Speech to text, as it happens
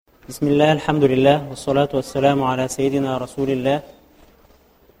بسم الله، الحمد لله، والصلاة والسلام على سيدنا رسول الله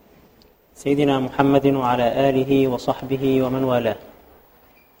سيدنا محمد وعلى آله وصحبه ومن والاه.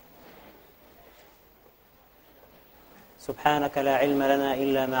 سبحانك لا علم لنا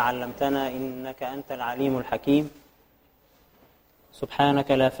إلا ما علمتنا إنك أنت العليم الحكيم.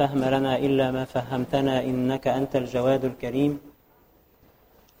 سبحانك لا فهم لنا إلا ما فهمتنا إنك أنت الجواد الكريم.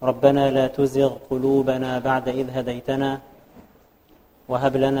 ربنا لا تزغ قلوبنا بعد إذ هديتنا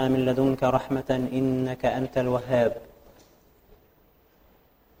وهب لنا من لدنك رحمة إنك أنت الوهاب.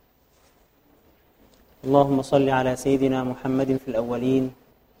 اللهم صل على سيدنا محمد في الأولين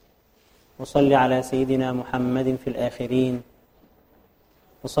وصل على سيدنا محمد في الآخرين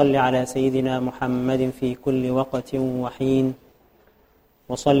وصل على سيدنا محمد في كل وقت وحين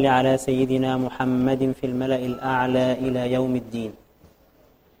وصل على سيدنا محمد في الملأ الأعلى إلى يوم الدين.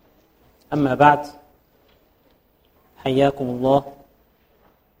 أما بعد، حياكم الله،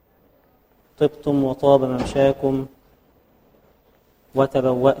 طبتم وطاب ممشاكم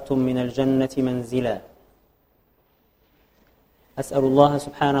وتبوأتم من الجنة منزلا. أسأل الله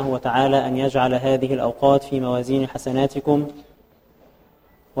سبحانه وتعالى أن يجعل هذه الأوقات في موازين حسناتكم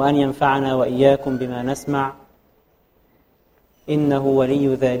وأن ينفعنا وإياكم بما نسمع، إنه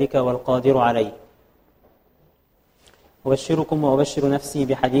ولي ذلك والقادر عليه. أبشركم وأبشر نفسي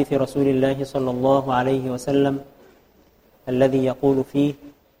بحديث رسول الله صلى الله عليه وسلم الذي يقول فيه: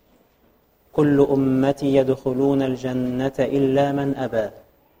 كل أمتي يدخلون الجنة إلا من أبى.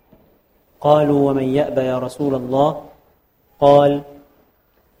 قالوا: ومن يأبى يا رسول الله؟ قال: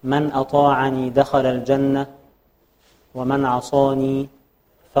 من أطاعني دخل الجنة ومن عصاني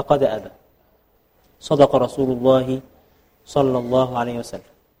فقد أبى. صدق رسول الله صلى الله عليه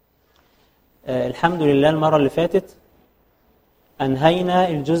وسلم. الحمد لله، المرة اللي فاتت أنهينا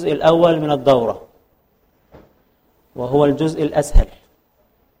الجزء الأول من الدورة، وهو الجزء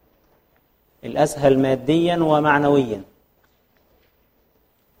الأسهل ماديا ومعنويا،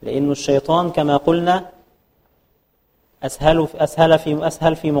 لأن الشيطان كما قلنا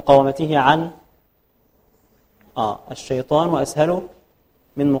أسهل في مقاومته عن الشيطان، وأسهل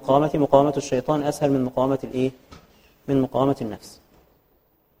من مقاومة الشيطان أسهل من مقاومة من مقاومة النفس.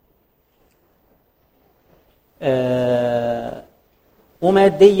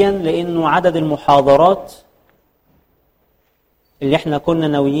 وماديا لأنه عدد المحاضرات اللي احنا كنا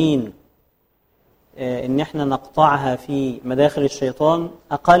ناويين ان احنا نقطعها في مداخل الشيطان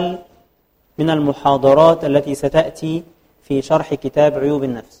أقل من المحاضرات التي ستأتي في شرح كتاب عيوب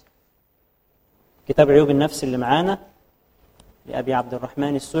النفس. كتاب عيوب النفس اللي معانا لأبي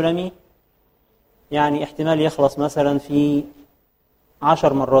عبدالرحمن السلمي، يعني احتمال يخلص مثلا في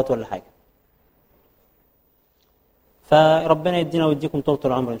 10 مرات ولا حاجة. فربنا يدينا ويديكم طولة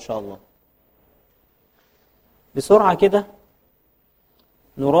العمر إن شاء الله. بسرعة كده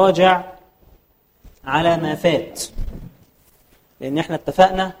نراجع على ما فات، لأن احنا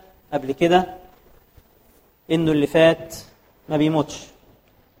اتفقنا قبل كده إنه اللي فات ما بيموتش.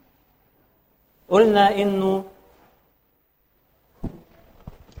 قلنا إنه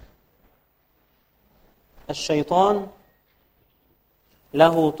الشيطان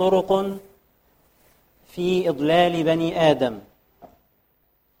له طرق في إضلال بني آدم،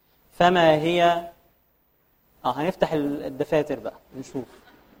 فما هي؟ هنفتح الدفاتر بقى نشوف.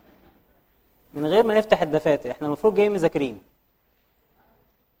 من غير ما نفتح الدفاتر، احنا المفروض جايين مذاكرين.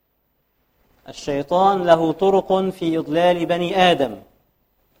 الشيطان له طرق في إضلال بني آدم.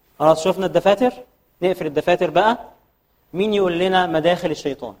 خلاص شفنا الدفاتر، نقفل الدفاتر بقى. مين يقول لنا مداخل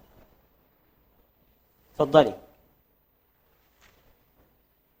الشيطان؟ اتفضلي.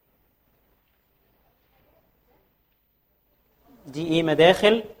 دي ايه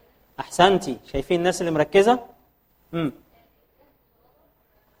مداخل؟ احسنتي. شايفين الناس اللي مركزة؟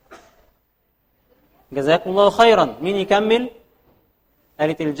 جزاكم الله خيرا. مين يكمل؟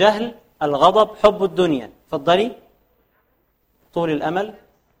 قالت: الجهل، الغضب، حب الدنيا. اتفضلي. طول الامل،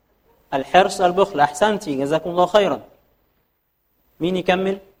 الحرص، البخل. احسنتي، جزاكم الله خيرا. مين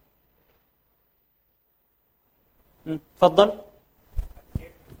يكمل؟ اتفضل.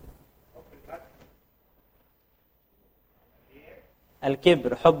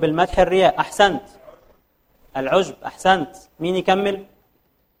 الكبر، حب المدح، الرياء. احسنت. العجب. احسنت. مين يكمل؟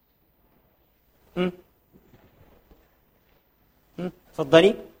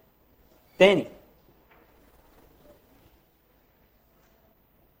 اتفضلي. تاني.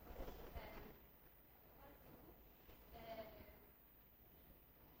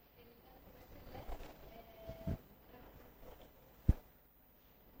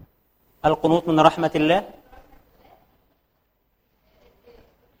 القنوط من رحمة الله.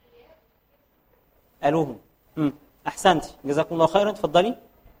 قالوهم. أحسنت، جزاكم الله خيرا. تفضلي.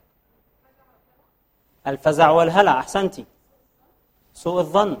 الفزع والهلع، أحسنتي. سوء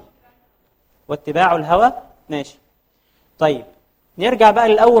الظن واتباع الهوى، ماشي. طيب نرجع بقى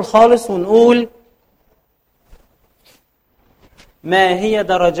للأول خالص ونقول ما هي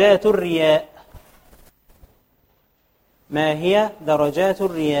درجات الرياء؟ ما هي درجات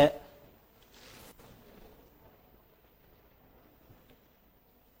الرياء؟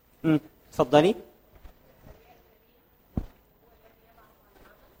 تفضلي.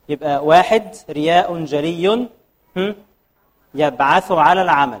 يبقى 1 رياء جلي يبعث على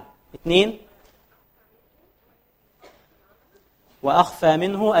العمل. 2 وأخفى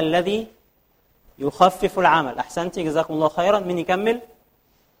منه الذي يخفف العمل. أحسنتي جزاكم الله خيرا. مين يكمل؟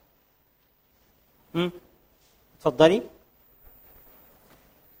 تفضلي.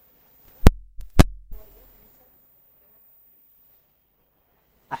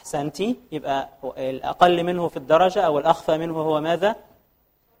 أحسنتي. يبقى الأقل منه في الدرجة أو الأخفى منه هو ماذا؟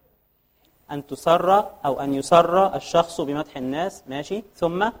 أن تسر أو أن يسر الشخص بمدح الناس، ماشي.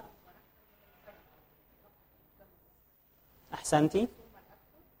 ثم أحسنتي.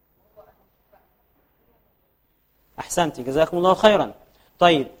 أحسنتي جزاكم الله خيرا.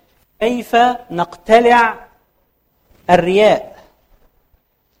 طيب كيف نقتلع الرياء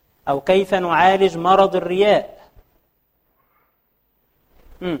أو كيف نعالج مرض الرياء؟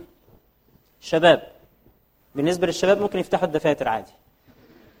 شباب، بالنسبة للشباب ممكن يفتحوا الدفاتر عادي.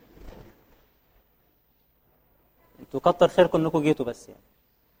 انتوا كتر خيركم انكم جيتوا، بس يعني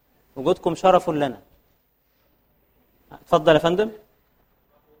وجودكم شرف لنا. اتفضل يا فندم.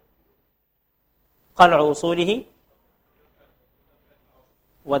 قلع أصوله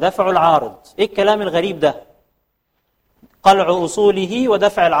ودفع العارض. ايه الكلام الغريب ده؟ قلع أصوله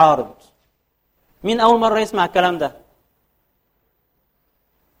ودفع العارض. مين أول مرة يسمع الكلام ده؟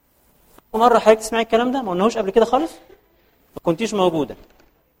 أول مرة حضرتك تسمعي الكلام ده؟ ما قلناهوش قبل كده خالص؟ ما كنتيش موجودة.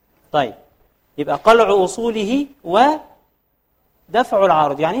 طيب يبقى قلع أصوله ودفع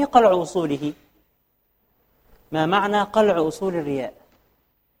العارض. يعني ايه قلع أصوله؟ ما معنى قلع أصول الرياء؟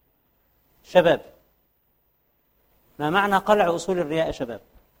 شباب، ما معنى قلع أصول الرياء يا شباب؟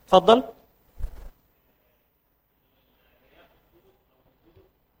 تفضل.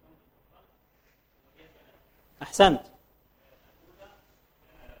 أحسنت.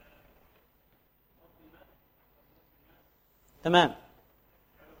 تمام.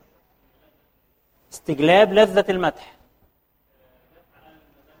 استجلاب لذة المدح،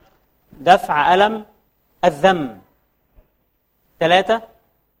 دفع ألم الذم. 3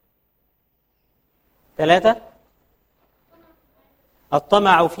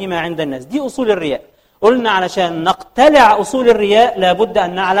 الطمع فيما عند الناس. دي أصول الرياء. قلنا علشان نقتلع أصول الرياء لابد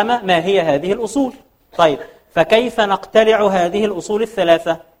أن نعلم ما هي هذه الأصول. طيب فكيف نقتلع هذه الأصول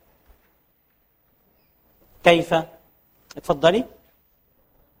ال3؟ كيف؟ اتفضلي.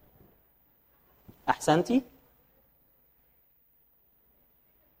 أحسنتي.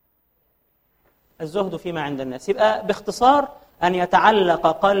 الزهد فيما عند الناس. يبقى باختصار أن يتعلق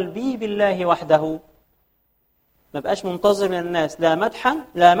قلبي بالله وحده، ما بقاش منتظر من الناس لا مدحا،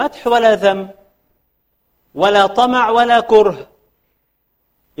 لا مدح ولا ذم ولا طمع ولا كره.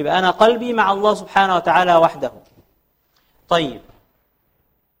 يبقى أنا قلبي مع الله سبحانه وتعالى وحده. طيب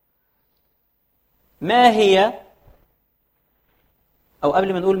ما هي، أو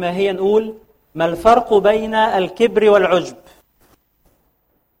قبل ما نقول ما هي نقول ما الفرق بين الكبر والعجب؟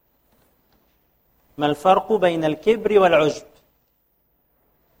 ما الفرق بين الكبر والعجب؟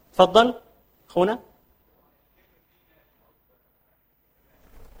 تفضل أخونا.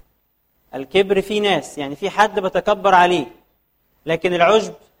 الكبر في ناس، يعني في حد بتكبر عليه، لكن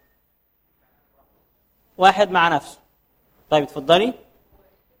العجب واحد مع نفسه. طيب تفضلي.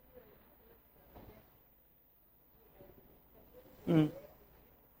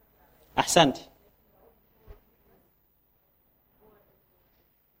 أحسنتي.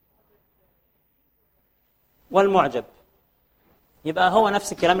 والمعجب. يبقى هو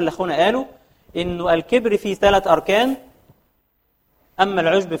نفس الكلام اللي أخونا قاله، إنه الكبر فيه 3 أركان، أما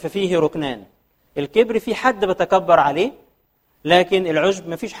العجب ففيه ركنان. الكبر فيه حد بتكبر عليه، لكن العجب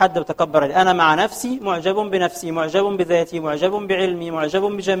ما فيش حد بتكبر عليه. أنا مع نفسي معجب بنفسي، معجب بذاتي، معجب بعلمي، معجب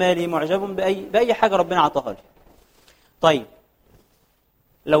بجمالي، معجب بأي حاجة ربنا عطاها لي. طيب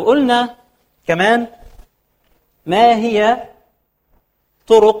لو قلنا كمان ما هي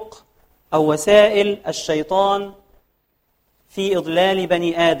طرق أو وسائل الشيطان في إضلال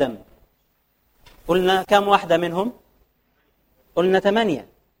بني آدم؟ قلنا كم واحدة منهم؟ قلنا 8.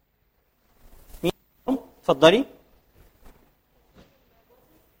 مين؟ تفضلي.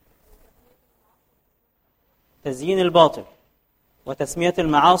 تزيين الباطل، وتسمية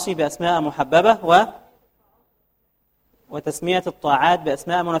المعاصي بأسماء محببة، وتسمية الطاعات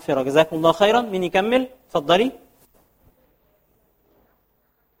بأسماء منفرة. جزاكم الله خيرا. مين يكمل؟ تفضلي.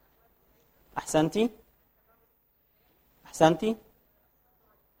 أحسنتي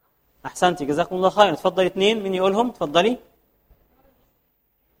جزاكم الله خيرا. تفضلي. اثنين. مين يقولهم؟ تفضلي.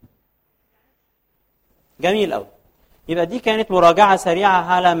 جميل أوي. يبقى دي كانت مراجعة سريعة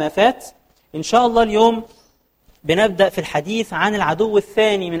على ما فات. إن شاء الله اليوم بنبدأ في الحديث عن العدو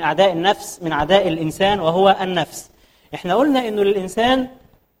الثاني من أعداء النفس، من أعداء الإنسان، وهو النفس. إحنا قلنا إنه للإنسان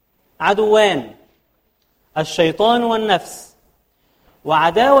عدوان، الشيطان والنفس.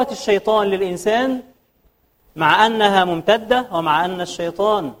 وعداوة الشيطان للإنسان مع أنها ممتدة، ومع أن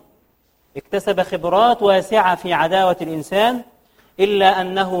الشيطان اكتسب خبرات واسعة في عداوة الإنسان، إلا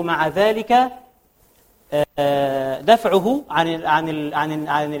أنه مع ذلك دفعه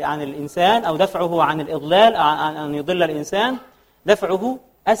عن الإنسان، أو دفعه عن الإضلال، عن أن يضل الإنسان، دفعه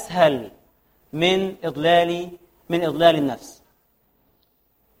أسهل من إضلال النفس.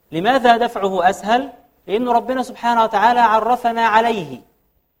 لماذا دفعه أسهل؟ لأن ربنا سبحانه وتعالى عرفنا عليه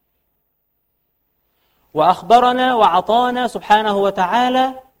وأخبرنا وعطانا سبحانه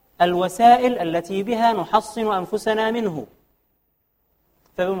وتعالى الوسائل التي بها نحصن أنفسنا منه.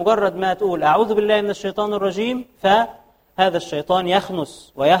 فبمجرد ما تقول أعوذ بالله من الشيطان الرجيم، فهذا الشيطان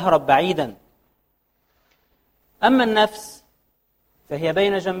يخنس ويهرب بعيدا. أما النفس فهي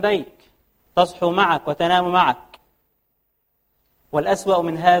بين جنبيك، تصحو معك وتنام معك. والأسوأ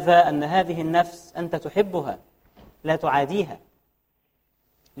من هذا أن هذه النفس أنت تحبها لا تعاديها.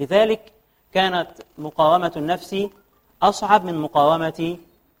 لذلك كانت مقاومة النفس أصعب من مقاومة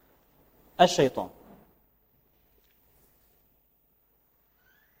الشيطان.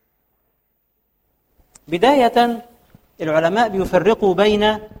 بداية العلماء بيفرقوا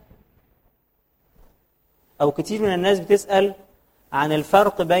بين، أو كثير من الناس بتسأل عن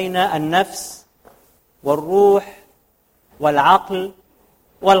الفرق بين النفس والروح والعقل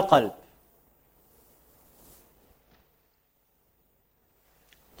والقلب.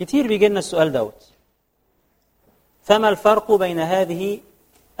 كتير بيجي لنا السؤال دوت. فما الفرق بين هذه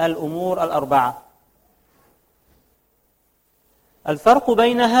الأمور الأربعة؟ الفرق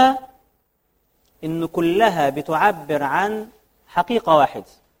بينها إن كلها بتعبر عن حقيقة واحدة،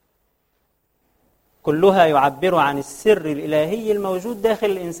 كلها يعبر عن السر الإلهي الموجود داخل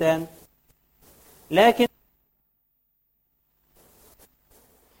الإنسان. لكن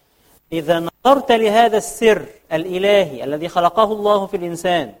إذا نظرت لهذا السر الإلهي الذي خلقه الله في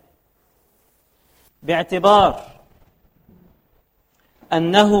الإنسان باعتبار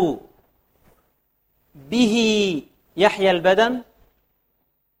أنه به يحيا البدن،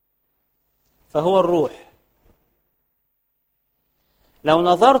 فهو الروح. لو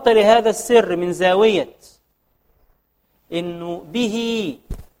نظرت لهذا السر من زاوية إنه به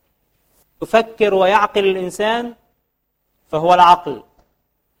يفكر ويعقل الإنسان، فهو العقل.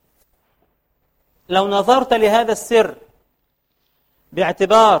 لو نظرت لهذا السر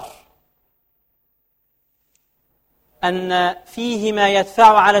باعتبار أن فيه ما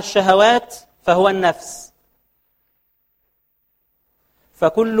يدفع على الشهوات، فهو النفس.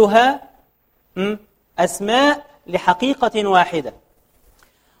 فكلها أسماء لحقيقة واحدة.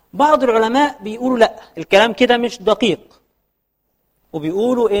 بعض العلماء بيقولوا لا، الكلام كده مش دقيق،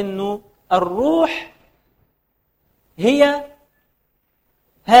 وبيقولوا إنه الروح هي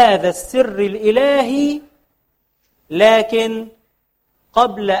هذا السر الإلهي، لكن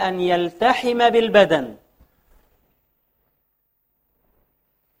قبل أن يلتحم بالبدن.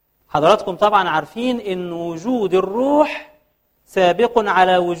 حضراتكم طبعا عارفين إن وجود الروح سابق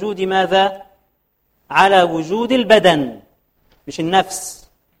على وجود ماذا؟ على وجود البدن، مش النفس.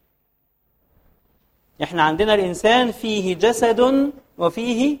 احنا عندنا الإنسان فيه جسد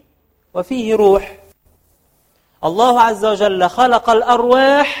وفيه روح. الله عز وجل خلق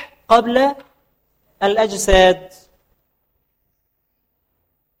الأرواح قبل الأجساد.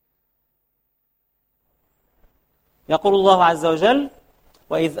 يقول الله عز وجل: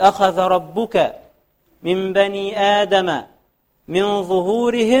 وإذ أخذ ربك من بني آدم من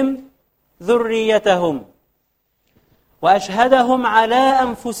ظهورهم ذريتهم وأشهدهم على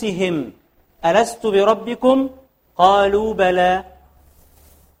أنفسهم ألست بربكم قالوا بلى.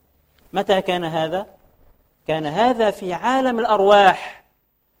 متى كان هذا؟ كان هذا في عالم الأرواح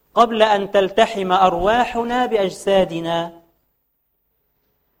قبل أن تلتحم أرواحنا بأجسادنا.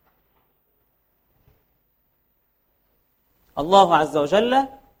 الله عز وجل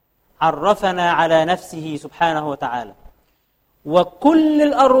عرفنا على نفسه سبحانه وتعالى. وكل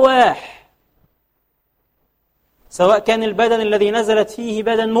الأرواح، سواء كان البدن الذي نزلت فيه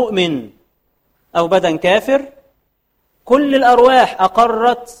بدن مؤمن أو بدن كافر، كل الأرواح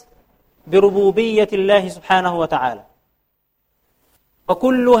أقرت بربوبية الله سبحانه وتعالى.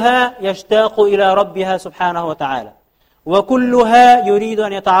 وكلها يشتاق إلى ربها سبحانه وتعالى، وكلها يريد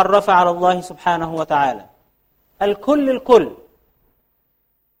أن يتعرف على الله سبحانه وتعالى. الكل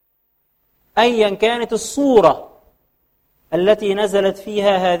أيا كانت الصورة التي نزلت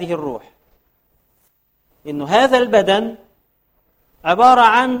فيها هذه الروح، إنه هذا البدن عبارة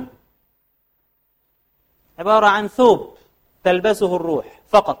عن ثوب تلبسه الروح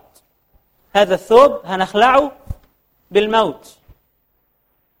فقط. هذا الثوب هنخلعه بالموت،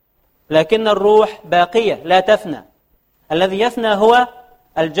 لكن الروح باقية لا تفنى. الذي يفنى هو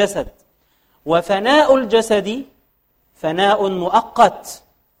الجسد، وفناء الجسد فناء مؤقت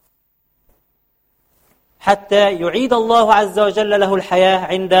حتى يعيد الله عز وجل له الحياة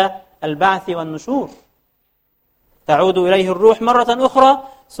عند البعث والنشور، تعود إليه الروح مرة أخرى،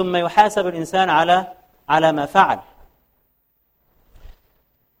 ثم يحاسب الإنسان على ما فعل.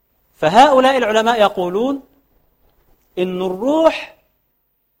 فهؤلاء العلماء يقولون إن الروح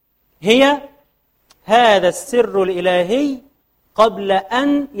هي هذا السر الإلهي قبل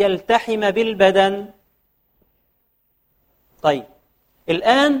أن يلتحم بالبدن. طيب،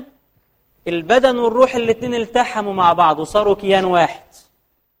 الآن البدن والروح الاثنين التحموا مع بعض وصاروا كيان واحد.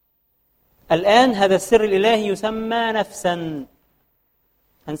 الآن هذا السر الإلهي يسمى نفسا،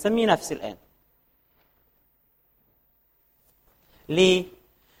 هنسميه نفس الآن. ليه؟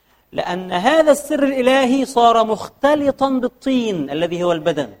 لأن هذا السر الإلهي صار مختلطا بالطين الذي هو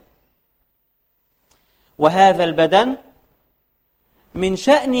البدن، وهذا البدن من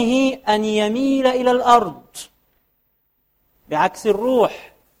شأنه أن يميل إلى الأرض، بعكس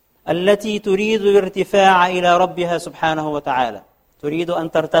الروح التي تريد الارتفاع إلى ربها سبحانه وتعالى، تريد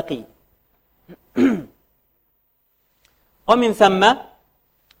أن ترتقي. ومن ثم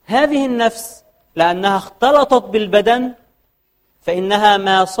هذه النفس لأنها اختلطت بالبدن فإنها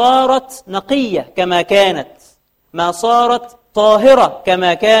ما صارت نقية كما كانت، ما صارت طاهرة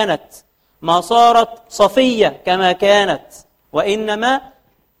كما كانت، ما صارت صفية كما كانت، وإنما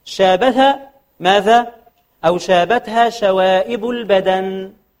شابتها ماذا؟ أو شابتها شوائب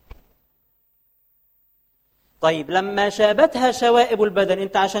البدن. طيب، لما شابتها شوائب البدن،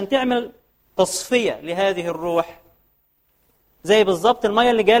 أنت عشان تعمل تصفية لهذه الروح زي بالضبط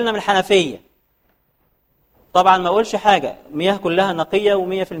المية اللي جايلنا من الحنفية. طبعا ما أقولش حاجة، المياه كلها نقية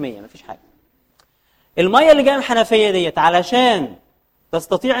و100%، ما فيش حاجة. المية اللي جاية من الحنفية ديت علشان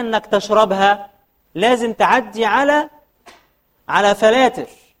تستطيع أنك تشربها لازم تعدي على فلاتر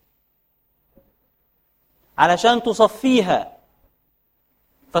علشان تصفيها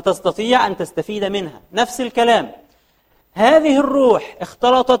فتستطيع أن تستفيد منها. نفس الكلام، هذه الروح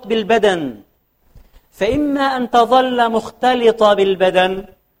اختلطت بالبدن، فإما أن تظل مختلطة بالبدن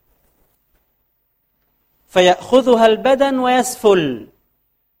فيأخذها البدن ويسفل،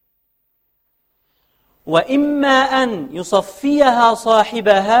 وإما أن يصفيها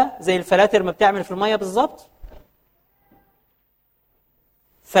صاحبها زي الفلاتر ما بتعمل في المية بالضبط،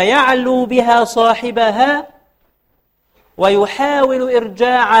 فيعلو بها صاحبها ويحاول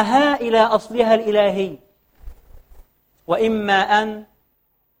إرجاعها إلى أصلها الإلهي، وإما أن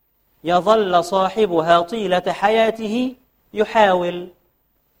يظل صاحبها طيلة حياته يحاول،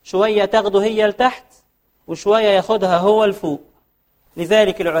 شوية تاخده هي لتحت وشوية ياخدها هو لفوق.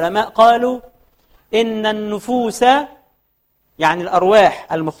 لذلك العلماء قالوا إن النفوس، يعني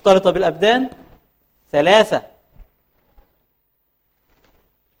الأرواح المختلطة بالأبدان، 3.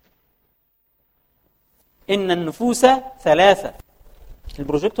 إن النفوس 3.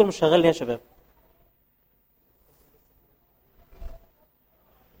 البروجيكتور مش شغال ليه يا شباب؟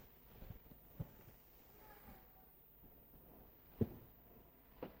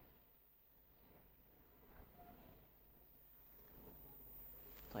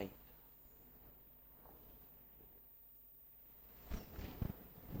 طيب،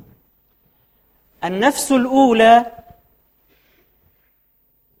 النفس الأولى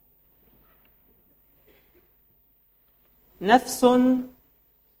نفس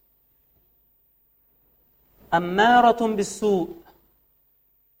أمارة بالسوء،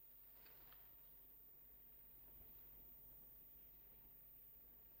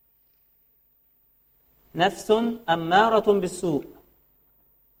 نفس أمارة بالسوء.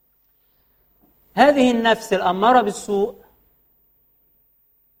 هذه النفس الأمارة بالسوء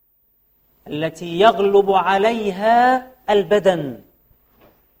التي يغلب عليها البدن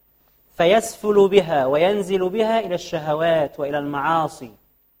فيسفل بها وينزل بها إلى الشهوات وإلى المعاصي،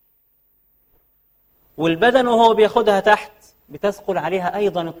 والبدن وهو بياخدها تحت بتثقل عليها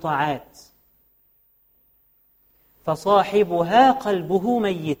أيضا الطاعات، فصاحبها قلبه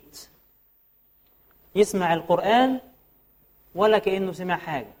ميت، يسمع القرآن ولا كأنه سمع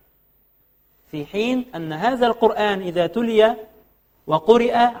حاجة، في حين أن هذا القرآن إذا تلي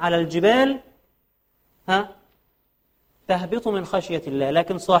وقرئ على الجبال تهبط من خشية الله،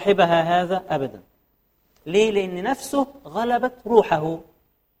 لكن صاحبها هذا أبدا. ليه؟ لأن نفسه غلبت روحه،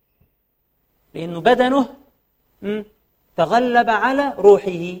 لأنه بدنه تغلب على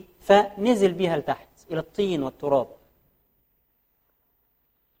روحه فنزل بها لتحت إلى الطين والتراب.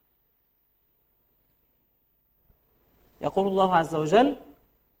 يقول الله عز وجل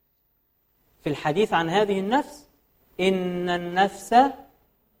في الحديث عن هذه النفس: إن النفس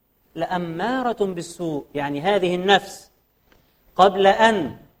لأمارة بالسوء. يعني هذه النفس قبل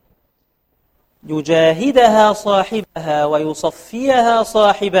أن يجاهدها صاحبها ويصفيها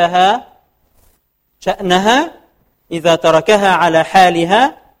صاحبها شأنها، إذا تركها على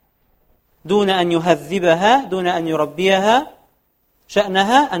حالها دون أن يهذبها، دون أن يربيها،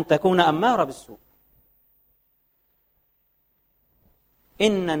 شأنها أن تكون أمارة بالسوء.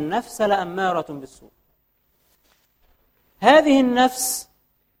 إن النفس لأمارة بالسوء. هذه النفس،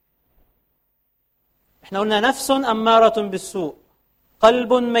 احنا قلنا نفس أمارة بالسوء،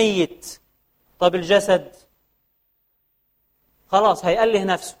 قلب ميت. طب الجسد خلاص هيأله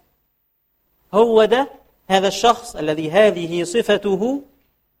نفسه. هو ده، هذا الشخص الذي هذه صفته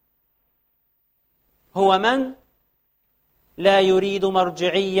هو من لا يريد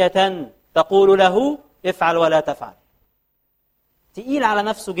مرجعية تقول له افعل ولا تفعل. تقيل على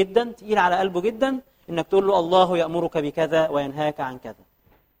نفسه جدا، تقيل على قلبه جدا انك تقول له الله يأمرك بكذا وينهاك عن كذا.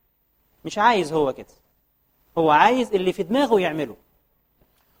 مش عايز هو كده، هو عايز اللي في دماغه يعمله.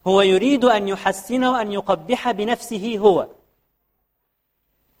 هو يريد أن يحسن وأن يقبح بنفسه هو.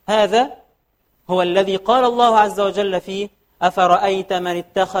 هذا هو الذي قال الله عز وجل فيه: أفرأيت من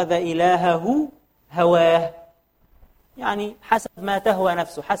اتخذ إلهه هواه. يعني حسب ما تهوى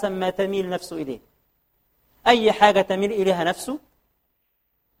نفسه، حسب ما تميل نفسه إليه. أي حاجة تميل إليها نفسه،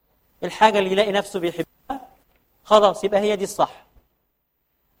 الحاجة اللي يلاقي نفسه بيحبها، خلاص يبقى هي دي الصح.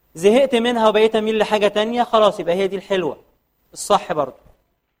 زهقت منها وبقيت أميل لحاجة تانية، خلاص يبقى هي دي الحلوة الصح برضه.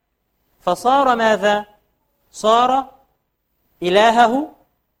 فصار ماذا؟ صار إلهه،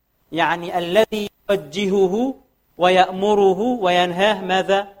 يعني الذي يوجهه ويأمره وينهاه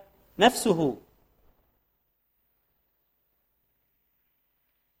ماذا؟ نفسه.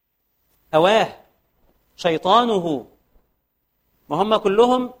 هواه، شيطانه، وهم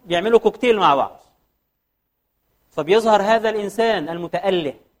كلهم بيعملوا كوكتيل مع بعض. فبيظهر هذا الإنسان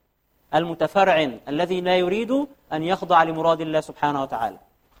المتأله المتفرعن الذي لا يريد أن يخضع لمراد الله سبحانه وتعالى.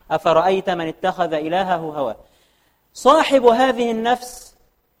 أفرأيت من اتخذ إلهه هواه. صاحب هذه النفس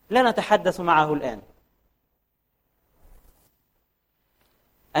لا نتحدث معه الآن.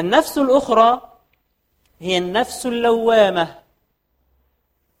 النفس الأخرى هي النفس اللوامة.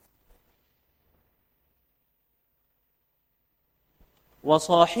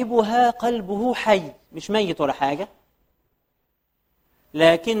 وصاحبها قلبه حي، مش ميت ولا حاجة،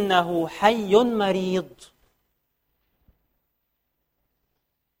 لكنه حي مريض.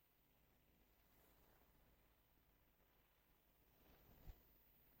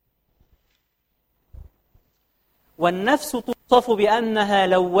 والنفس توصف بأنها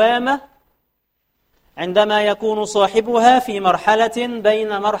لوامة عندما يكون صاحبها في مرحلة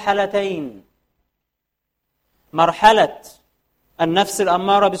بين مرحلتين: مرحلة النفس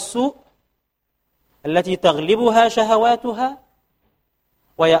الأمارة بالسوء التي تغلبها شهواتها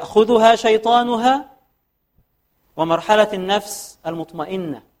ويأخذها شيطانها، ومرحلة النفس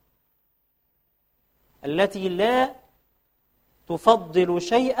المطمئنة التي لا تفضل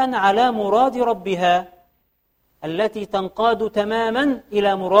شيئا على مراد ربها، التي تنقاد تماما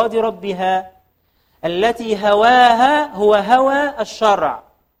إلى مراد ربها، التي هواها هو هوى الشرع.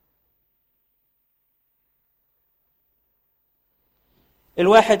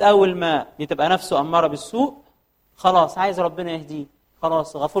 الواحد أول ما يتبقى نفسه أمارة بالسوء، خلاص عايز ربنا يهديه،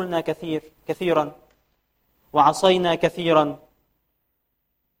 خلاص غفلنا كثيرا وعصينا كثيرا،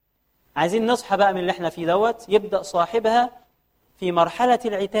 عايزين نصحى بقى من اللي احنا فيه دوت. يبدأ صاحبها في مرحلة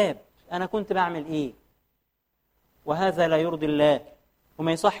العتاب: أنا كنت بعمل إيه؟ وهذا لا يرضي الله،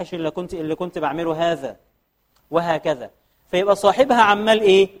 وما يصحش اللي كنت بعمله هذا، وهكذا. فيبقى صاحبها عمال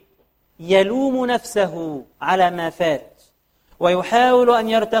إيه؟ يلوم نفسه على ما فات، ويحاول أن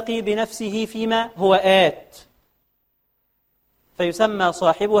يرتقي بنفسه فيما هو آت. فيسمى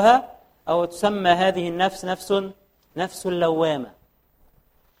صاحبها، أو تسمى هذه النفس نفس اللوامة.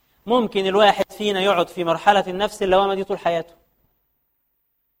 ممكن الواحد فينا يقعد في مرحلة النفس اللوامة دي طول حياته.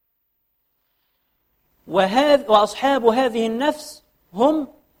 وأصحاب هذه النفس هم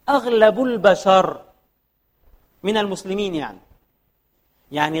أغلب البشر من المسلمين.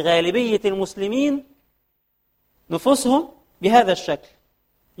 يعني غالبية المسلمين نفوسهم بهذا الشكل،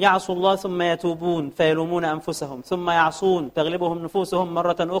 يعصوا الله ثم يتوبون فيلومون أنفسهم، ثم يعصون تغلبهم نفوسهم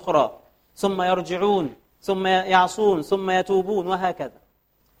مرة أخرى، ثم يرجعون، ثم يعصون، ثم يتوبون، وهكذا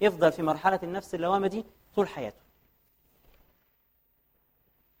يفضل في مرحلة النفس اللوامة دي طول حياته.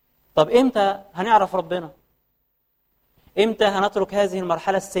 طب إمتى هنعرف ربنا؟ إمتى هنترك هذه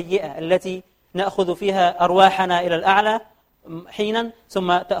المرحلة السيئة التي نأخذ فيها أرواحنا إلى الأعلى حينا،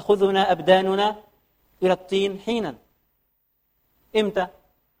 ثم تأخذنا أبداننا إلى الطين حينا؟ إمتى؟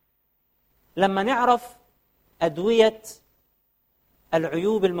 لما نعرف أدوية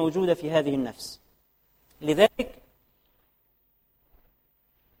العيوب الموجودة في هذه النفس. لذلك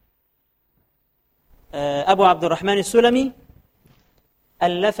أبو عبدالرحمن السلمي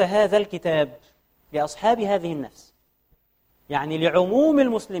ألف هذا الكتاب لأصحاب هذه النفس، يعني لعموم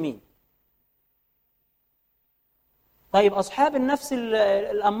المسلمين. طيب أصحاب النفس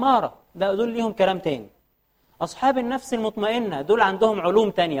الأمارة ده دول ليهم كلام تاني. أصحاب النفس المطمئنة دول عندهم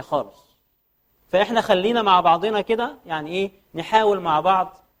علوم تانية خالص. فإحنا خلينا مع بعضنا كده، يعني إيه، نحاول مع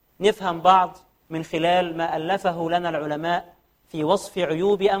بعض نفهم بعض من خلال ما ألفه لنا العلماء في وصف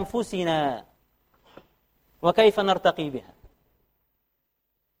عيوب أنفسنا وكيف نرتقي بها.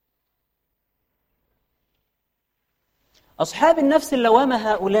 أصحاب النفس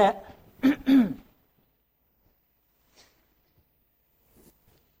اللوامة هؤلاء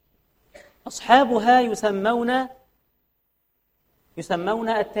أصحابها يسمون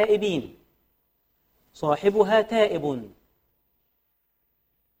التائبين. صاحبها تائب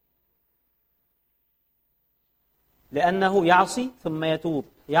لأنه يعصي ثم يتوب،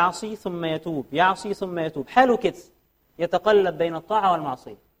 يعصي ثم يتوب، يعصي ثم يتوب، حاله كده يتقلب بين الطاعة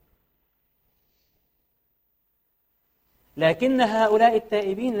والمعصية. لكن هؤلاء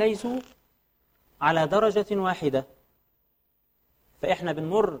التائبين ليسوا على درجة واحدة، فإحنا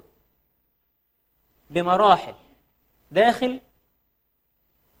بنمر بمراحل داخل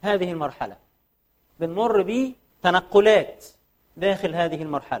هذه المرحلة، بنمر بتنقلات داخل هذه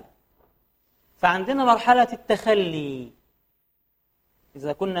المرحلة. فعندنا مرحلة التخلي،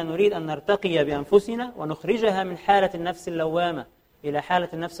 إذا كنا نريد أن نرتقي بأنفسنا ونخرجها من حالة النفس اللوامة إلى حالة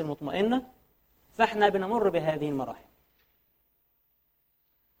النفس المطمئنة، فإحنا بنمر بهذه المراحل.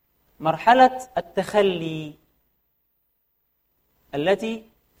 مرحلة التخلي التي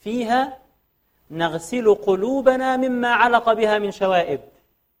فيها نغسل قلوبنا مما علق بها من شوائب،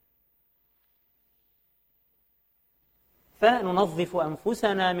 فننظف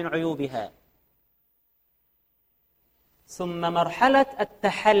أنفسنا من عيوبها. ثم مرحلة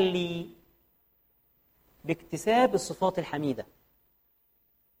التحلي باكتساب الصفات الحميدة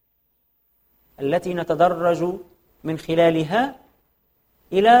التي نتدرج من خلالها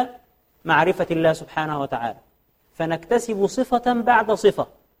إلى معرفة الله سبحانه وتعالى، فنكتسب صفة بعد صفة.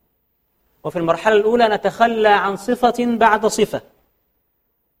 وفي المرحلة الأولى نتخلى عن صفة بعد صفة.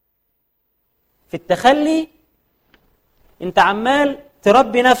 في التخلي أنت عمال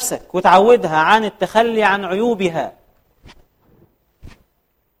تربي نفسك وتعودها عن التخلي عن عيوبها.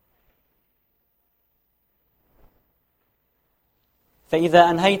 فإذا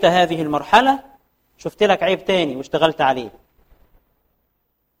أنهيت هذه المرحلة شفت لك عيب تاني واشتغلت عليه،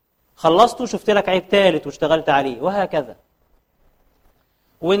 خلصته شفت لك عيب ثالث واشتغلت عليه، وهكذا.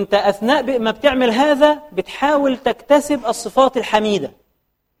 وانت أثناء ما بتعمل هذا بتحاول تكتسب الصفات الحميدة،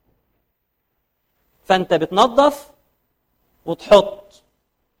 فانت بتنظف وتحط،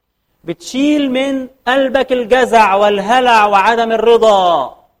 بتشيل من قلبك الجزع والهلع وعدم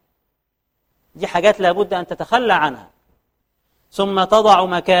الرضا، دي حاجات لابد أن تتخلى عنها. ثم تضع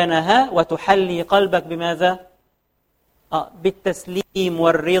مكانها وتحلي قلبك بماذا؟ بالتسليم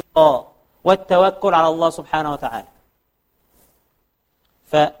والرضا والتوكل على الله سبحانه وتعالى.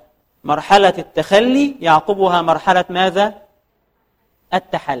 فمرحلة التخلي يعقبها مرحلة ماذا؟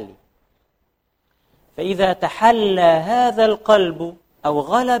 التحلي. فإذا تحلى هذا القلب أو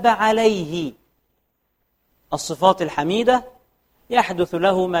غلب عليه الصفات الحميدة يحدث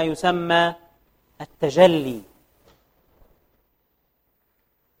له ما يسمى التجلي.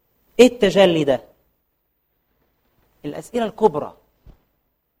 إيه التجلي ده؟ الأسئلة الكبرى.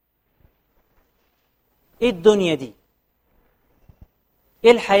 إيه الدنيا دي؟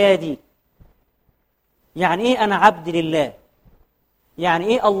 إيه الحياة دي؟ يعني إيه أنا عبد لله؟ يعني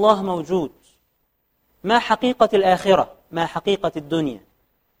إيه الله موجود؟ ما حقيقة الآخرة؟ ما حقيقة الدنيا؟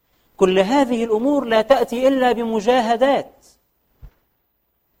 كل هذه الأمور لا تأتي إلا بمجاهدات،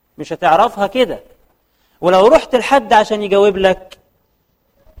 مش هتعرفها كده. ولو رحت لحد عشان يجاوب لك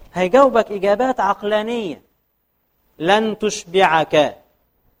هيجاوبك إجابات عقلانية لن تشبعك.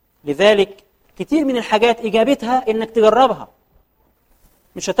 لذلك كتير من الحاجات إجابتها إنك تجربها،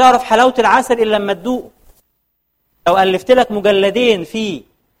 مش هتعرف حلاوة العسل إلا لما تدوق. لو ألفت لك مجلدين في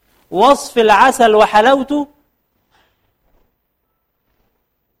وصف العسل وحلاوته،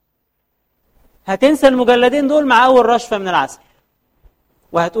 هتنسى المجلدين دول مع أول رشفة من العسل،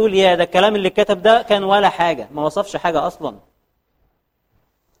 وهتقول يا ده الكلام اللي كتب ده كان ولا حاجة، ما وصفش حاجة أصلا.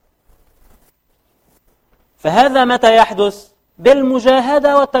 فهذا متى يحدث؟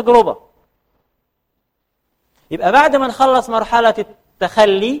 بالمجاهدة والتجربة. يبقى بعد ما نخلص مرحلة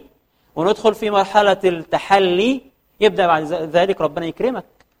التخلي وندخل في مرحلة التحلي، يبدأ بعد ذلك ربنا يكرمك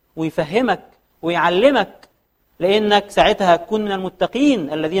ويفهمك ويعلمك، لأنك ساعتها هتكون من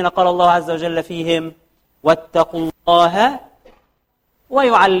المتقين الذين قال الله عز وجل فيهم واتقوا الله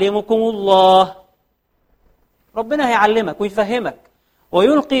ويعلمكم الله. ربنا هيعلمك ويفهمك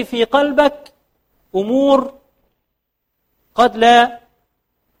ويلقي في قلبك أمور قد لا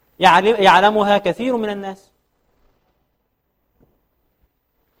يعلمها كثير من الناس.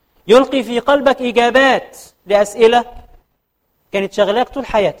 يلقي في قلبك إجابات لأسئلة كانت شغلاك طول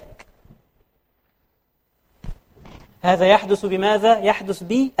حياتك. هذا يحدث بماذا؟ يحدث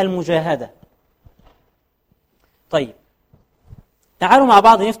بالمجاهدة. طيب، تعالوا مع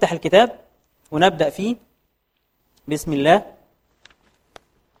بعض نفتح الكتاب ونبدأ فيه. بسم الله.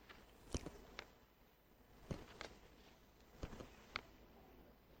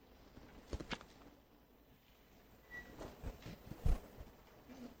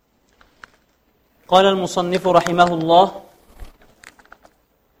 قال المصنف رحمه الله: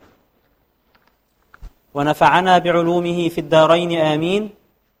 ونفعنا بعلومه في الدارين آمين.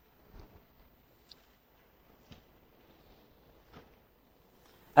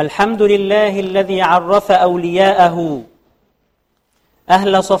 الحمد لله الذي عرف أولياءه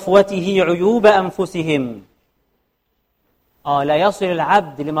أهل صفوته عيوب أنفسهم. لا يصل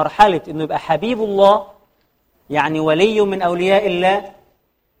العبد لمرحلة أنه يبقى حبيب الله، يعني ولي من أولياء الله،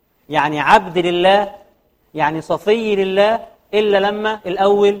 يعني عبد لله، يعني صفي لله، إلا لما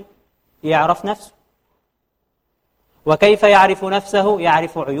الأول يعرف نفسه. وكيف يعرف نفسه؟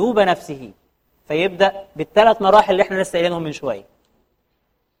 يعرف عيوب نفسه. فيبدأ بالثلاث مراحل اللي احنا لسه قايلينهم من شوية.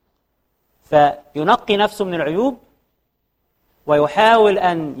 فينقي نفسه من العيوب، ويحاول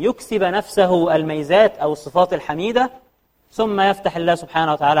أن يكسب نفسه الميزات أو الصفات الحميدة، ثم يفتح الله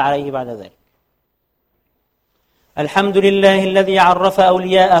سبحانه وتعالى عليه بعد ذلك. الحمد لله الذي عرف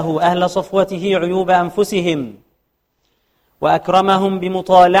أولياءه أهل صفوته عيوب أنفسهم، وأكرمهم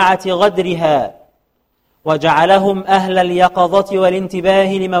بمطالعة غدرها، وجعلهم أهل اليقظة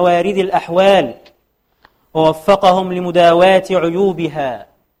والانتباه لموارد الأحوال، ووفقهم لمداواة عيوبها.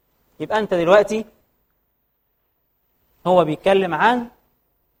 يبقى أنت دلوقتي هو بيتكلم عن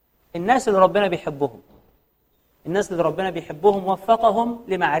الناس اللي ربنا بيحبهم. الناس اللي ربنا بيحبهم وفقهم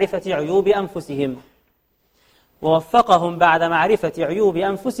لمعرفة عيوب أنفسهم، ووفقهم بعد معرفة عيوب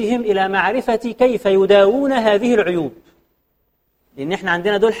أنفسهم إلى معرفة كيف يداوون هذه العيوب. لأن احنا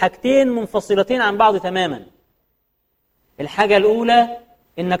عندنا دول حاجتين منفصلتين عن بعض تماما. الحاجة الأولى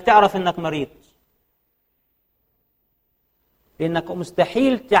إنك تعرف إنك مريض، لأنك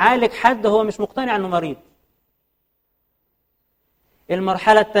مستحيل تعالج حد هو مش مقتنع إنه مريض.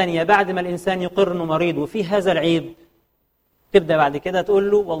 المرحلة الثانية بعد ما الإنسان يقر إنه مريض وفيه هذا العيب، تبدأ بعد كده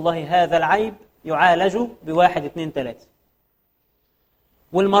تقول له والله هذا العيب يعالج بواحد اثنين ثلاثة.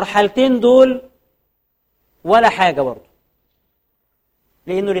 والمرحلتين دول ولا حاجة برضه،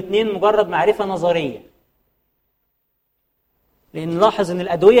 لأنه الاثنين مجرد معرفة نظرية. لأن نلاحظ أن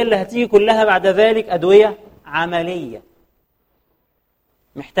الأدوية اللي هتيجي كلها بعد ذلك أدوية عملية،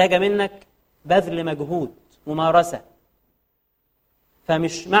 محتاجة منك بذل مجهود، ممارسة.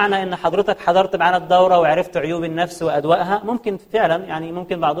 فمش معنى أن حضرتك حضرت معنا الدورة وعرفت عيوب النفس وأدوائها، ممكن فعلا يعني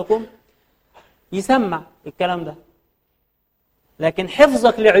ممكن بعضكم يسمع الكلام ده، لكن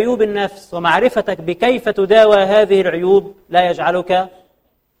حفظك لعيوب النفس ومعرفتك بكيف تداوى هذه العيوب لا يجعلك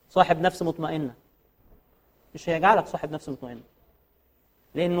صاحب نفس مطمئنة. مش هيجعلك صاحب نفس مطمئنة،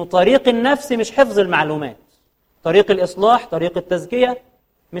 لأنه طريق النفس مش حفظ المعلومات. طريق الإصلاح، طريق التزكية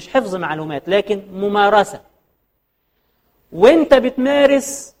مش حفظ معلومات، لكن ممارسة. وانت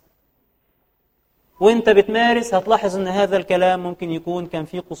بتمارس هتلاحظ ان هذا الكلام ممكن يكون كان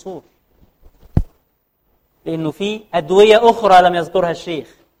فيه قصور، لأنه في أدوية أخرى لم يذكرها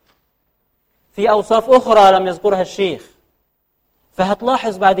الشيخ، في أوصاف أخرى لم يذكرها الشيخ.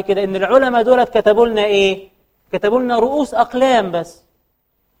 فهتلاحظ بعد كده ان العلماء دولت كتبوا لنا ايه؟ كتبوا لنا رؤوس أقلام بس،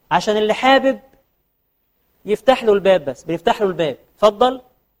 عشان اللي حابب يفتح له الباب، بس بيفتح له الباب. اتفضل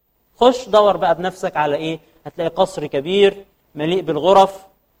خش دور بقى بنفسك على ايه. هتلاقي قصر كبير مليء بالغرف،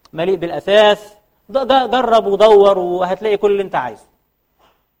 مليء بالأثاث، جرب ودور وهتلاقي كل اللي انت عايزه.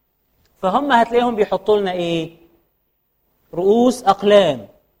 فهم هتلاقيهم بيحطوا لنا ايه؟ رؤوس أقلام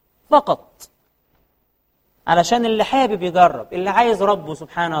فقط، علشان اللي حابب يجرب، اللي عايز ربه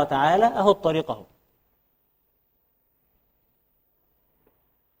سبحانه وتعالى، أهو الطريق أهو.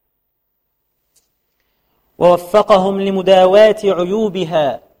 ووفقهم لمداواة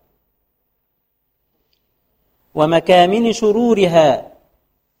عيوبها ومكامن شرورها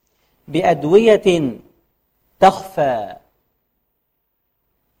بأدوية تخفى،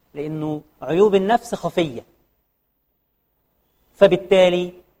 لأنه عيوب النفس خفية،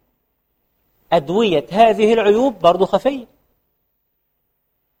 فبالتالي أدوية هذه العيوب برضو خفية.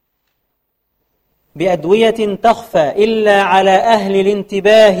 بأدوية تخفى إلا على أهل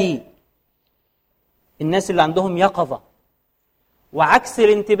الانتباه، الناس اللي عندهم يقظة، وعكس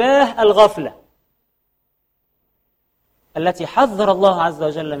الانتباه الغفلة التي حذر الله عز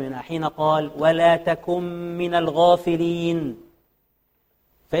وجل منها حين قال ولا تكن من الغافلين.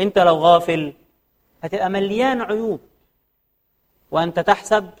 فأنت لو غافل هتبقى مليان عيوب، وأنت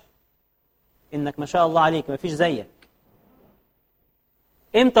تحسب إنك ما شاء الله عليك ما فيش زيك.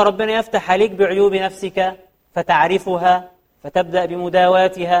 إمتى ربنا يفتح عليك بعيوب نفسك فتعرفها فتبدأ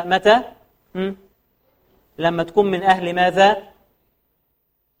بمداواتها؟ متى؟ لما تكون من أهل ماذا؟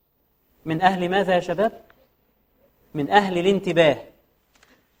 من أهل ماذا يا شباب؟ من أهل الانتباه.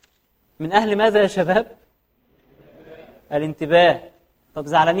 من أهل ماذا يا شباب؟ الانتباه. طب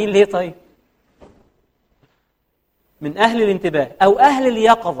زعلانين ليه طيب؟ من أهل الانتباه أو أهل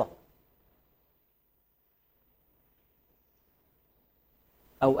اليقظة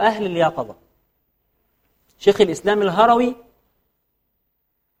أو أهل اليقظة. شيخ الإسلام الهروي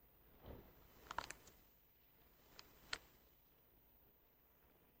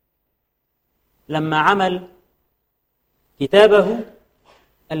لما عمل كتابه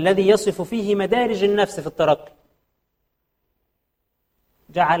الذي يصف فيه مدارج النفس في الترقي،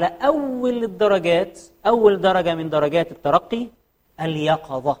 جعل أول درجة من درجات الترقي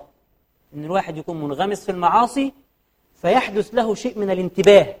اليقظة، إن الواحد يكون منغمس في المعاصي فيحدث له شيء من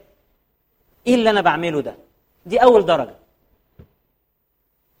الانتباه. إيه اللي أنا بعمله ده؟ دي أول درجة.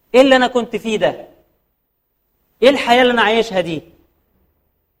 إيه اللي أنا كنت فيه ده؟ إيه الحياة اللي أنا عايشها دي؟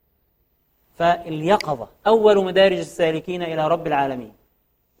 فاليقظة أول مدارج السالكين إلى رب العالمين.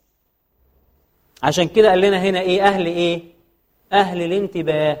 عشان كده قال لنا هنا إيه؟ أهل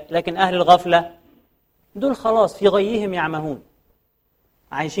الانتباه. لكن أهل الغفلة دول خلاص في غيهم يعمهون،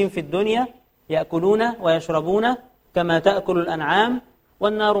 عايشين في الدنيا يأكلون ويشربون كما تأكل الأنعام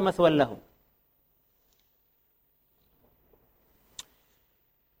والنار مثوى لهم.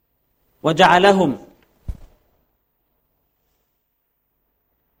 وجعلهم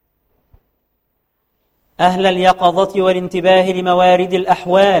أهل اليقظة والانتباه لموارد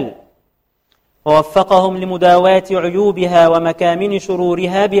الأحوال، ووفقهم لمداواة عيوبها ومكامن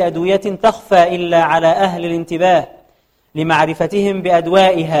شرورها بأدوية تخفى إلا على أهل الانتباه لمعرفتهم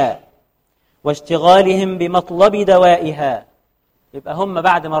بأدوائها واشتغالهم بمطلب دوائها. يبقى هم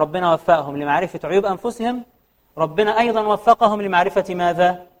بعد ما ربنا وفقهم لمعرفة عيوب أنفسهم، ربنا أيضا وفقهم لمعرفة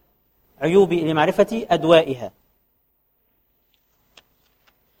ماذا؟ لمعرفة أدوائها.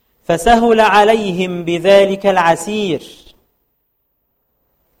 فسهل عليهم بذلك العسير.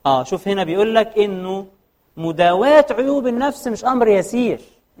 شوف هنا بيقول لك إنه مداواة عيوب النفس مش أمر يسير،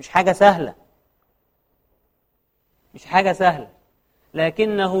 مش حاجة سهلة،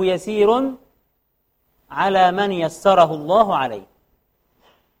 لكنه يسير على من يسره الله عليه.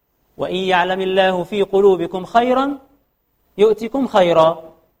 وإن يعلم الله في قلوبكم خيرا يؤتكم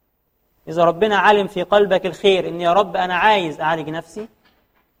خيرا. إذا ربنا علم في قلبك الخير، إن يا رب أنا عايز أعالج نفسي،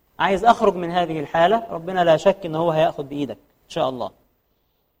 عايز أخرج من هذه الحالة، ربنا لا شك إنه هو هيأخذ بإيدك إن شاء الله.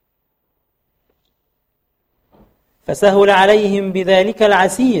 فسهل عليهم بذلك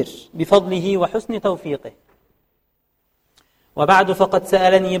العسير بفضله وحسن توفيقه. وبعد فقد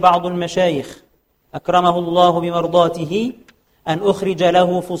سألني بعض المشايخ أكرمه الله بمرضاته أن أخرج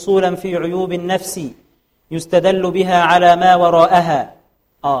له فصولا في عيوب النفس يستدل بها على ما وراءها.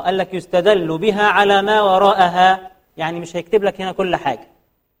 قال لك يستدل بها على ما وراءها، يعني مش هيكتب لك هنا كل حاجة،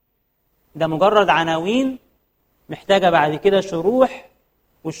 ده مجرد عناوين محتاجة بعد كده شروح،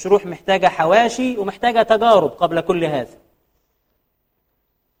 والشروح محتاجة حواشي ومحتاجة تجارب قبل كل هذا.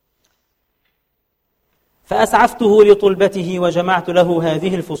 فأسعفته لطلبته وجمعت له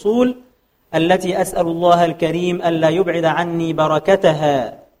هذه الفصول التي أسأل الله الكريم ألا يبعد عني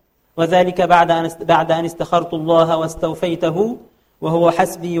بركتها، وذلك بعد أن استخرت الله واستوفيته وهو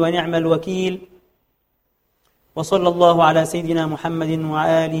حسبي ونعم الوكيل. وصلى الله على سيدنا محمد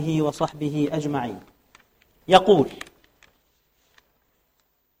وآله وصحبه أجمعين. يقول: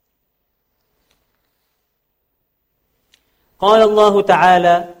 قال الله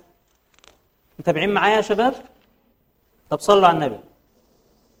تعالى، متابعين معايا يا شباب؟ طب صلوا على النبي.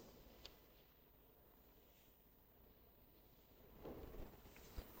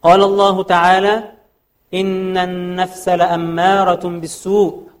 قال الله تعالى: إن النفس لأمارة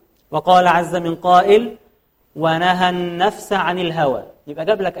بالسوء. وقال عز من قائل: ونهى النفس عن الهوى. يبقى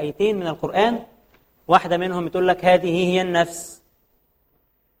جاب لك آيتين من القرآن، واحدة منهم بتقول لك هذه هي النفس،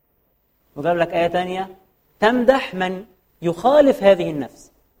 وجاب لك آية تانية تمدح من يخالف هذه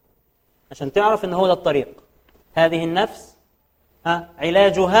النفس، عشان تعرف ان هو ده الطريق. هذه النفس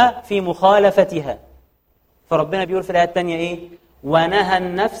علاجها في مخالفتها. فربنا بيقول في الآية التانية ايه؟ ونهى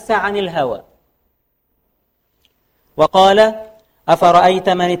النفس عن الهوى. وقال: أفرأيت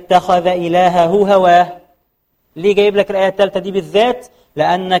من اتخذ إلهه هواه. ليه جايب لك الآية الثالثة دي بالذات؟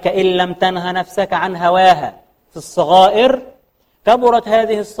 لأنك إن لم تنهى نفسك عن هواها في الصغائر كبرت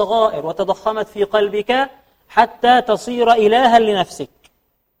هذه الصغائر وتضخمت في قلبك حتى تصير إلها لنفسك.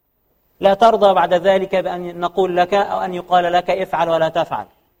 لا ترضى بعد ذلك بأن نقول لك أو أن يقال لك افعل ولا تفعل.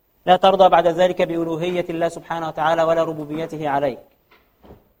 لا ترضى بعد ذلك بألوهية الله سبحانه وتعالى ولا ربوبيته عليك.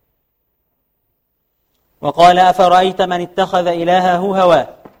 وقال: أفرأيت من اتخذ إلهه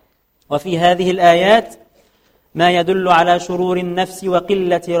هواه. وفي هذه الآيات ما يدل على شرور النفس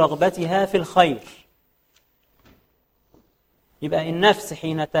وقلة رغبتها في الخير. يبقى النفس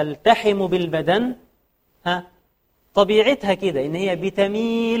حين تلتحم بالبدن طبيعتها كده إن هي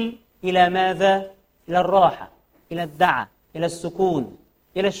بتميل إلى ماذا؟ إلى الراحة، إلى الدعة، إلى السكون،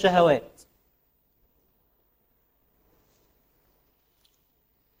 إلى الشهوات.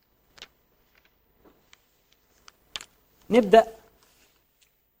 نبدأ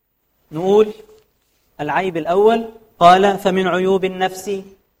نقول العيب الأول. قال: فمن عيوب النفس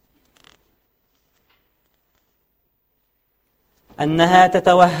أنها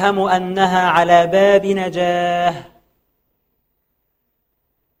تتوهم أنها على باب نجاة.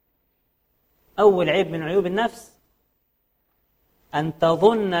 أول عيب من عيوب النفس أن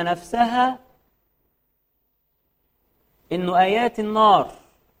تظن نفسها إن آيات النار،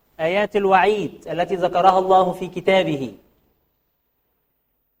 آيات الوعيد التي ذكرها الله في كتابه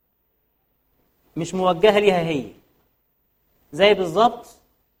مش موجهة لها هي. زي بالضبط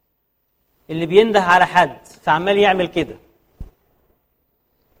اللي بينده على حد فعمال يعمل كده،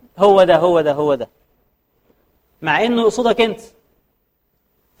 هو ده هو ده هو ده، مع إنه يقصدك أنت.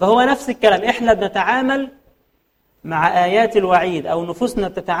 فهو نفس الكلام. إحنا بنتعامل مع آيات الوعيد أو نفوسنا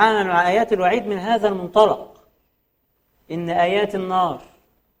بتتعامل مع آيات الوعيد من هذا المنطلق، إن آيات النار،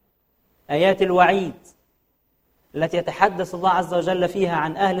 آيات الوعيد التي يتحدث الله عز وجل فيها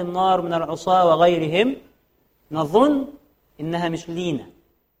عن أهل النار من العصاة وغيرهم، نظن إنها مش لينا،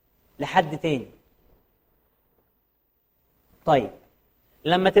 لحد تاني. طيب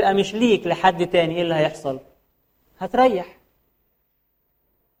لما تبقى مش ليك، لحد تاني، إيه اللي هيحصل؟ هتريح،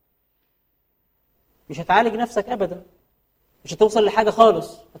 مش هتعالج نفسك أبدا، مش هتوصل لحاجة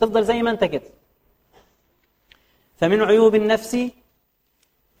خالص، هتفضل زي ما أنت كده. فمن عيوب النفس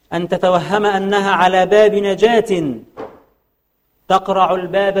أن تتوهم أنها على باب نجاة تقرع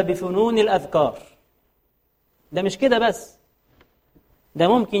الباب بفنون الأذكار. ده مش كده بس، ده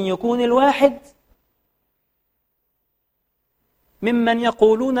ممكن يكون الواحد ممن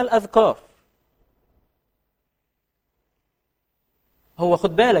يقولون الأذكار. هو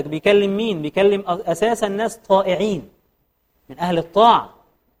خد بالك بيكلم مين؟ بيكلم أساسا ناس طائعين من أهل الطاعة،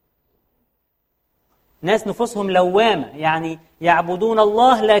 ناس نفوسهم لوامة، يعني يعبدون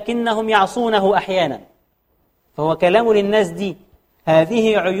الله لكنهم يعصونه أحيانا. فهو كلامه للناس دي.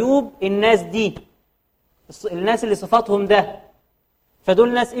 هذه عيوب الناس دي، الناس اللي صفاتهم ده.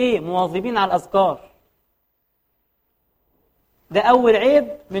 فدول ناس إيه؟ مواظبين على الأذكار. ده أول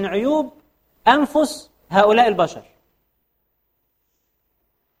عيب من عيوب أنفس هؤلاء البشر.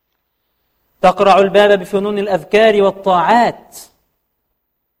 تقرع الباب بفنون الأذكار والطاعات.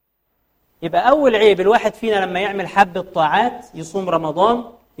 يبقى أول عيب الواحد فينا لما يعمل حب الطاعات، يصوم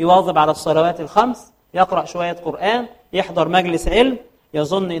رمضان، يواظب على الصلوات الخمس، يقرأ شوية قرآن، يحضر مجلس علم،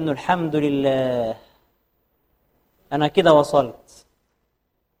 يظن إنه الحمد لله أنا كده وصلت،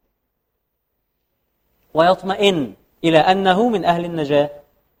 ويطمئن إلى أنه من أهل النجاة.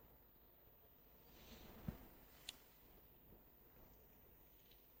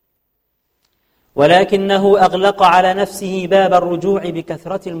 ولكنه أغلق على نفسه باب الرجوع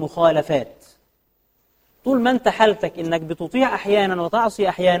بكثرة المخالفات. طول ما أنت حالتك إنك بتطيع أحيانا وتعصي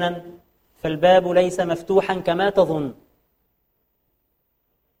أحيانا، فالباب ليس مفتوحا كما تظن.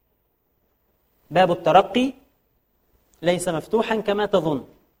 باب الترقي ليس مفتوحا كما تظن.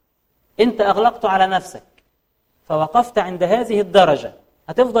 أنت أغلقت على نفسك فوقفت عند هذه الدرجة،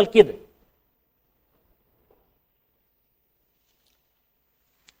 هتفضل كده.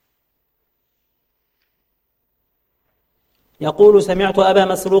 يقول: سمعت أبا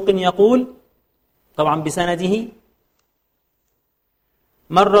مسروق يقول، طبعا بسنده: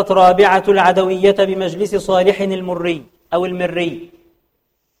 مرت رابعة العدوية بمجلس صالح المري أو المري،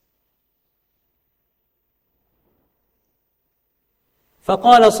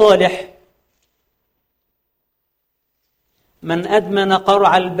 فقال صالح: من أدمن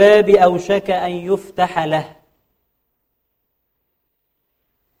قرع الباب أوشك أن يفتح له.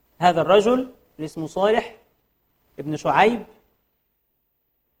 هذا الرجل اللي اسمه صالح ابن شعيب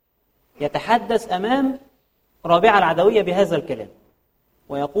يتحدث أمام رابعة العدوية بهذا الكلام،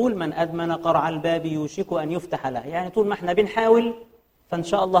 ويقول: من أدمن قرع الباب يوشك أن يفتح له، يعني طول ما احنا بنحاول فإن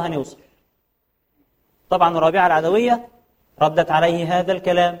شاء الله هنوصل. طبعا رابعة العدوية ردت عليه هذا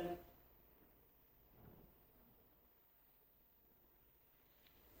الكلام،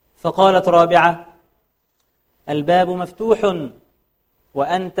 فقالت رابعة: الباب مفتوح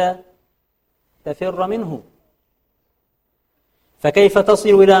وأنت تفر منه، فكيف تصل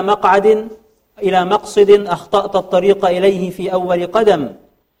إلى مقصد أخطأت الطريق إليه في أول قدم؟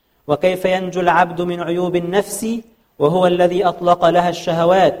 وكيف ينجو العبد من عيوب النفس وهو الذي أطلق لها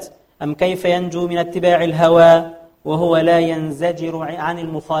الشهوات؟ أم كيف ينجو من اتباع الهوى وهو لا ينزجر عن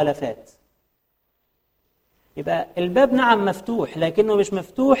المخالفات؟ يبقى الباب نعم مفتوح، لكنه مش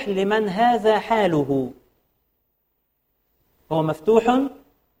مفتوح لمن هذا حاله، هو مفتوح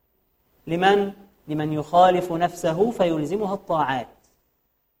لمن يخالف نفسه فيلزمها الطاعات،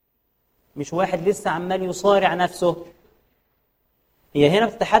 مش واحد لسه عمال يصارع نفسه. هي هنا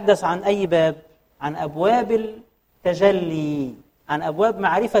بتتحدث عن أي باب؟ عن أبواب التجلي، عن أبواب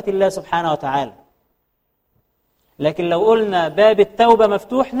معرفة الله سبحانه وتعالى. لكن لو قلنا باب التوبة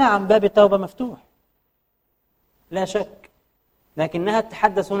مفتوح، نعم باب التوبة مفتوح لا شك، لكنها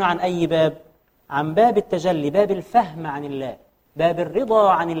تتحدث هنا عن أي باب؟ عن باب التجلي، باب الفهم عن الله، باب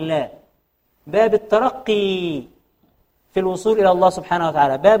الرضا عن الله، باب الترقي في الوصول إلى الله سبحانه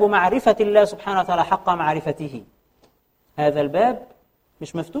وتعالى، باب معرفة الله سبحانه وتعالى حق معرفته. هذا الباب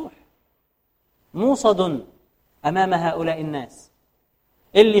مش مفتوح، موصد أمام هؤلاء الناس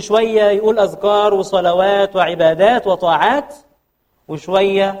اللي شوية يقول أذكار وصلوات وعبادات وطاعات،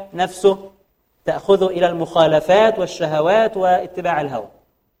 وشوية نفسه تأخذه إلى المخالفات والشهوات واتباع الهوى.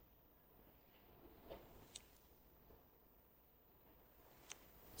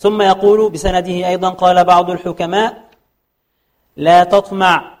 ثم يقول بسنده أيضا: قال بعض الحكماء: لا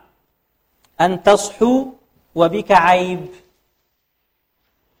تطمع أن تصحو وبك عيب،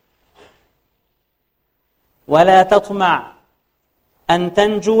 ولا تطمع أن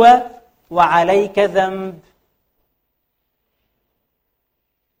تنجو وعليك ذنب.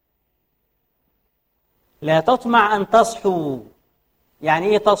 لا تطمع أن تصحو، يعني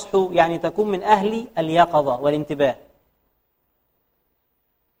إيه تصحو؟ يعني تكون من أهل اليقظة والانتباه.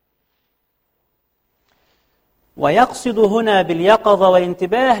 ويقصد هنا باليقظة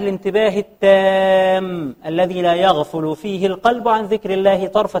والانتباه الانتباه التام الذي لا يغفل فيه القلب عن ذكر الله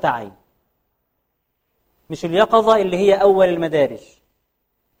طرفة عين، مش اليقظة اللي هي أول المدارج.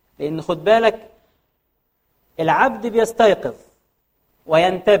 لأن خد بالك، العبد بيستيقظ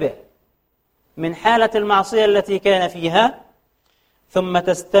وينتبه من حالة المعصية التي كان فيها، ثم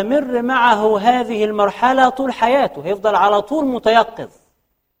تستمر معه هذه المرحلة طول حياته، يفضل على طول متيقظ،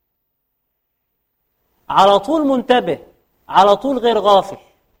 على طول منتبه، على طول غير غافل.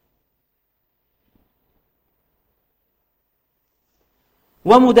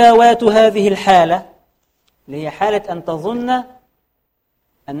 ومداواة هذه الحالة اللي هي حالة أن تظن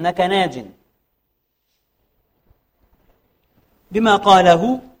أنك ناج، بما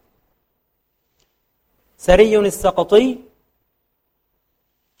قاله سري السقطي: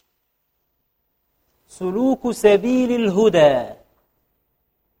 سلوك سبيل الهدى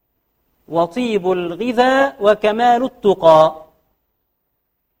وطيب الغذاء وكمال التقى.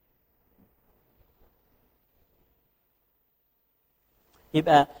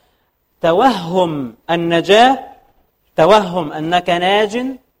 يبقى توهم النجاة، توهم أنك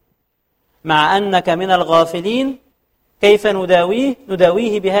ناج مع أنك من الغافلين، كيف نداويه؟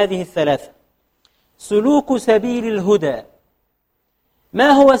 نداويه بهذه الثلاثة: سلوك سبيل الهدى. ما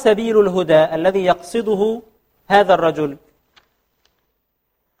هو سبيل الهدى الذي يقصده هذا الرجل؟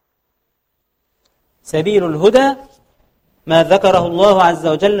 سبيل الهدى ما ذكره الله عز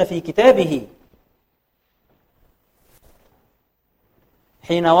وجل في كتابه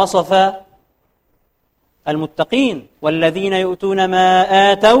حين وصف المتقين: والذين يؤتون ما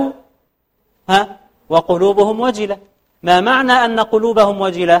آتوا وقلوبهم وجلة. ما معنى أن قلوبهم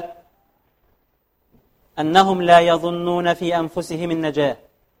وجلة؟ أنهم لا يظنون في أنفسهم النجاة،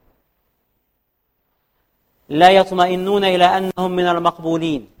 لا يطمئنون إلى أنهم من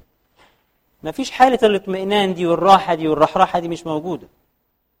المقبولين. ما فيش حالة الاطمئنان دي والراحة دي والرحراحة دي، مش موجودة.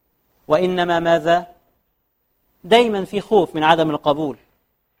 وإنما ماذا؟ دايما في خوف من عدم القبول،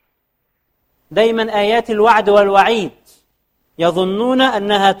 دايما آيات الوعد والوعيد يظنون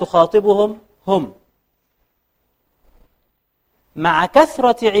أنها تخاطبهم هم. مع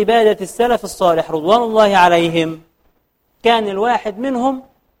كثرة عبادة السلف الصالح رضوان الله عليهم، كان الواحد منهم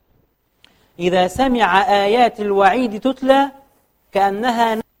إذا سمع آيات الوعيد تتلى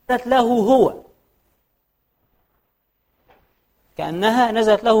كأنها نزلت له هو، كأنها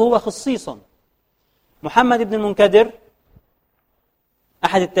نزلت له هو خصيصا. محمد بن المنكدر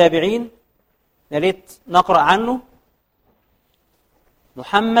أحد التابعين، يا ريت نقرأ عنه.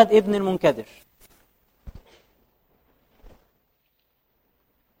 محمد بن المنكدر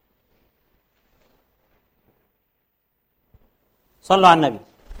صلوا على النبي.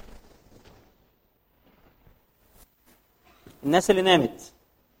 الناس اللي نامت،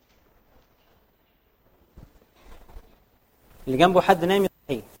 اللي جنبه حد نايم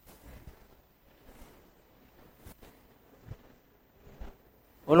يصحيه.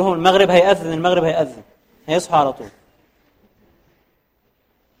 قول لهم المغرب هيأذن، المغرب هيأذن، هيصحوا على طول.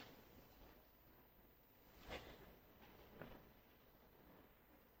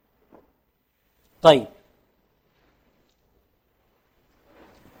 طيب،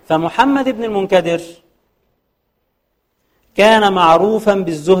 فمحمد بن المنكدر كان معروفا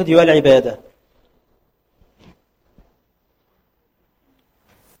بالزهد والعبادة،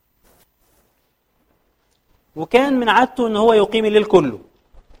 وكان من عادته ان هو يقيم الليل كله.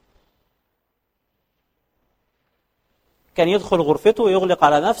 كان يدخل غرفته ويغلق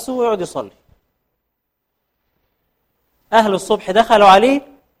على نفسه ويقعد يصلي. أهل الصبح دخلوا عليه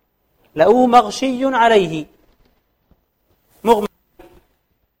لقوه مغشي عليه، مغمى،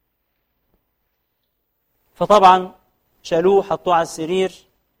 فطبعا شالوه حطوه على السرير،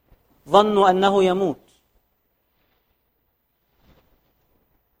 ظنوا أنه يموت،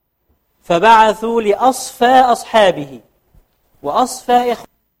 فبعثوا لأصفى أصحابه وأصفى إخوانه: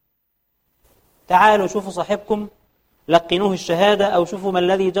 تعالوا شوفوا صاحبكم، لقنوه الشهادة أو شوفوا ما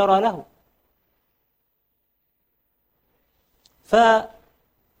الذي جرى له.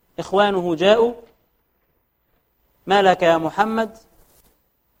 فإخوانه جاءوا: ما لك يا محمد؟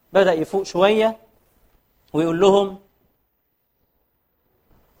 بدأ يفوق شوية ويقول لهم: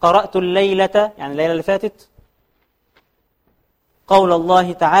 قرأت الليلة، يعني الليلة اللي فاتت، قول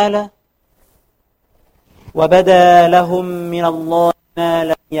الله تعالى: وبدا لهم من الله ما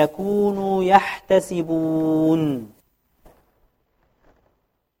لم يكونوا يحتسبون.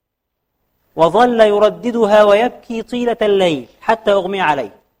 وظل يرددها ويبكي طيلة الليل حتى أغمي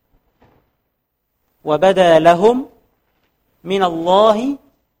عليه. وبدا لهم من الله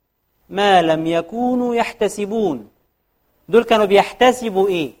ما لم يكونوا يحتسبون. دول كانوا بيحتسبوا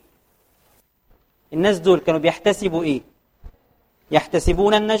إيه؟ الناس دول كانوا بيحتسبوا إيه؟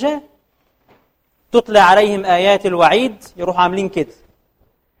 يحتسبون النجاة. تطلع عليهم آيات الوعيد يروحوا عاملين كده،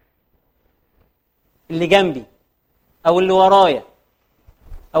 اللي جنبي أو اللي ورايا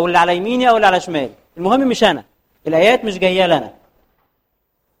أو اللي على يميني أو اللي على شمالي، المهم مش أنا، الآيات مش جاية لنا.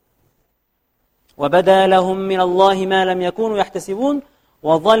 وبدا لهم من الله ما لم يكونوا يحتسبون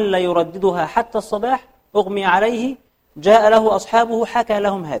وظل يرددها حتى الصباح، أغمي عليه، جاء له أصحابه حكى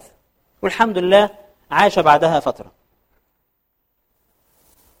لهم هذا، والحمد لله عاش بعدها فترة.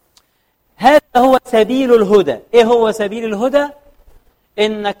 هذا هو سبيل الهدى. إيه هو سبيل الهدى؟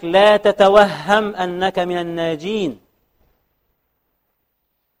 إنك لا تتوهم أنك من الناجين.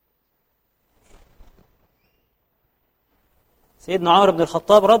 سيدنا عمر بن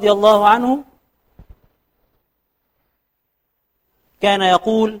الخطاب رضي الله عنه كان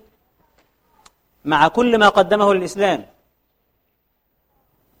يقول مع كل ما قدمه للإسلام،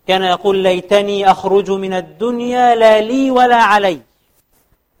 كان يقول: ليتني أخرج من الدنيا لا لي ولا علي.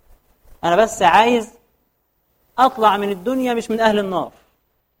 أنا بس عايز أطلع من الدنيا مش من أهل النار.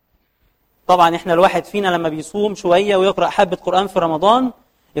 طبعا إحنا الواحد فينا لما بيصوم شوية ويقرأ حبة قرآن في رمضان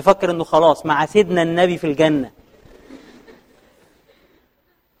يفكر إنه خلاص مع سيدنا النبي في الجنة.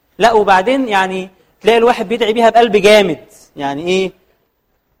 لا، وبعدين يعني تلاقي الواحد بيدعي بيها بقلب جامد. يعني إيه؟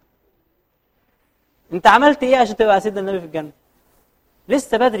 أنت عملت إيه عشان تبقى سيدنا النبي في الجنة؟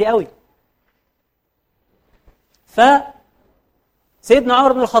 لسه بدري قوي. سيدنا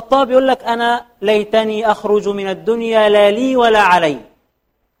عمر بن الخطاب يقول لك: أنا ليتني أخرج من الدنيا لا لي ولا علي.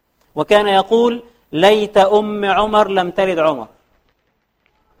 وكان يقول: ليت أم عمر لم تلد عمر.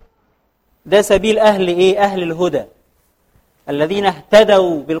 ده سبيل أهل إيه؟ أهل الهدى، الذين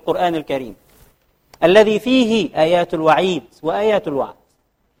اهتدوا بالقرآن الكريم الذي فيه آيات الوعيد وآيات الوعد،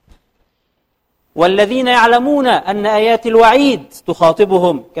 والذين يعلمون أن آيات الوعيد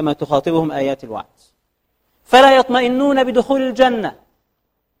تخاطبهم كما تخاطبهم آيات الوعد، فلا يطمئنون بدخول الجنة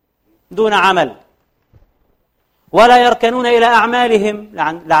دون عمل، ولا يركنون إلى أعمالهم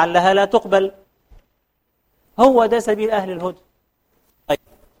لعلها لا تقبل هو ده سبيل أهل الهدى. طيب،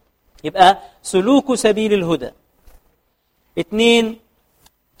 يبقى سلوك سبيل الهدى. 2،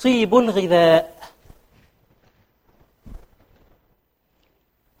 طيب الغذاء.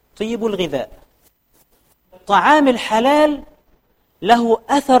 طيب الغذاء، الطعام الحلال له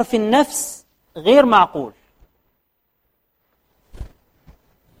أثر في النفس غير معقول.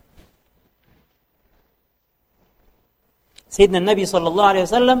 سيدنا النبي صلى الله عليه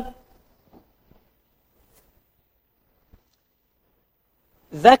وسلم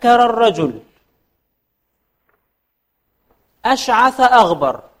ذكر الرجل أشعث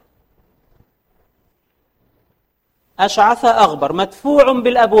أغبر، أشعث أغبر مدفوع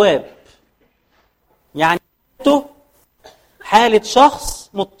بالأبواب، يعني حالة شخص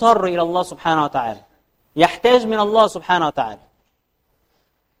مضطر إلى الله سبحانه وتعالى، يحتاج من الله سبحانه وتعالى،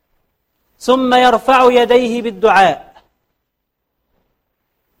 ثم يرفع يديه بالدعاء.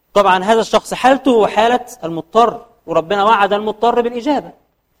 طبعا هذا الشخص حالته هو حالة المضطر، وربنا وعد المضطر بالإجابة،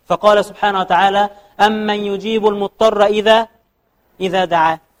 فقال سبحانه وتعالى: أمن يجيب المضطر إذا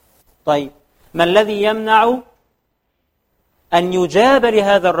دعاه. طيب، ما الذي يمنع أن يجاب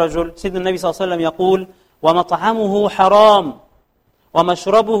لهذا الرجل؟ سيدنا النبي صلى الله عليه وسلم يقول: ومطعمه حرام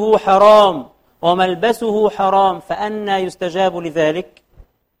ومشربه حرام وملبسه حرام، فأنى يستجاب لذلك؟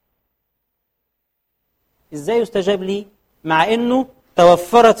 إزاي يستجاب لي مع أنه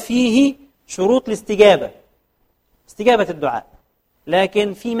توفرت فيه شروط الاستجابة، استجابة الدعاء،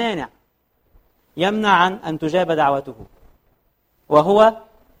 لكن في مانع يمنع عن أن تجاب دعوته، وهو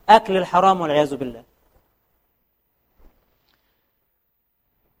أكل الحرام والعياذ بالله.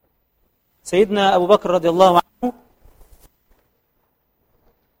 سيدنا أبو بكر رضي الله عنه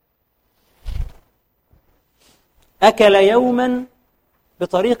أكل يوما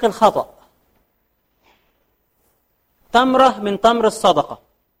بطريق الخطأ تمرة من تمر الصدقة.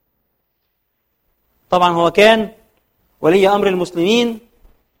 طبعا هو كان ولي أمر المسلمين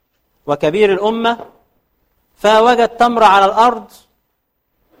وكبير الأمة، فوجد تمرة على الأرض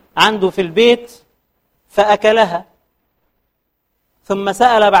عنده في البيت فأكلها، ثم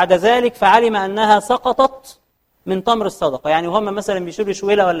سأل بعد ذلك فعلم أنها سقطت من تمر الصدقة. يعني هم مثلا بيشيلوا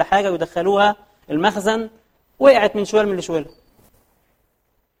شويلة ولا حاجة ويدخلوها المخزن، وقعت من شويل من الشويلة.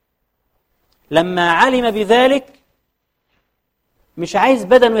 لما علم بذلك مش عايز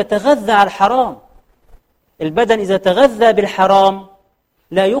بدنه يتغذى على الحرام. البدن إذا تغذى بالحرام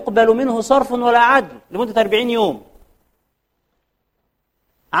لا يقبل منه صرف ولا عدل لمدة 40 يوم.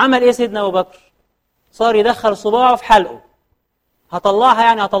 عمل إيه سيدنا أبو بكر؟ صار يدخل صباعه في حلقه، هطلعها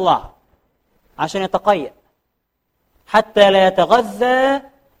يعني هطلعها عشان يتقيأ، حتى لا يتغذى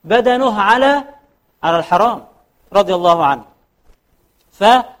بدنه على الحرام، رضي الله عنه.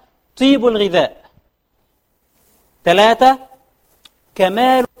 فطيب الغذاء. 3،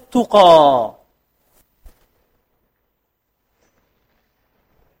 كمال التقى.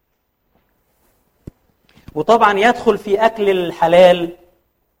 وطبعا يدخل في أكل الحلال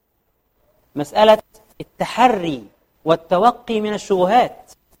مسألة التحري والتوقي من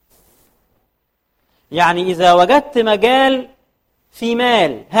الشبهات. يعني إذا وجدت مجال في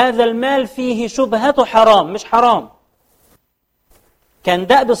مال، هذا المال فيه شبهة حرام مش حرام، كان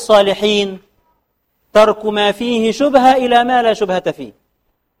دأب الصالحين ترك ما فيه شبهة إلى ما لا شبهة فيه.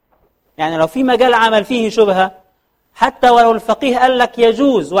 يعني لو في مجال عمل فيه شبهة، حتى ولو الفقيه قال لك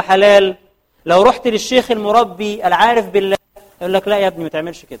يجوز وحلال، لو رحت للشيخ المربي العارف بالله يقول لك لا يا ابني ما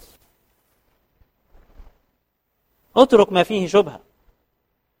تعملش كده، اترك ما فيه شبهة.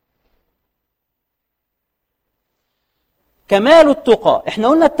 كمال التقى. احنا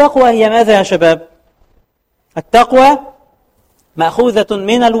قلنا التقوى هي ماذا يا شباب؟ التقوى مأخوذة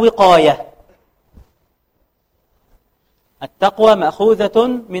من الوقاية. التقوى مأخوذة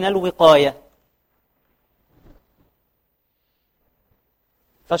من الوقاية.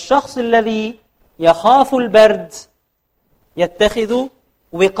 فالشخص الذي يخاف البرد يتخذ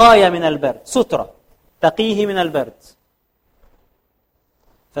وقاية من البرد، سترة تقيه من البرد.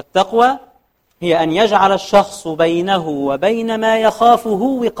 فالتقوى هي أن يجعل الشخص بينه وبين ما يخافه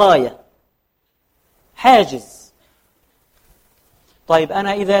وقاية، حاجز. طيب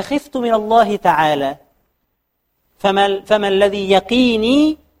أنا إذا خفت من الله تعالى فما الذي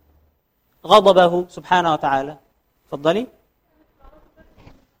يقيني غضبه سبحانه وتعالى؟ تفضلي.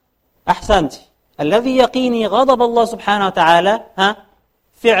 أحسنت. الذي يقيني غضب الله سبحانه وتعالى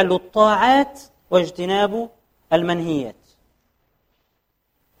فعل الطاعات واجتناب المنهيات.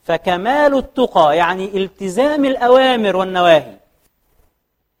 فكمال التقى يعني التزام الأوامر والنواهي،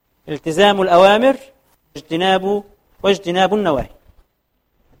 التزام الأوامر واجتناب النواهي.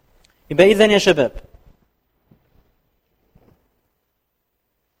 يبقى إذن يا شباب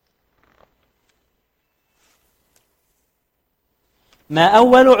ما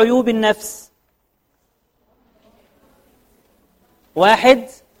أول عيوب النفس؟ 1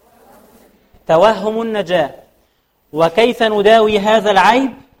 توهم النجاة. وكيف نداوي هذا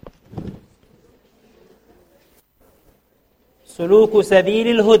العيب؟ سلوك سبيل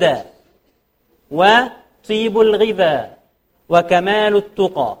الهدى، وطيب الغذاء، وكمال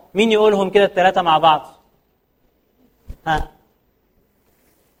التقى. مين يقولهم كده الثلاثة مع بعض؟ ها،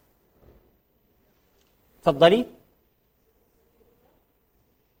 تفضلي.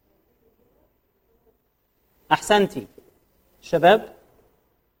 أحسنتي. شباب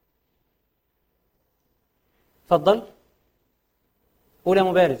تفضل، قول يا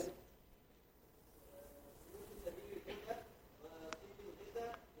مبارز.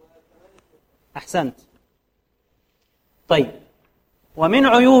 أحسنت. طيب، ومن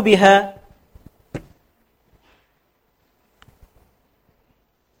عيوبها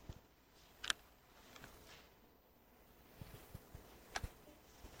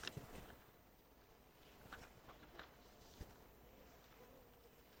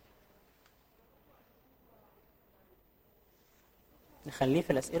نخليه في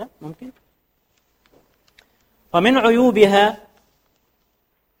الأسئلة ممكن. ومن عيوبها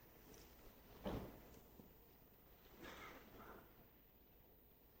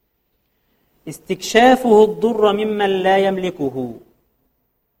استكشافه الضر ممن لا يملكه.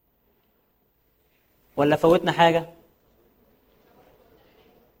 ولا فوتنا حاجة؟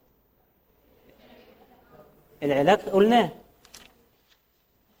 العلاج قلناه،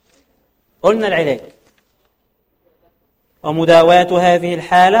 قلنا العلاج. ومداواة هذه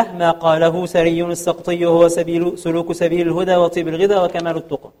الحالة ما قاله سري السقطي هو سلوك سبيل الهدى وطيب الغذاء وكمال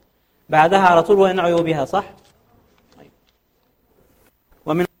التقى. بعدها على طول ومن عيوبها، صح؟ طيب.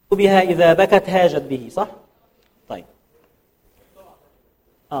 ومن عيوبها إذا بكت هاجت به، صح؟ طيب.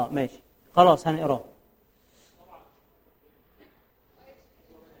 ماشي، خلاص هنقراه.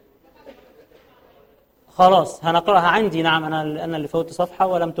 خلاص هنقرأها عندي. نعم، أنا اللي فوت صفحة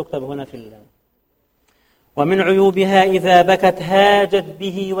ولم تكتب هنا في ومن عيوبها إذا بكت هاجت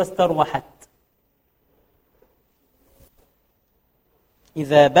به واستروحت.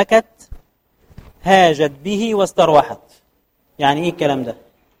 إذا بكت هاجت به واستروحت، يعني إيه الكلام ده؟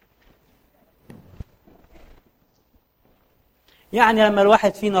 يعني لما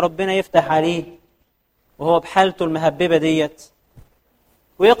الواحد فينا ربنا يفتح عليه وهو بحالته المهببة ديت،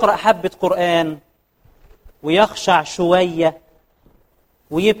 ويقرأ حبة قرآن ويخشع شوية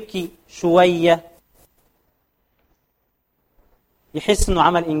ويبكي شوية، يحس انه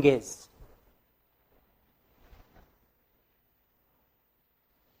عمل انجاز.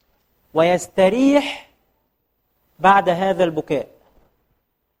 ويستريح بعد هذا البكاء،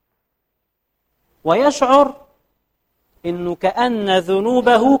 ويشعر انه كأن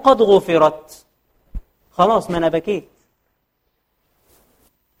ذنوبه قد غفرت. خلاص، ما انا بكيت.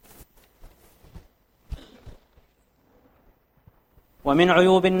 ومن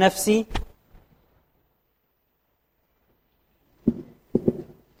عيوب النفس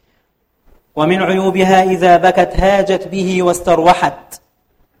ومن عيوبها إذا بكت هاجت به واستروحت.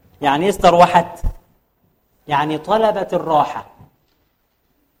 يعني استروحت، يعني طلبت الراحة،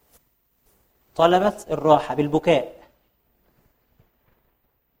 طلبت الراحة بالبكاء.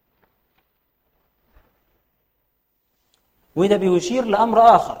 وده بيشير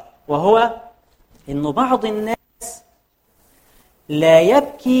لأمر آخر، وهو إنه بعض الناس لا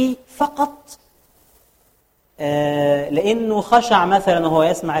يبكي فقط لأنه خشع مثلا وهو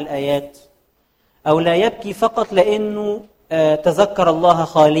يسمع الآيات، أو لا يبكي فقط لأنه تذكر الله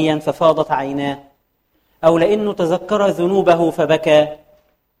خاليا ففاضت عيناه، أو لأنه تذكر ذنوبه فبكى.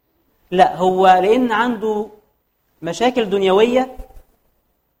 لا، هو لأن عنده مشاكل دنيوية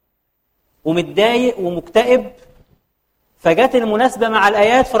ومتضايق ومكتئب، فجت المناسبة مع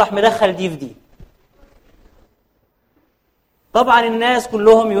الآيات فراح مدخل دي في دي. طبعا الناس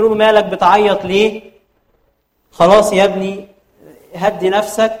كلهم يقولوا مالك بتعيط ليه؟ خلاص يا ابني هدي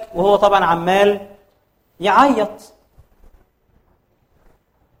نفسك، وهو طبعا عمال يعيط.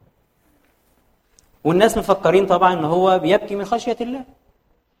 والناس مفكرين طبعا ان هو بيبكي من خشية الله.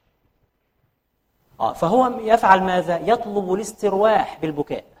 فهو يفعل ماذا؟ يطلب الاسترواح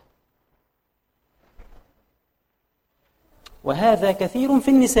بالبكاء. وهذا كثير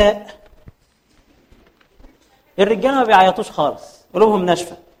في النساء. الرجال ما بيعيطوش خالص، قلوبهم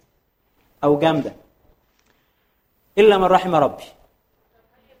ناشفة أو جامدة، إلا من رحم ربي.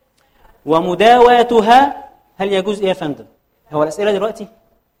 ومداواتها، هل يجوز إيه يا فندم؟ هو الأسئلة دلوقتي؟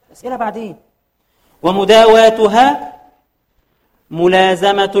 الأسئلة بعدين. ومداواتها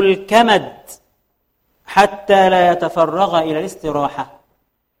ملازمة الكمد حتى لا يتفرغ إلى الاستراحة.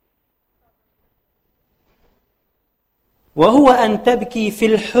 وهو أن تبكي في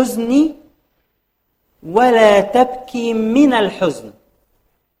الحزن ولا تبكي من الحزن،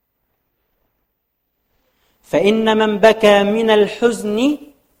 فإن من بكى من الحزن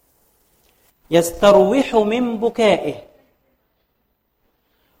يستروح من بكائه،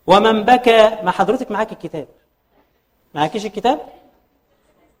 ومن بكى. ما حضرتك معاك الكتاب؟ معاكيش الكتاب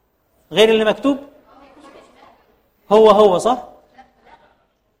غير اللي مكتوب؟ هو صح؟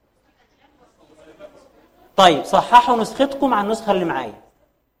 طيب صححوا نسختكم عن النسخة اللي معايا،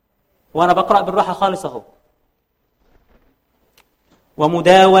 وأنا بقرأ بالراحة خالص أهو.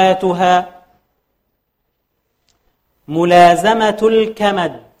 ومداواتها ملازمة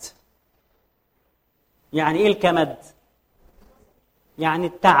الكمد. يعني إيه الكمد؟ يعني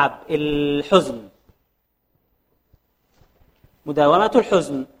التعب، الحزن. مداومة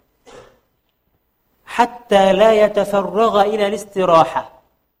الحزن حتى لا يتفرغ إلى الاستراحة،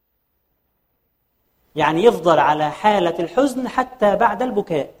 يعني يفضل على حالة الحزن حتى بعد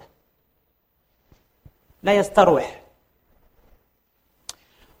البكاء، لا يستروح.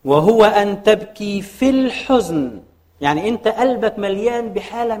 وهو أن تبكي في الحزن، يعني أنت قلبك مليان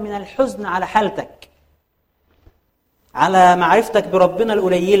بحالة من الحزن على حالتك، على معرفتك بربنا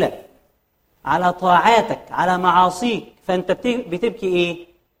القليلة، على طاعاتك، على معاصيك، فأنت بتبكي إيه؟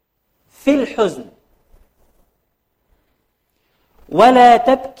 في الحزن. ولا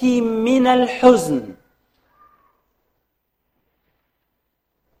تبكي من الحزن،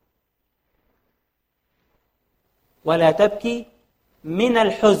 ولا تبكي من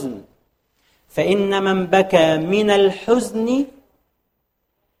الحزن، فإن من بكى من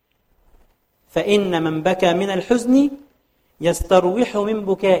الحزن يستروح من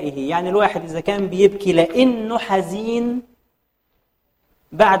بكائه. يعني الواحد إذا كان بيبكي لأنه حزين،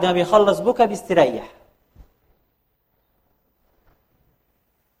 بعد ما بيخلص بكى بيستريح.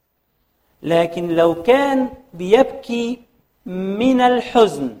 لكن لو كان بيبكي من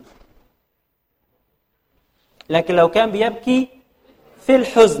الحزن، لكن لو كان بيبكي في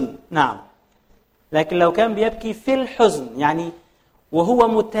الحزن، نعم، لكن لو كان بيبكي في الحزن يعني وهو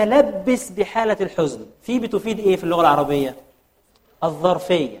متلبس بحالة الحزن، في بتفيد إيه في اللغة العربية؟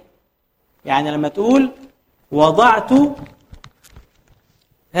 الظرفية. يعني لما تقول وضعت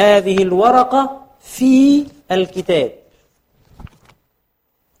هذه الورقة في الكتاب،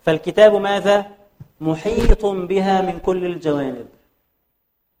 فالكتاب ماذا؟ محيط بها من كل الجوانب.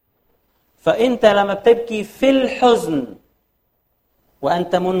 فأنت لما بتبكي في الحزن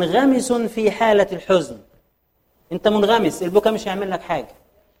وأنت منغمس في حالة الحزن، أنت منغمس، البكاء مش هيعمل لك حاجة،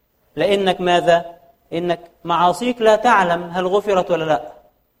 لأنك ماذا؟ إنك معاصيك لا تعلم هل غفرت ولا لا،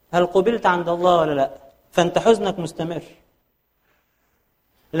 هل قبلت عند الله ولا لا، فأنت حزنك مستمر.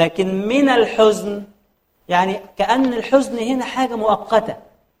 لكن من الحزن يعني كأن الحزن هنا حاجة مؤقتة،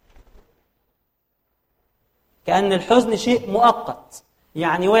 كأن الحزن شيء مؤقت.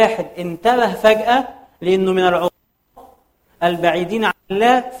 يعني واحد انتبه فجأة لأنه من العصاة البعيدين عن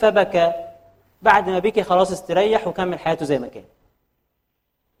الله فبكى، بعد ما بكي خلاص استريح وكمل حياته زي ما كان.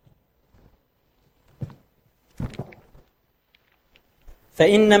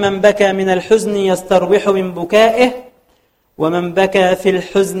 فإن من بكى من الحزن يستروح من بكائه، ومن بكى في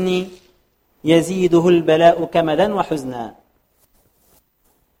الحزن يزيده البلاء كمدا وحزنا.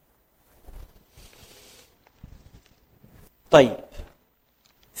 طيب،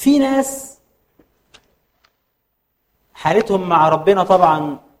 في ناس حالتهم مع ربنا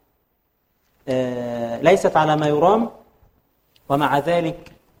طبعا ليست على ما يرام، ومع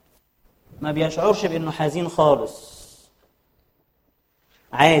ذلك ما بيشعرش بأنه حزين خالص،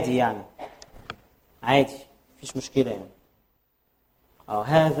 عادي يعني، عادي، مفيش مشكلة يعني.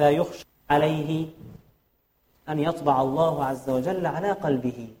 هذا يخشى عليه أن يطبع الله عز وجل على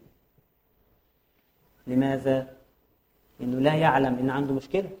قلبه. لماذا؟ إنه لا يعلم إن عنده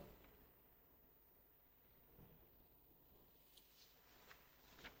مشكلة.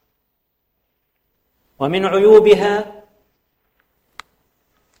 ومن عيوبها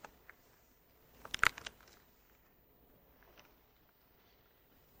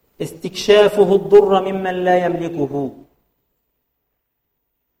استكشافه الضر ممن لا يملكه.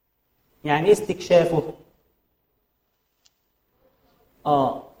 يعني استكشافه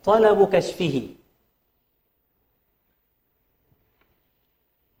طلب كشفه،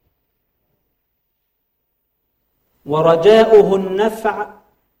 ورجاؤه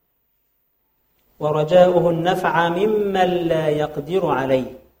النفع ممن لا يقدر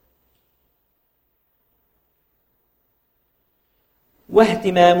عليه،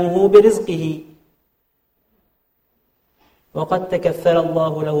 واهتمامه برزقه، وقد تكفل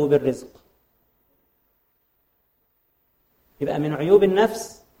الله له بالرزق. يبقى من عيوب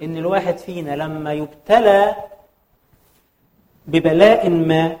النفس إن الواحد فينا لما يبتلى ببلاء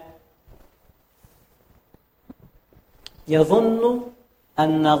ما يظن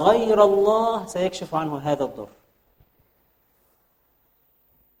أن غير الله سيكشف عنه هذا الضر.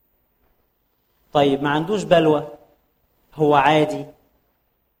 طيب ما عندوش بلوى، هو عادي،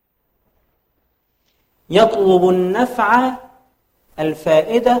 يطلب النفع،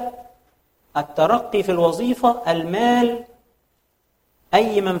 الفائدة، الترقي في الوظيفة، المال،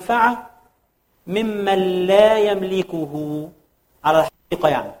 أي منفعة ممن لا يملكه على الحقيقة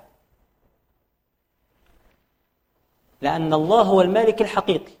يعني، لأن الله هو المالك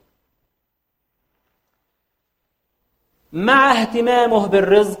الحقيقي، مع اهتمامه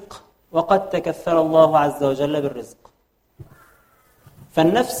بالرزق، وقد تكفل الله عز وجل بالرزق.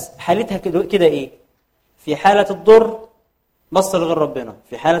 فالنفس حالتها كده إيه؟ في حالة الضر بص لغير ربنا،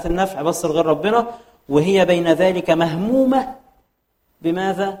 في حالة النفع بص لغير ربنا، وهي بين ذلك مهمومة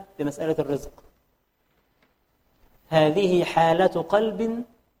بماذا؟ بمسألة الرزق. هذه حالة قلب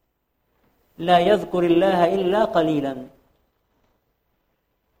لا يذكر الله إلا قليلا،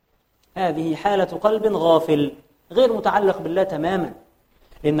 هذه حالة قلب غافل غير متعلق بالله تماما.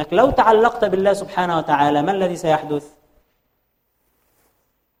 لأنك لو تعلقت بالله سبحانه وتعالى ما الذي سيحدث؟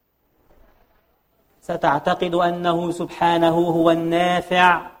 ستعتقد أنه سبحانه هو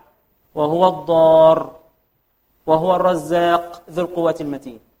النافع وهو الضار وهو الرزاق ذو القوة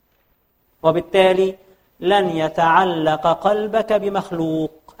المتين، وبالتالي لن يتعلق قلبك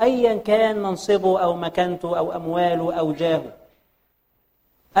بمخلوق أيا كان منصبه أو مكانته أو أمواله أو جاهه،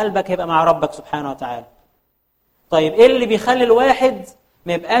 قلبك يبقى مع ربك سبحانه وتعالى. طيب إيه اللي بيخلي الواحد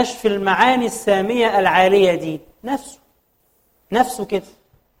ما يبقاش في المعاني السامية العالية دي؟ نفسه كده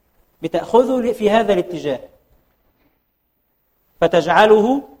بتأخذه في هذا الاتجاه،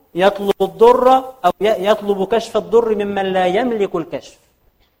 فتجعله يطلب الضر أو يطلب كشف الضر ممن لا يملك الكشف،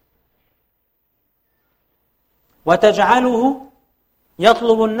 وتجعله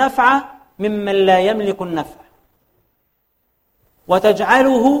يطلب النفع ممن لا يملك النفع،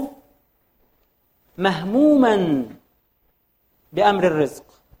 وتجعله مهموما بأمر الرزق.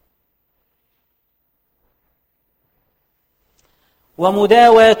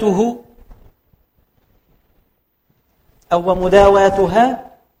 ومداواته أو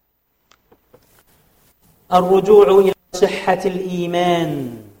ومداواتها الرجوع إلى صحة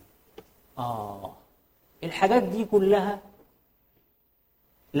الإيمان. الحاجات دي كلها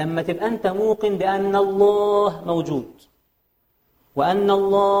لما تبقى أنت موقن بأن الله موجود، وأن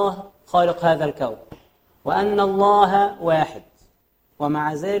الله خالق هذا الكون، وأن الله واحد،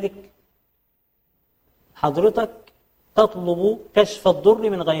 ومع ذلك حضرتك تطلب كشف الضر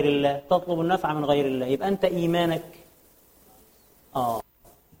من غير الله، تطلب النفع من غير الله، يبقى أنت إيمانك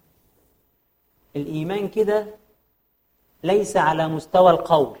الإيمان كده ليس على مستوى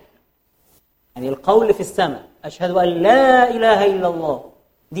القول، يعني القول في السماء أشهد أن لا إله إلا الله،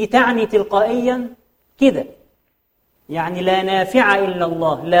 دي تعني تلقائيا كده، يعني لا نافع إلا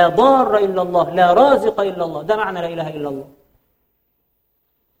الله، لا ضار إلا الله، لا رازق إلا الله، ده معنى لا إله إلا الله.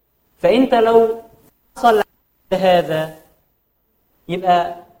 فأنت لو حصل هذا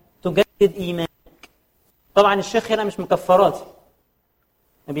يبقى تجدد إيمانك. طبعا الشيخ هنا مش مكفراتي،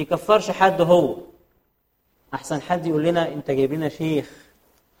 ما بيكفرش حد، هو أحسن حد يقول لنا أنت جايب لنا شيخ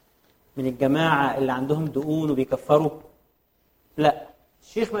من الجماعة اللي عندهم دقون وبيكفروا. لا،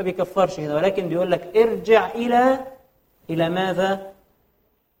 الشيخ ما بيكفرش هنا، ولكن بيقول لك ارجع إلى ماذا؟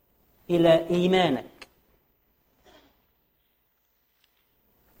 إلى إيمانك.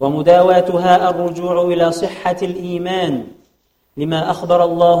 ومداواتها الرجوع إلى صحة الإيمان لما أخبر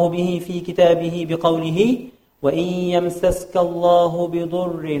الله به في كتابه بقوله وإن يمسسك الله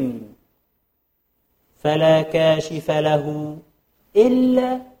بضر فلا كاشف له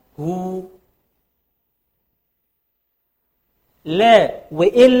إلا هو. لا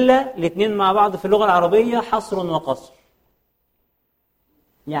وإلا الاثنين مع بعض في اللغة العربية حصر وقصر،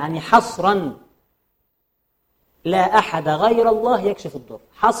 يعني حصرا لا أحد غير الله يكشف الضر،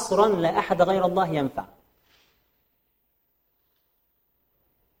 حصرا لا أحد غير الله ينفع.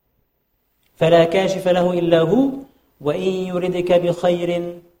 فلا كاشف له إلا هو وإن يردك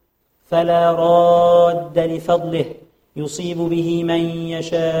بخير فلا راد لفضله يصيب به من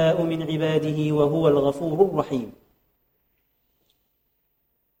يشاء من عباده وهو الغفور الرحيم.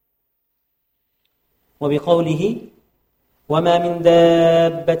 وبقوله وما من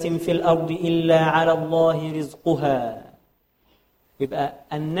دابة في الأرض إلا على الله رزقها، يبقى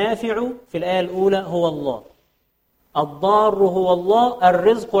النافع في الآية الأولى هو الله، الضار هو الله،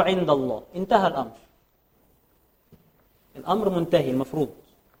 الرزق عند الله، انتهى الأمر. الأمر منتهي، المفروض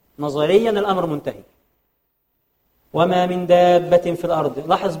نظريا الأمر منتهي. وما من دابة في الأرض،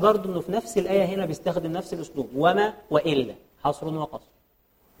 لاحظ برضو أنه في نفس الآية هنا بيستخدم نفس الأسلوب، وما وإلا، حصر وقصر،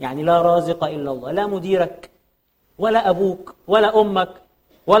 يعني لا رازق إلا الله، لا مديرك ولا أبوك ولا أمك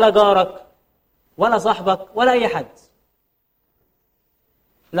ولا جارك ولا صاحبك ولا أي حد،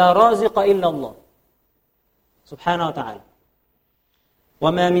 لا رازق إلا الله سبحانه وتعالى.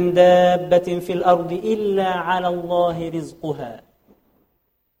 وما من دابة في الأرض إلا على الله رزقها.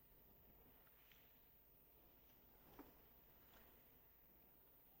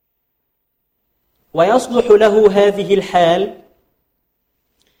 ويصلح له هذه الحال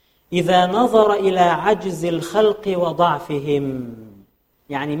إذا نظر إلى عجز الخلق وضعفهم.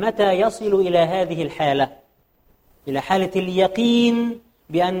 يعني متى يصل إلى هذه الحالة؟ إلى حالة اليقين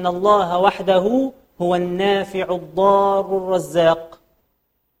بأن الله وحده هو النافع الضار الرزاق.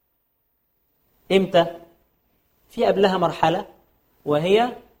 إمتى؟ في قبلها مرحلة،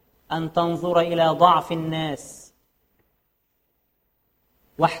 وهي أن تنظر إلى ضعف الناس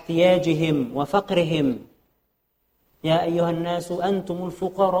واحتياجهم وفقرهم. يا أيها الناس أنتم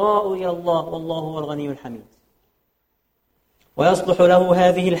الفقراء إلى الله والله هو الغني الحميد. ويصلح له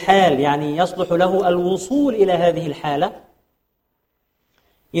هذه الحال، يعني يصلح له الوصول إلى هذه الحالة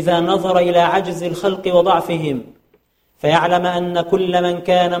إذا نظر إلى عجز الخلق وضعفهم، فيعلم أن كل من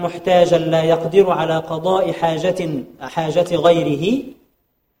كان محتاجا لا يقدر على قضاء حاجة غيره،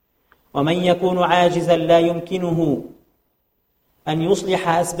 ومن يكون عاجزا لا يمكنه أن يصلح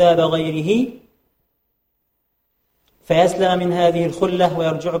أسباب غيره، فيسلم من هذه الخلة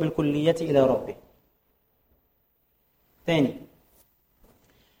ويرجع بالكلية إلى ربه. ثاني،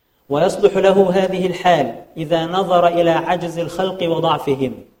 ويصلح له هذه الحال إذا نظر إلى عجز الخلق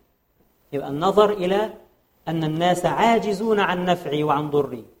وضعفهم. يبقى النظر إلى أن الناس عاجزون عن نفعي وعن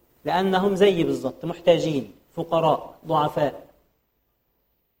ضري، لأنهم زي بالضبط محتاجين، فقراء، ضعفاء،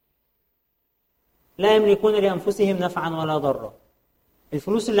 لا يملكون لأنفسهم نفعا ولا ضرا.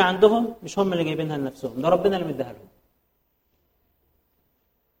 الفلوس اللي عندهم مش هم اللي جايبينها لنفسهم، ده ربنا اللي مديها لهم.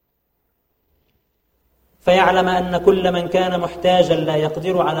 فيعلم أن كل من كان محتاجا لا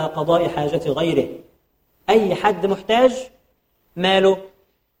يقدر على قضاء حاجة غيره. أي حد محتاج ماله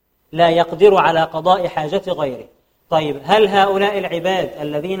لا يقدر على قضاء حاجة غيره. طيب، هل هؤلاء العباد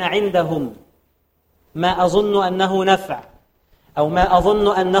الذين عندهم ما أظن أنه نفع أو ما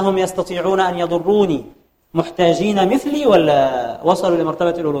أظن أنهم يستطيعون أن يضروني محتاجين مثلي ولا وصلوا لمرتبة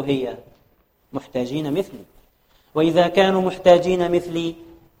الألوهية؟ محتاجين مثلي. وإذا كانوا محتاجين مثلي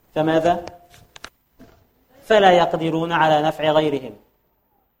فماذا؟ فلا يقدرون على نفع غيرهم،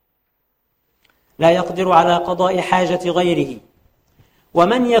 لا يقدر على قضاء حاجة غيره.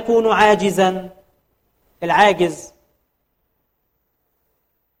 ومن يكون عاجزا، العاجز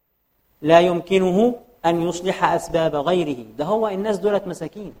لا يمكنه أن يصلح أسباب غيره. ده هو الناس دولت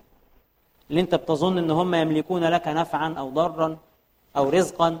مساكين اللي انت بتظن ان هم يملكون لك نفعا أو ضرا أو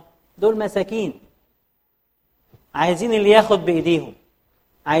رزقا، دول مساكين عايزين اللي ياخد بإيديهم،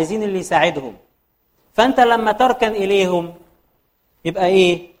 عايزين اللي يساعدهم. فأنت لما تركن إليهم يبقى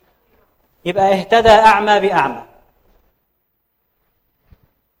إيه؟ يبقى اهتدى أعمى بأعمى.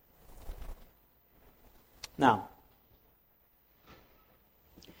 نعم.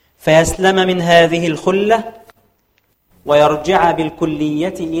 فيسلم من هذه الخلة ويرجع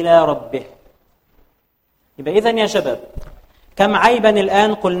بالكلية إلى ربه. يبقى إذن يا شباب، كم عيبا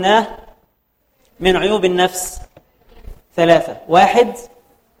الآن قلناه من عيوب النفس؟ 3.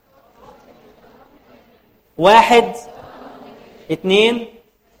 واحد 2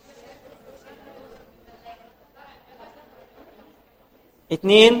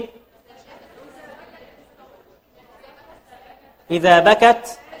 2 إذا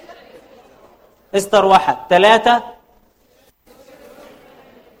بكت استروحت. 3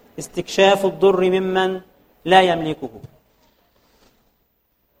 استكشاف الضر ممن لا يملكه.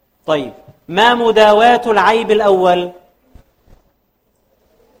 طيب، ما مداواة العيب الأول؟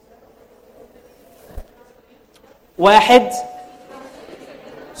 1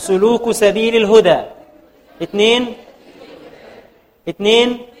 سلوك سبيل الهدى. 2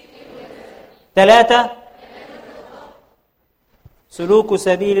 3 سلوك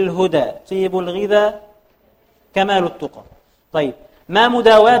سبيل الهدى، طيب الغذى، كمال التقى. طيب، ما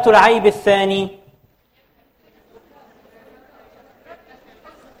مداواة العيب الثاني؟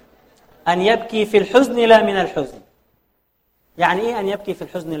 أن يبكي في الحزن لا من الحزن. يعني إيه أن يبكي في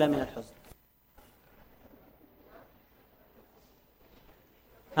الحزن لا من الحزن؟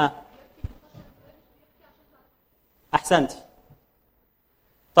 أحسنت.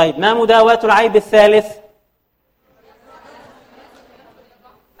 طيب، ما مداواة العيب الثالث؟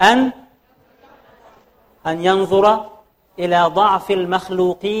 أن ينظر إلى ضعف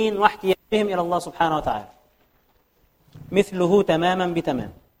المخلوقين واحتياجهم إلى الله سبحانه وتعالى، مثله تماما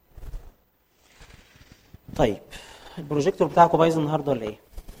بتمام. طيب، البروجيكتور بتاعكم بايظ النهارده ولا ايه؟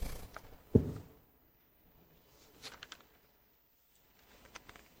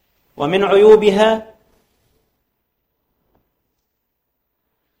 ومن عيوبها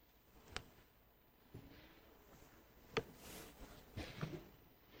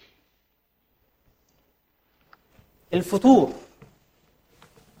الفتور.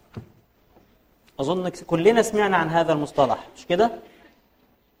 أظن كلنا سمعنا عن هذا المصطلح، مش كده؟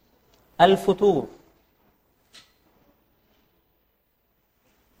 الفتور.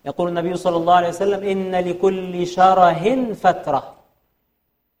 يقول النبي صلى الله عليه وسلم: إن لكل شره فترة.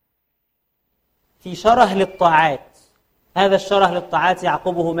 في شره للطاعات، هذا الشره للطاعات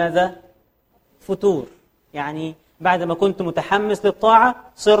يعقبه ماذا؟ فتور. يعني بعد ما كنت متحمس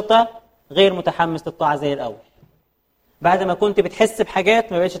للطاعة صرت غير متحمس للطاعة زي الأول. بعد ما كنت بتحس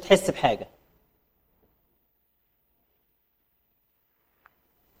بحاجات ما بقيتش تحس بحاجة.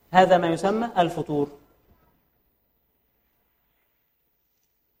 هذا ما يسمى الفتور.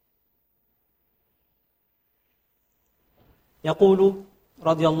 يقول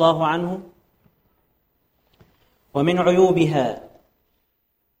رضي الله عنه: ومن عيوبها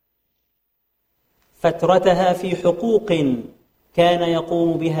فترتها في حقوق كان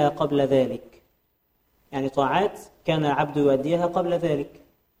يقوم بها قبل ذلك. يعني طاعات كان العبد يؤديها قبل ذلك،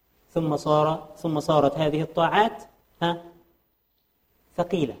 ثم صارت هذه الطاعات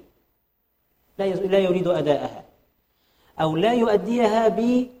ثقيلة، لا يريد أداءها أو لا يؤديها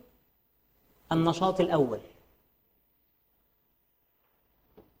بالنشاط الأول.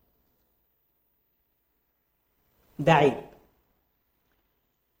 ده عيب.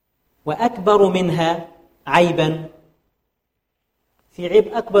 وأكبر منها عيبا، في عيب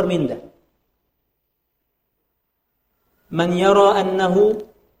أكبر من ده: من يرى أنه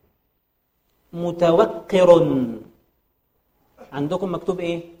متوقر. عندكم مكتوب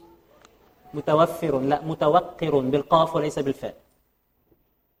إيه؟ متوفر، لا، متوقر بالقاف وليس بالفاء.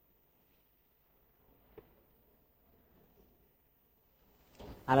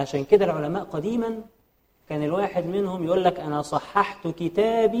 علشان كده العلماء قديما كان الواحد منهم يقول لك: أنا صححت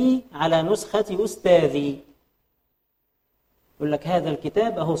كتابي على نسخة أستاذي. يقول لك: هذا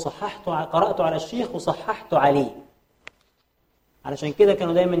الكتاب أهو قرأت على الشيخ وصححت عليه. علشان كده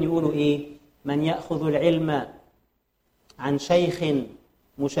كانوا دايما يقولوا إيه؟ من يأخذ العلم عن شيخ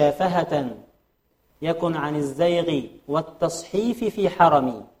مشافهة يكن عن الزيغ والتصحيف في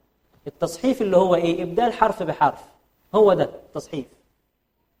حرمي. التصحيف اللي هو إيه؟ إبدال حرف بحرف، هو ده التصحيف.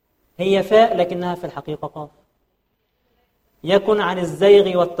 هي فاء لكنها في الحقيقة قاف. يكن عن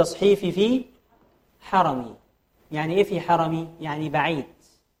الزيغ والتصحيف في حرمي. يعني إيه في حرمي؟ يعني بعيد،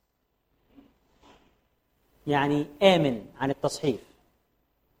 يعني آمن عن التصحيف.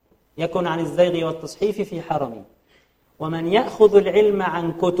 يكن عن الزيغ والتصحيف في حرمي. ومن يأخذ العلم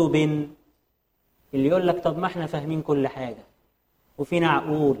عن كتب، اللي يقول لك: طب ما احنا فاهمين كل حاجة وفينا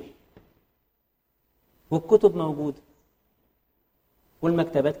عقول والكتب موجودة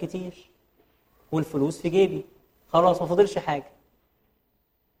والمكتبات كتير والفلوس في جيبي، خلاص ما فضلش حاجة.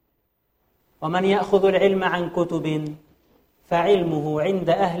 ومن يأخذ العلم عن كتب فعلمه عند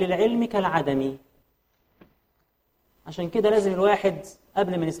أهل العلم كالعدم. عشان كده لازم الواحد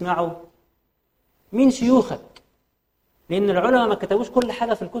قبل ما نسمعه مين شيوخك، لأن العلماء ما كتبوش كل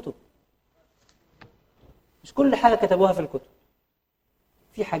حاجة في الكتب. مش كل حاجة كتبوها في الكتب.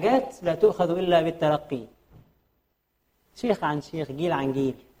 في حاجات لا تؤخذ إلا بالتلقي، شيخ عن شيخ، جيل عن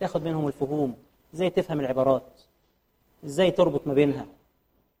جيل، تاخد منهم الفهوم، ازاي تفهم العبارات، ازاي تربط ما بينها.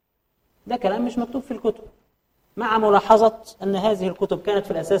 ده كلام مش مكتوب في الكتب، مع ملاحظة أن هذه الكتب كانت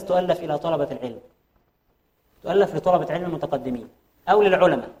في الأساس تؤلف إلى طلبة العلم، تؤلف لطلبة علم المتقدمين أو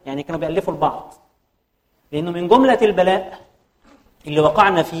للعلماء، يعني كانوا بيألفوا البعض. لأنه من جملة البلاء اللي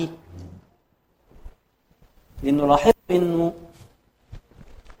وقعنا فيه، لأنه لاحظ أنه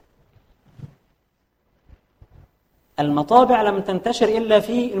المطابع لم تنتشر إلا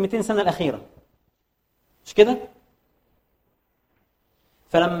في 200 سنة الأخيرة، مش كده؟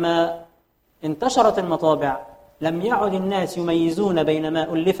 فلما انتشرت المطابع لم يعد الناس يميزون بين ما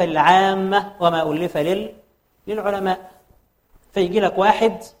ألف للعامة وما ألف للعلماء. فيجي لك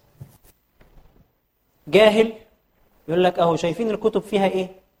واحد جاهل يقول لك: أهو شايفين الكتب فيها إيه؟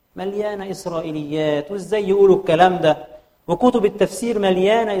 مليانة إسرائيليات، وإزاي يقولوا الكلام ده؟ وكتب التفسير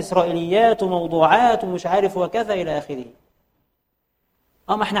مليانة إسرائيليات وموضوعات ومش عارف وكذا إلى آخره.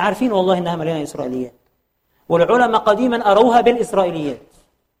 ما احنا عارفين والله إنها مليانة إسرائيليات، والعلماء قديما أروها بالإسرائيليات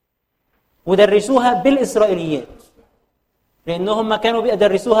ودرسوها بالإسرائيليات، لأنهم ما كانوا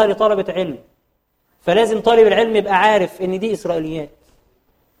بيدرسوها لطلبة علم، فلازم طالب العلم يبقى عارف إن دي إسرائيليات.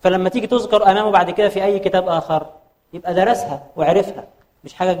 فلما تيجي تذكر أمامه بعد كده في أي كتاب آخر يبقى درسها وعرفها،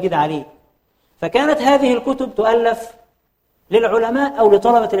 مش حاجة جديدة عليه. فكانت هذه الكتب تؤلف للعلماء أو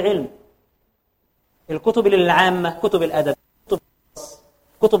لطلبة العلم. الكتب للعامة، كتب الأدب،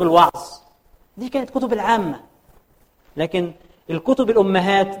 كتب الوعظ، دي كانت كتب العامة. لكن الكتب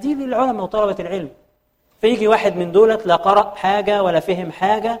الأمهات دي للعلماء وطلبة العلم. فيجي واحد من دولت لا قرأ حاجة ولا فهم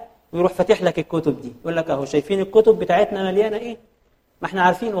حاجة ويروح فاتح لك الكتب دي، يقول لك أهو شايفين الكتب بتاعتنا مليانة إيه؟ ما احنا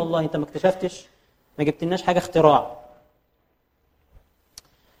عارفين والله، انت ما اكتشفتش، ما جبتلناش حاجة اختراع.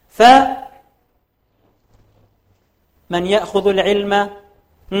 فمن يأخذ العلم،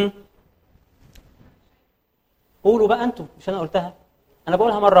 قولوا بقى أنتم، مش أنا قلتها، أنا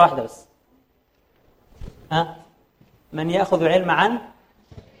بقولها مرة واحدة بس. من يأخذ العلم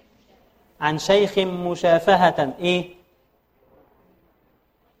عن شيخ مشافهة إيه؟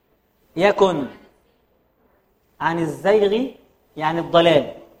 يكن عن الزيغ يعني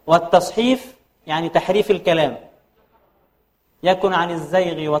الضلال، والتصحيف يعني تحريف الكلام. يكن عن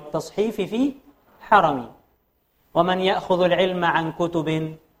الزيغ والتصحيف في حرم. ومن يأخذ العلم عن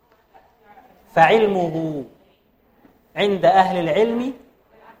كتب فعلمه عند أهل العلم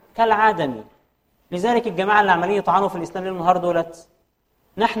كالعدم. لذلك الجماعة اللي عمالين يطعنوا في الإسلام للنهار دولت،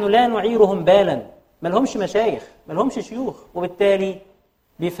 نحن لا نعيرهم بالا، ما لهمش مشايخ، ما لهمش شيوخ، وبالتالي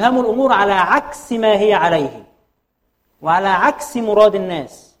بيفهموا الأمور على عكس ما هي عليه وعلى عكس مراد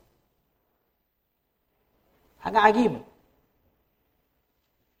الناس. حاجة عجيبة.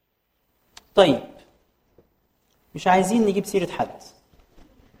 طيب، مش عايزين نجيب سيرة حد،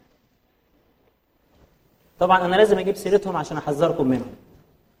 طبعا أنا لازم أجيب سيرتهم عشان أحذركم منهم.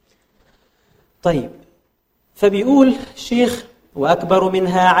 طيب، فبيقول الشيخ: وأكبر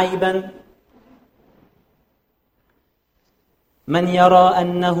منها عيبا من يرى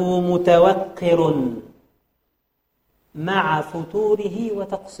أنه متوقر مع فتوره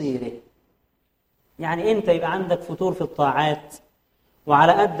وتقصيره. يعني أنت يبقى عندك فتور في الطاعات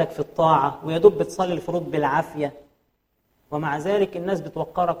وعلى قدك في الطاعة ويدب بتصلي الفروض بالعافية، ومع ذلك الناس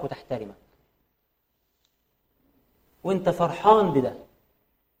بتوقرك وتحترمك وانت فرحان بده.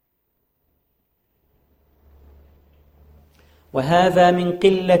 وهذا من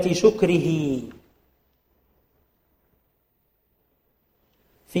قلة شكره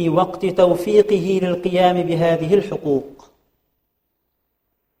في وقت توفيقه للقيام بهذه الحقوق.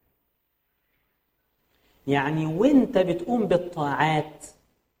 يعني وانت بتقوم بالطاعات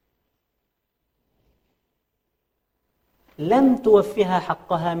لم توفيها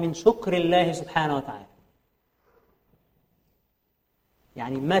حقها من شكر الله سبحانه وتعالى.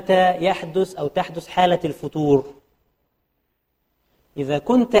 يعني متى يحدث أو تحدث حالة الفتور؟ إذا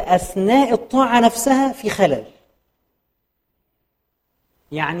كنت أثناء الطاعة نفسها في خلل،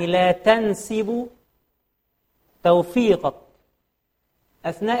 يعني لا تنسب توفيقك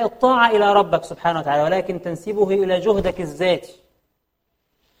أثناء الطاعة إلى ربك سبحانه وتعالى، ولكن تنسبه إلى جهدك الذاتي.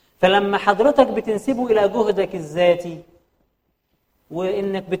 فلما حضرتك بتنسبه إلى جهدك الذاتي،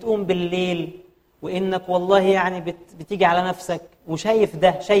 وإنك بتقوم بالليل، وإنك والله يعني بتيجي على نفسك وشايف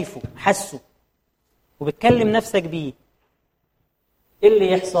ده، شايفه حسه وبتكلم نفسك بيه، إيه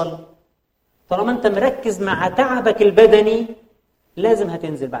اللي يحصل؟ طالما أنت مركز مع تعبك البدني لازم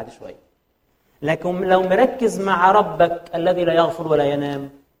هتنزل بعد شوية. لكن لو مركز مع ربك الذي لا يغفر ولا ينام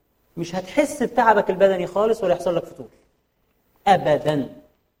مش هتحس بتعبك البدني خالص ولا يحصل لك فتور أبدا.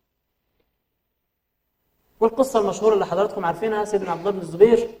 والقصة المشهورة اللي حضراتكم عارفينها، سيدنا عبد الله بن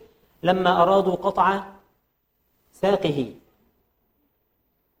الزبير لما أرادوا قطع ساقه،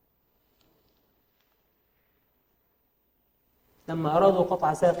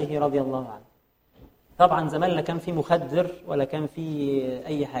 رضي الله عنه. طبعا زمان لا كان في مخدر ولا كان في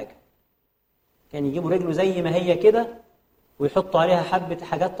أي حاجة، كان يجيبوا رجله زي ما هي كده ويحطوا عليها حبة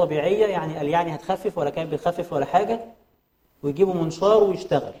حاجات طبيعية، يعني قال يعني هتخفف، ولا كان بتخفف ولا حاجة، ويجيبوا منشار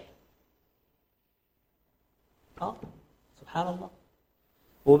ويشتغل. سبحان الله.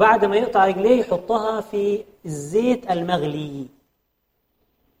 وبعد ما يقطع رجليه يحطها في الزيت المغلي.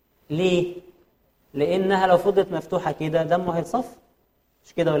 ليه؟ لأنها لو فضلت مفتوحة كده دمه هيتصف،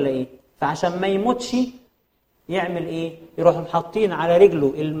 مش كده ولا إيه؟ فعشان ما يموتش يعمل إيه؟ يروحوا محطين على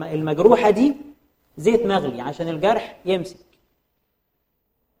رجله المجروحة دي زيت مغلي عشان الجرح يمسك.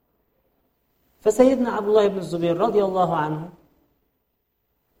 فسيدنا عبد الله بن الزبير رضي الله عنه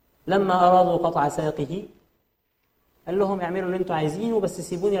لما أرادوا قطع ساقه قال لهم اعملوا اللي انتوا عايزينه بس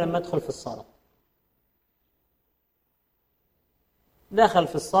سيبوني لما ادخل في الصلاة. دخل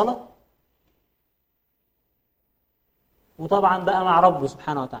في الصلاة وطبعا بقى مع ربه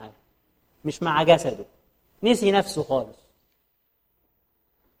سبحانه وتعالى مش مع جسده، نسي نفسه خالص.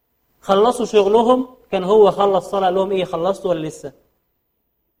 خلصوا شغلهم، كان هو خلص صلاة، قال لهم ايه خلصتوا ولا لسه؟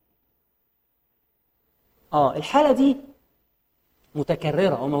 الحالة دي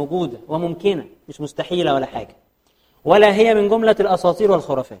متكررة وموجودة وممكنة، مش مستحيلة ولا حاجة، ولا هي من جملة الأساطير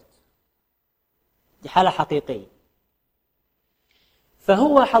والخرافات. دي حالة حقيقية.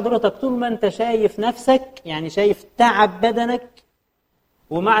 فهو حضرتك طول ما أنت شايف نفسك، يعني شايف تعب بدنك،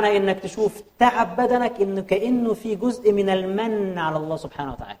 ومعنى إنك تشوف تعب بدنك إنه كأنه في جزء من المن على الله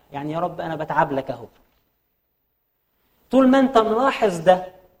سبحانه وتعالى، يعني يا رب أنا بتعب لك أهو. طول ما أنت ملاحظ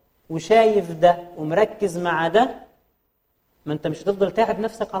ده وشايف ده ومركز مع ده، ما أنت مش هتفضل تعب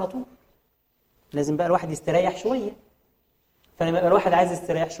نفسك على طول. لازم بقى الواحد يستريح شوية. فلما يبقى الواحد عايز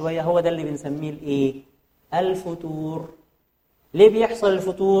يستريح شوية، هو ده اللي بنسميه الإيه؟ الفتور. ليه بيحصل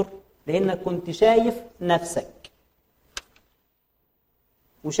الفتور؟ لأنك كنت شايف نفسك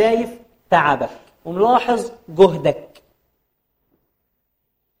وشايف تعبك وملاحظ جهدك.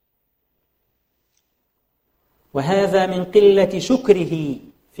 وهذا من قلة شكره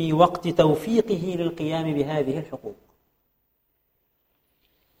في وقت توفيقه للقيام بهذه الحقوق.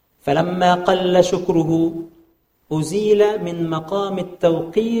 فلما قل شكره أزيل من مقام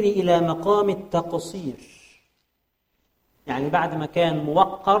التوقير إلى مقام التقصير. يعني بعد ما كان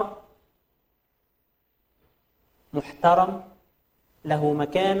موقر محترم له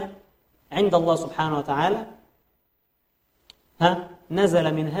مكانة عند الله سبحانه وتعالى،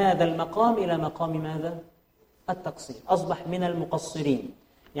 نزل من هذا المقام إلى مقام ماذا؟ التقصير. أصبح من المقصرين.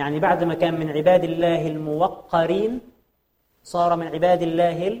 يعني بعد ما كان من عباد الله الموقرين صار من عباد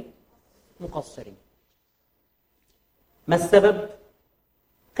الله المقصرين. ما السبب؟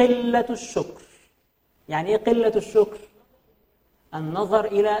 قلة الشكر. يعني إيه قلة الشكر؟ النظر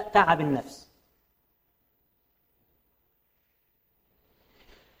إلى تعب النفس.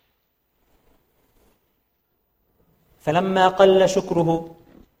 فلما قل شكره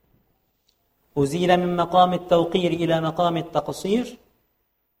أزيل من مقام التوقير إلى مقام التقصير.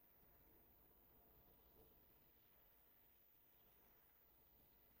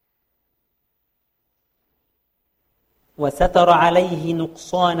 وستر عليه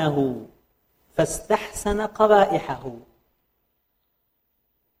نقصانه فاستحسن قبائحه.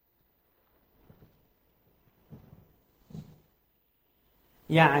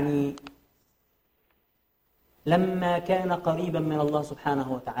 يعني لما كان قريبا من الله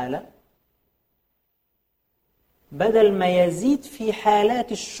سبحانه وتعالى، بدل ما يزيد في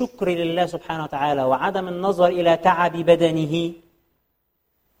حالات الشكر لله سبحانه وتعالى وعدم النظر إلى تعب بدنه،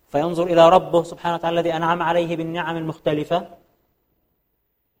 فينظر إلى ربه سبحانه وتعالى الذي أنعم عليه بالنعم المختلفة،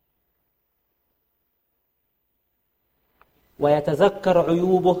 ويتذكر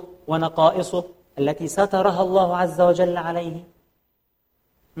عيوبه ونقائصه التي سترها الله عز وجل عليه.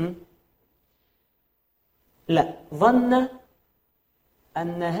 لا، ظن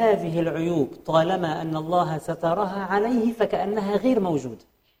أن هذه العيوب طالما أن الله سترها عليه فكأنها غير موجودة.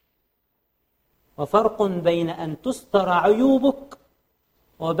 وفرق بين أن تستر عيوبك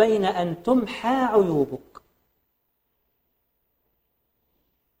وبين أن تمحى عيوبك.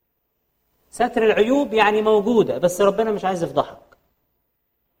 ستر العيوب يعني موجودة بس ربنا مش عايز يفضحك،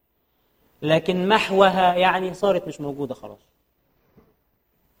 لكن محوها يعني صارت مش موجودة خلاص.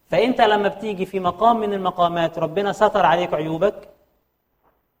 فأنت لما بتيجي في مقام من المقامات ربنا ستر عليك عيوبك،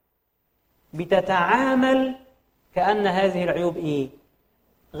 بتتعامل كأن هذه العيوب إيه؟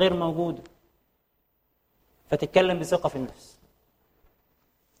 غير موجودة، فتتكلم بثقة في النفس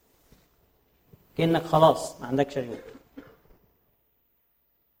كأنك خلاص ما عندكش عيوب.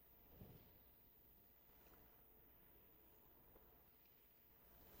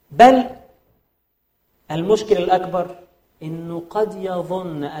 بل المشكلة الأكبر إنه قد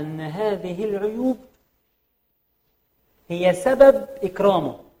يظن أن هذه العيوب هي سبب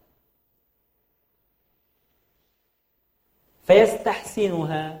إكرامه،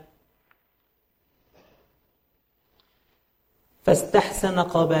 فيستحسنها، فاستحسن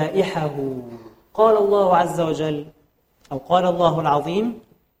قبائحه. قال الله عز وجل أو قال الله العظيم: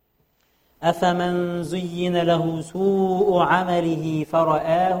 أفمن زين له سوء عمله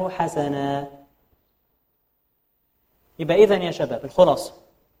فرآه حسنا. يبقى إذن يا شباب الخلاصة،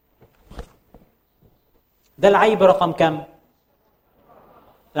 ده العيب رقم كم؟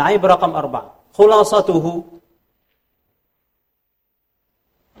 العيب رقم 4. خلاصته: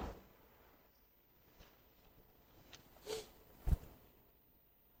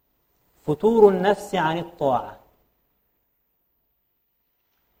 فتور النفس عن الطاعة.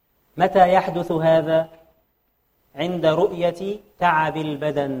 متى يحدث هذا؟ عند رؤية تعب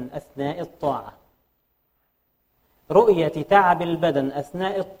البدن أثناء الطاعة. رؤية تعب البدن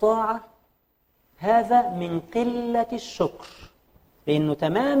أثناء الطاعة هذا من قلة الشكر، لأنه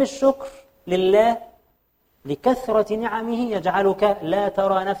تمام الشكر لله، لكثرة نعمه يجعلك لا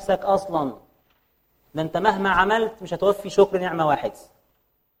ترى نفسك أصلا، ده أنت مهما عملت مش هتوفي شكر نعمة واحد.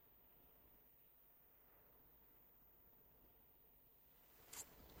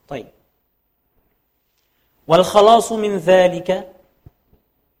 طيب، والخلاص من ذلك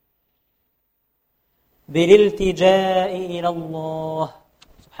بالالتجاء إلى الله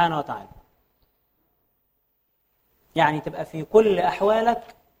سبحانه وتعالى. يعني تبقى في كل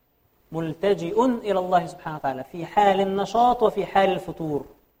أحوالك ملتجئ إلى الله سبحانه وتعالى في حال النشاط وفي حال الفتور.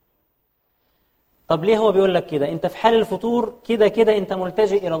 طب ليه هو بيقول لك كده؟ أنت في حال الفتور كده كده أنت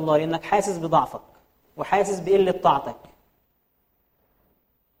ملتجئ إلى الله، لأنك حاسس بضعفك وحاسس بقلة طاعتك.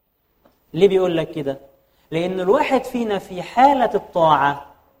 ليه بيقول لك كده؟ لأن الواحد فينا في حالة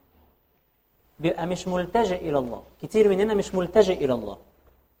الطاعة بيبقى مش ملتجئ إلى الله. كتير مننا مش ملتجئ إلى الله.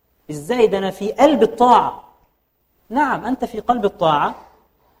 إزاي؟ ده أنا في قلب الطاعة. نعم، أنت في قلب الطاعة،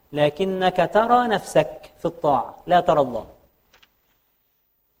 لكنك ترى نفسك في الطاعة لا ترى الله.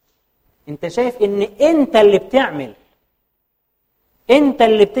 أنت شايف إن أنت اللي بتعمل، أنت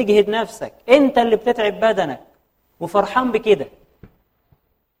اللي بتجهد نفسك، أنت اللي بتتعب بدنك وفرحان بكده.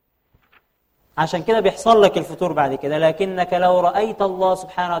 عشان كده بيحصل لك الفتور بعد كده. لكنك لو رأيت الله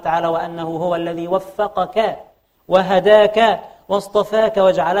سبحانه وتعالى وأنه هو الذي وفقك وهداك واصطفاك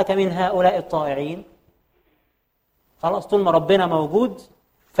وجعلك من هؤلاء الطائعين، خلاص طول ما ربنا موجود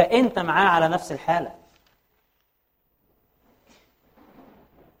فأنت معاه على نفس الحالة.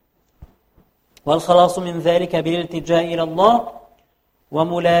 والخلاص من ذلك بالالتجاء إلى الله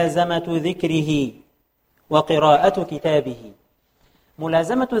وملازمة ذكره وقراءة كتابه.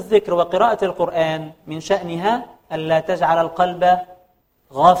 ملازمة الذكر وقراءة القرآن من شأنها ألا تجعل القلب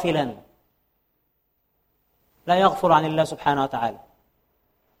غافلا لا يغفل عن الله سبحانه وتعالى.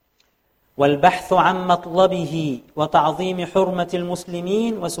 والبحث عن مطلبه وتعظيم حرمة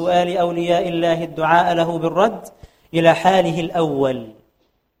المسلمين وسؤال أولياء الله الدعاء له بالرد إلى حاله الأول.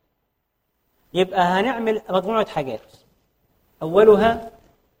 يبقى هنعمل مجموعة حاجات. أولها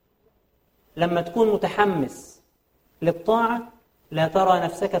لما تكون متحمس للطاعة لا ترى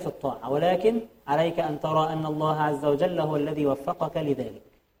نفسك في الطاعة، ولكن عليك أن ترى أن الله عز وجل هو الذي وفقك لذلك،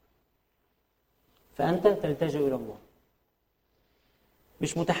 فأنت تلتجئ إلى الله.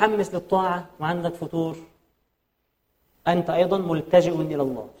 مش متحمس للطاعة وعندك فتور، أنت أيضا ملتجئ إلى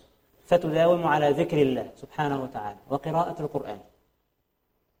الله، فتداوم على ذكر الله سبحانه وتعالى وقراءة القرآن.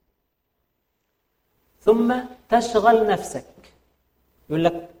 ثم تشغل نفسك. يقول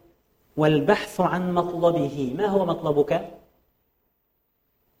لك والبحث عن مطلبه. ما هو مطلبك؟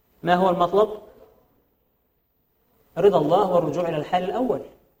 ما هو المطلب؟ رضا الله والرجوع إلى الحال الأول،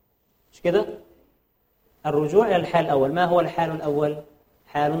 مش كده؟ الرجوع إلى الحال الأول. ما هو الحال الأول؟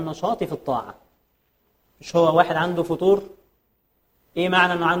 حال النشاط في الطاعة. مش هو واحد عنده فتور؟ إيه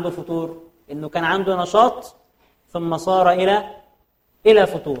معنى أنه عنده فتور؟ إنه كان عنده نشاط ثم صار إلى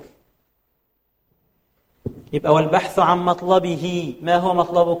فتور. يبقى والبحث عن مطلبه. ما هو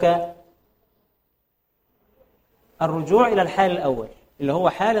مطلبك؟ الرجوع إلى الحال الأول اللي هو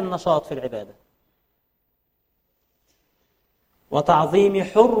حال النشاط في العبادة. وتعظيم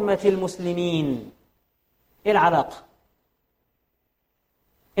حرمة المسلمين. إيه العلاقة؟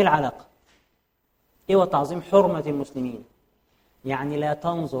 إيه العلاقة؟ إيه هو تعظيم حرمة المسلمين؟ يعني لا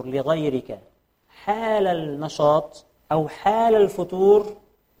تنظر لغيرك حال النشاط أو حال الفتور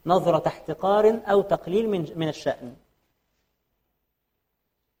نظرة احتقار أو تقليل من الشأن.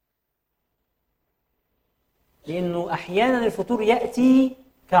 لأنه أحيانا الفتور يأتي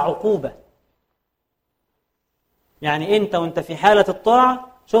كعقوبة. يعني أنت وأنت في حالة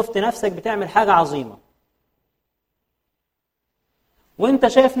الطاعة شفت نفسك بتعمل حاجة عظيمة، وأنت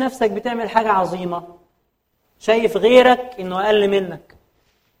شايف نفسك بتعمل حاجة عظيمة، شايف غيرك إنه أقل منك،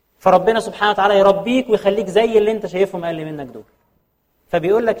 فربنا سبحانه وتعالى يربيك ويخليك زي اللي أنت شايفهم أقل منك دول.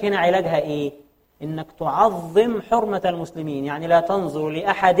 فبيقول لك هنا علاجها إيه؟ إنك تعظم حرمة المسلمين، يعني لا تنظر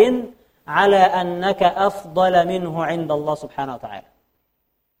لأحد على أنك أفضل منه عند الله سبحانه وتعالى،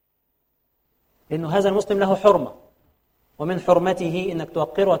 لأنه هذا المسلم له حرمة، ومن حرمته إنك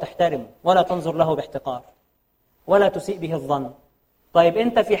توقره وتحترمه ولا تنظر له باحتقار ولا تسيء به الظن. طيب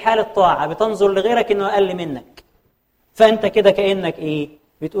أنت في حال الطاعة بتنظر لغيرك إنه أقل منك، فأنت كده كأنك إيه؟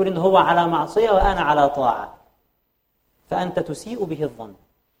 بتقول إنه هو على معصية وأنا على طاعة، فأنت تسيء به الظن.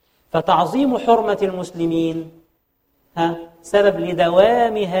 فتعظيم حرمة المسلمين سبب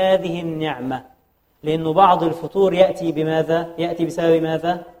لدوام هذه النعمة، لأنه بعض الفتور يأتي بماذا؟ يأتي بسبب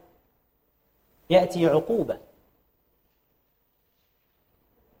ماذا؟ يأتي عقوبة.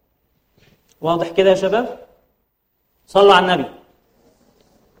 واضح كده يا شباب؟ صلوا على النبي.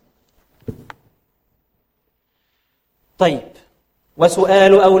 طيب،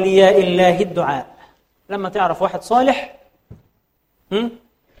 وسؤال أولياء الله الدعاء. لما تعرف واحد صالح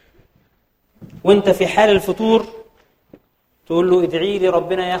وانت في حال الفتور تقول له ادعي لي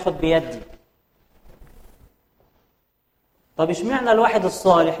ربنا ياخد بيدي. طب اشمعنى الواحد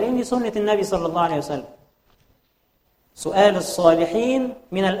الصالح؟ لأن دي سنة النبي صلى الله عليه وسلم. سؤال الصالحين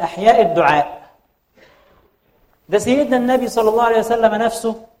من الأحياء الدعاء. ده سيدنا النبي صلى الله عليه وسلم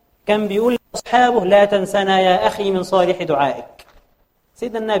نفسه كان بيقول لأصحابه لا تنسنا يا أخي من صالح دعائك.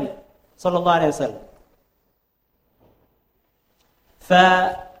 سيدنا النبي صلى الله عليه وسلم.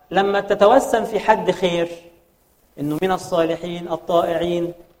 فلما تتوسم في حد خير إنه من الصالحين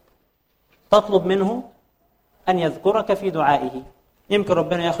الطائعين تطلب منه أن يذكرك في دعائه، يمكن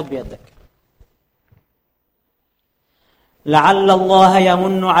ربنا ياخد بيدك. لعل الله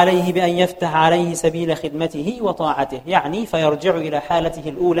يمن عليه بأن يفتح عليه سبيل خدمته وطاعته، يعني فيرجع إلى حالته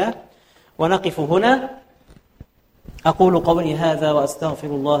الأولى. ونقف هنا. أقول قولي هذا وأستغفر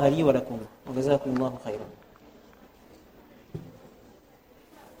الله لي ولكم، وجزاكم الله خيرا.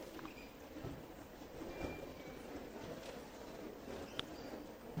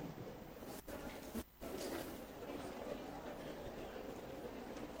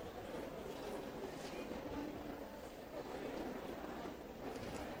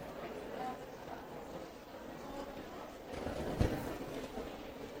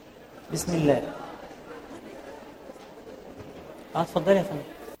 بسم الله. اتفضل يا فندم.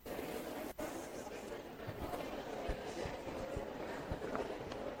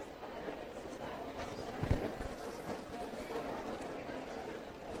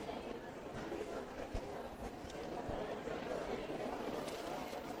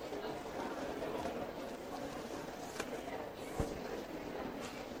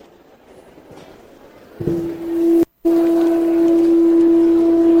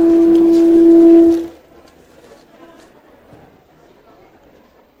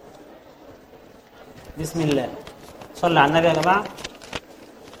 بسم الله. صلى على النبي يا جماعة.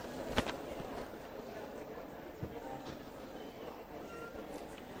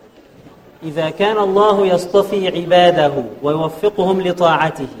 إذا كان الله يصطفي عباده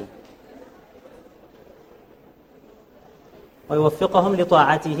ويوفقهم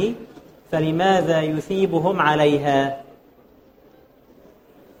لطاعته فلماذا يثيبهم عليها؟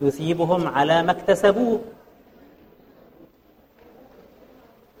 يثيبهم على ما اكتسبوه،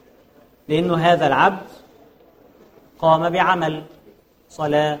 لأنه هذا العبد قام بعمل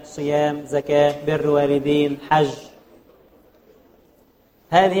صلاة، صيام، زكاة، بر والدين، حج.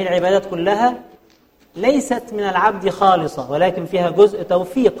 هذه العبادات كلها ليست من العبد خالصة، ولكن فيها جزء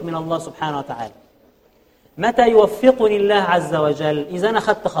توفيق من الله سبحانه وتعالى. متى يوفقني الله عز وجل؟ إذا أنا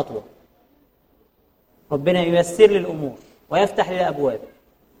أخذت خطوة، ربنا ييسر لي الأمور ويفتح لي الأبواب.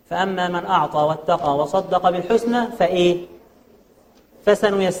 فأما من أعطى واتقى وصدق بالحسنى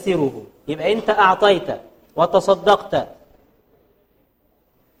فسنيسره. يبقى أنت أعطيت وتصدقت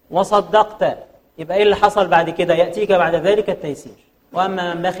وصدقت، يبقى إيه اللي حصل بعد كده؟ يأتيك بعد ذلك التيسير.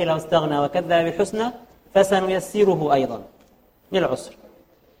 وأما من بخل واستغنى وكذب بالحسنى فسنيسره أيضا للعسر.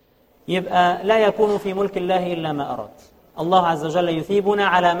 يبقى لا يكون في ملك الله إلا ما أراد. الله عز وجل يثيبنا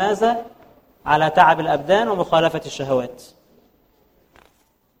على ماذا؟ على تعب الأبدان ومخالفة الشهوات.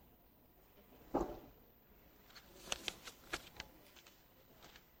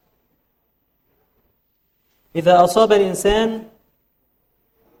 إذا أصاب الإنسان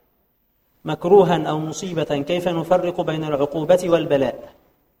مكروها أو مصيبة كيف نفرق بين العقوبة والبلاء؟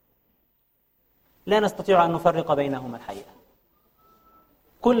 لا نستطيع أن نفرق بينهما الحقيقة.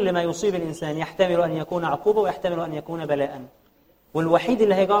 كل ما يصيب الإنسان يحتمل أن يكون عقوبة ويحتمل أن يكون بلاء، والوحيد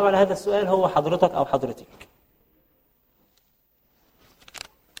اللي هيجاوب على هذا السؤال هو حضرتك أو حضرتك.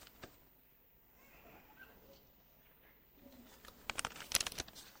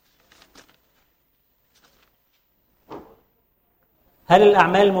 هل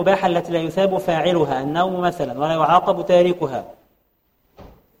الأعمال المباحة التي لا يثاب فاعلها، النوم مثلا، ولا يعاقب تاركها،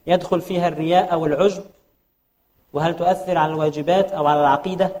 يدخل فيها الرياء أو العجب؟ وهل تؤثر على الواجبات أو على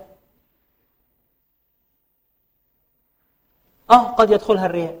العقيدة؟ قد يدخلها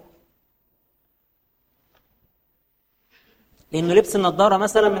الرياء، لأنه لبس النظارة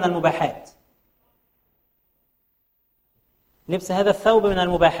مثلا من المباحات، لبس هذا الثوب من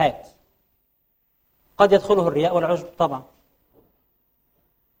المباحات، قد يدخله الرياء والعجب طبعا.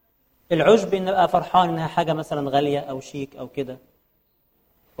 العجب إن أبقى فرحان إنها حاجة مثلا غالية أو شيك أو كده،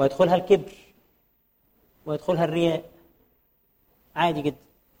 ويدخلها الكبر ويدخلها الرياء عادي جدا،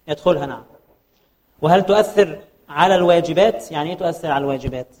 يدخلها نعم. وهل تؤثر على الواجبات؟ يعني إيه تؤثر على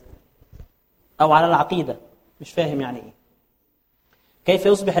الواجبات؟ أو على العقيدة؟ مش فاهم يعني إيه. كيف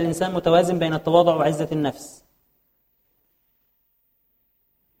يصبح الإنسان متوازن بين التواضع وعزة النفس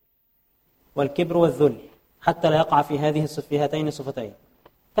والكبر والذل حتى لا يقع في هاتين الصفتين؟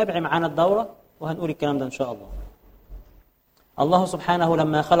 تابع معنا الدورة وهنقول الكلام ده إن شاء الله. الله سبحانه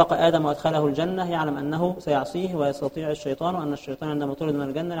لما خلق آدم وأدخله الجنة يعلم أنه سيعصيه ويستطيع الشيطان، وأن الشيطان عندما طرد من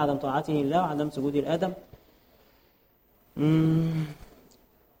الجنة لعدم طاعته لله وعدم سجوده لآدم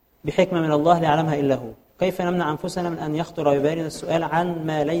بحكمة من الله لا يعلمها إلا هو. كيف نمنع أنفسنا من أن يخطر ببالنا السؤال عن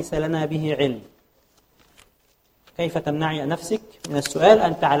ما ليس لنا به علم؟ كيف تمنعي نفسك من السؤال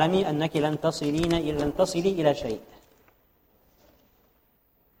أن تعلمي أنك لن تصلي إلى شيء؟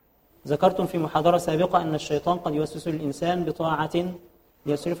 ذكرتم في محاضرة سابقة أن الشيطان قد يوسوس للإنسان بطاعة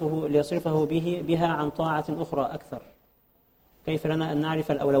ليصرفه بها عن طاعة أخرى أكثر. كيف لنا أن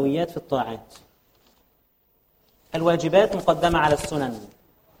نعرف الأولويات في الطاعات؟ الواجبات مقدمة على السنن.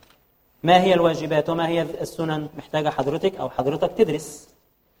 ما هي الواجبات وما هي السنن؟ محتاجة حضرتك أو حضرتك تدرس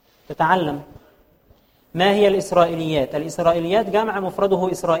تتعلم. ما هي الإسرائيليات؟ الإسرائيليات جمع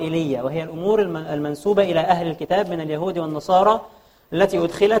مفرده إسرائيلية، وهي الأمور المنسوبة إلى أهل الكتاب من اليهود والنصارى التي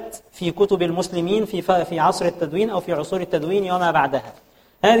أدخلت في كتب المسلمين في عصر التدوين أو في عصور التدوين وما بعدها.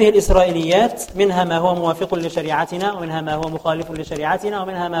 هذه الإسرائيليات منها ما هو موافق لشريعتنا، ومنها ما هو مخالف لشريعتنا،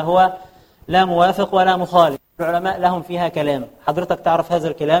 ومنها ما هو لا موافق ولا مخالف. العلماء لهم فيها كلام، حضرتك تعرف هذا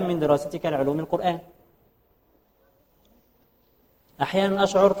الكلام من دراستك لعلوم القرآن. أحيانا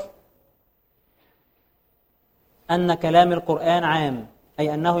أشعر أن كلام القرآن عام،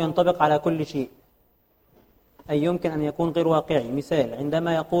 أي أنه ينطبق على كل شيء، أي يمكن أن يكون غير واقعي. مثال،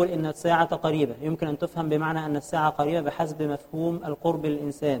 عندما يقول إن الساعة قريبة، يمكن أن تفهم بمعنى أن الساعة قريبة بحسب مفهوم القرب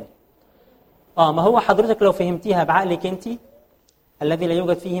للإنسان. ما هو حضرتك لو فهمتيها بعقلك أنت الذي لا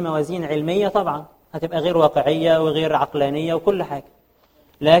يوجد فيه موازين علمية طبعا هتبقى غير واقعية وغير عقلانية وكل حاجة.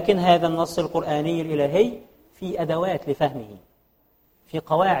 لكن هذا النص القرآني الإلهي في أدوات لفهمه، في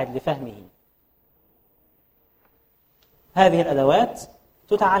قواعد لفهمه. هذه الأدوات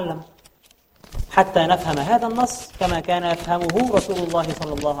تتعلم حتى نفهم هذا النص كما كان يفهمه رسول الله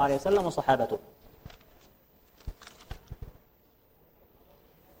صلى الله عليه وسلم وصحابته.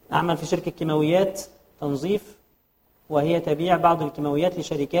 أعمل في شركة كيماويات تنظيف، وهي تبيع بعض الكيماويات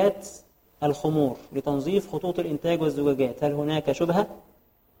لشركات الخمور لتنظيف خطوط الإنتاج والزجاجات. هل هناك شبهة؟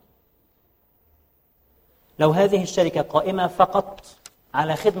 لو هذه الشركة قائمة فقط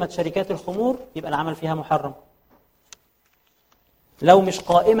على خدمة شركات الخمور يبقى العمل فيها محرم. لو مش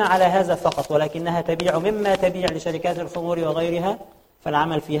قائمة على هذا فقط ولكنها تبيع مما تبيع لشركات الخمور وغيرها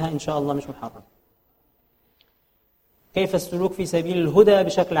فالعمل فيها إن شاء الله مش محرم. كيف السلوك في سبيل الهدى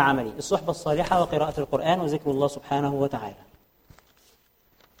بشكل عملي؟ الصحبة الصالحة وقراءة القرآن وذكر الله سبحانه وتعالى.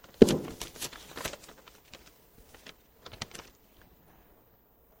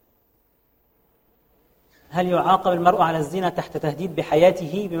 هل يعاقب المرء على الزنا تحت تهديد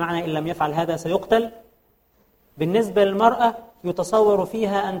بحياته، بمعنى إن لم يفعل هذا سيقتل؟ بالنسبة للمرأة يتصور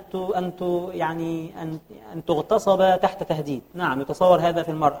فيها أن تغتصب تحت تهديد، نعم يتصور هذا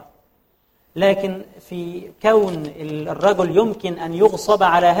في المرأة. لكن في كون الرجل يمكن أن يغصب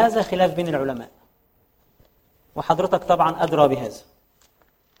على هذا خلاف بين العلماء، وحضرتك طبعا أدرى بهذا.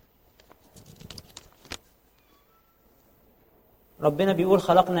 ربنا بيقول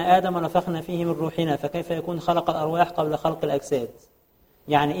خلقنا آدم ونفخنا فيه من روحنا، فكيف يكون خلق الأرواح قبل خلق الأجساد؟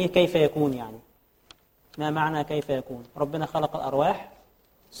 يعني إيه كيف يكون؟ يعني ما معنى كيف يكون؟ ربنا خلق الأرواح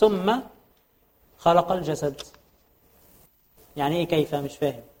ثم خلق الجسد، يعني إيه كيف؟ مش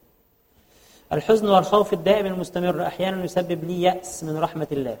فاهم. الحزن والخوف الدائم المستمر أحيانا يسبب لي يأس من رحمة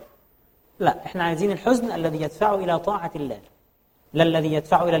الله. لا، إحنا عايزين الحزن الذي يدفعه إلى طاعة الله، لا الذي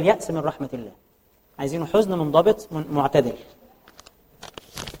يدفعه إلى اليأس من رحمة الله. عايزين حزن منضبط معتدل.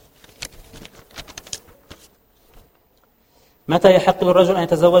 متى يحق للرجل أن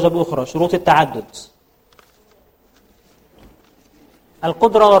يتزوج بأخرى؟ شروط التعدد: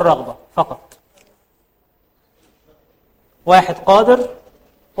 القدرة والرغبة فقط. واحد قادر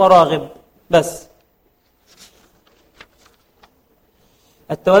وراغب بس.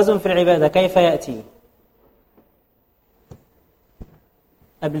 التوازن في العبادة كيف يأتي؟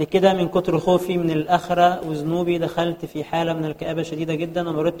 قبل كده من كتر خوفي من الآخرة وذنوبي دخلت في حالة من الكآبة شديدة جدا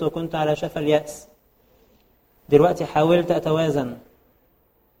ومرضت وكنت على شفا اليأس. دلوقتي حاولت أتوازن.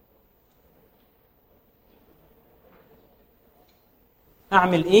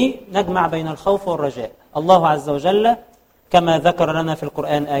 أعمل إيه؟ نجمع بين الخوف والرجاء. الله عز وجل كما ذكر لنا في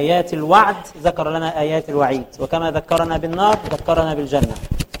القرآن آيات الوعد ذكر لنا آيات الوعيد، وكما ذكرنا بالنار ذكرنا بالجنة.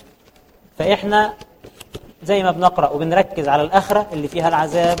 فإحنا زي ما بنقرأ وبنركز على الآخرة اللي فيها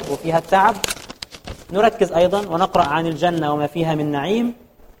العذاب وفيها التعب، نركز أيضا ونقرأ عن الجنة وما فيها من نعيم،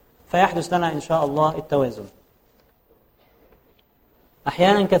 فيحدث لنا إن شاء الله التوازن.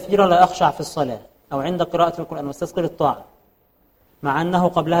 أحيانا كثيرا لا أخشع في الصلاة أو عند قراءة القرآن واستثقل الطاعة، مع أنه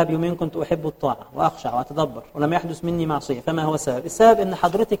قبلها بيومين كنت أحب الطاعة وأخشع وأتدبر ولم يحدث مني معصية، فما هو السبب؟ السبب أن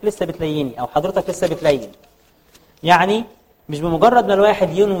حضرتك لسه بتليني أو حضرتك لسه بتلين. يعني مش بمجرد ما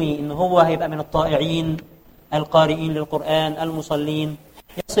الواحد ينوي أنه هو هيبقى من الطائعين القارئين للقرآن المصلين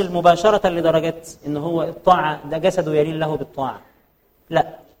يصل مباشرة لدرجة أنه هو الطاعة ده جسده يلين له بالطاعة.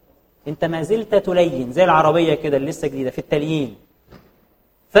 لا، أنت ما زلت تلين زي العربية كده اللي لسه جديدة في التليين،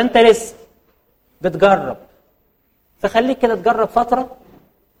 فأنت لسه بتجرب، فخليك كده تجرب فترة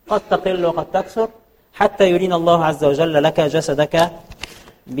قد تقل وقد تكثر حتى يرين الله عز وجل لك جسدك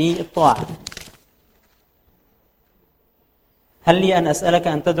بالطاعة. هل لي أن أسألك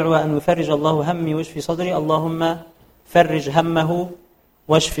أن تدعو أن يفرج الله همي واشفي صدري؟ اللهم فرج همه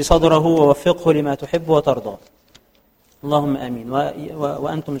واشفي صدره ووفقه لما تحب وترضى. اللهم آمين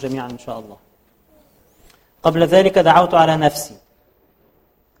وأنتم جميعا إن شاء الله. قبل ذلك دعوت على نفسي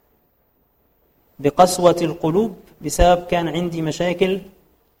بقسوة القلوب بسبب كان عندي مشاكل،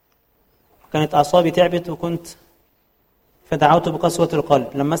 كانت أعصابي تعبت وكنت فدعوت بقسوة القلب.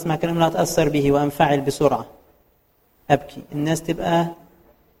 لما أسمع كلام لا أتأثر به وأنفعل بسرعة أبكي. الناس تبقى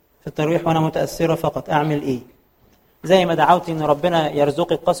في الترويح وأنا متأثرة فقط، أعمل إيه؟ زي ما دعوت إن ربنا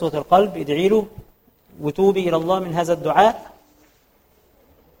يرزقك قسوة القلب، ادعي له وتوبي إلى الله من هذا الدعاء،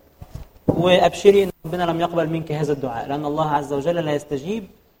 وأبشري إن ربنا لم يقبل منك هذا الدعاء، لأن الله عز وجل لا يستجيب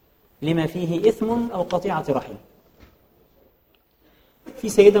لما فيه إثم أو قطيعة رحم. في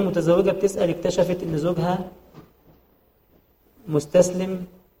سيدة متزوجة بتسأل، اكتشفت إن زوجها مستسلم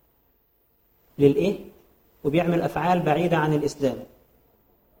للإيه؟ وبيعمل أفعال بعيدة عن الإسلام.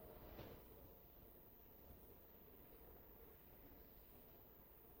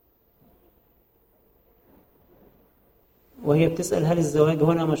 وهي بتسأل هل الزواج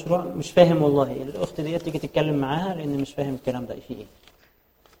هنا مشروع؟ مش فاهم والله. الأخت دي تيجي تتكلم معاها لأن مش فاهم الكلام ده فيه إيه.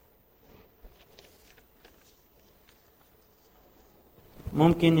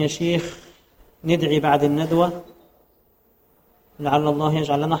 ممكن يا شيخ ندعي بعد الندوة لعل الله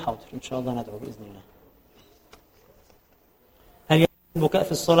يجعل لنا حاضر، إن شاء الله ندعو بإذن الله. هل يجوز البكاء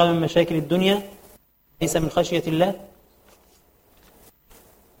في الصلاة من مشاكل الدنيا ليس من خشية الله؟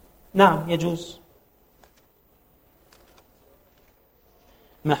 نعم يجوز.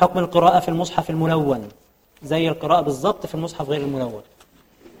 ما حكم القراءة في المصحف الملون؟ زي القراءة بالضبط في المصحف غير الملون.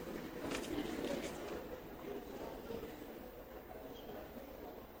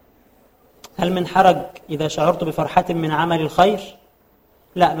 هل من حرج إذا شعرت بفرحة من عمل الخير؟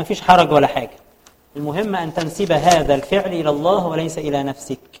 لا، ما فيش حرج ولا حاجة. المهم أن تنسب هذا الفعل إلى الله وليس إلى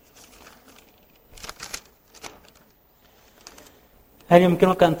نفسك. هل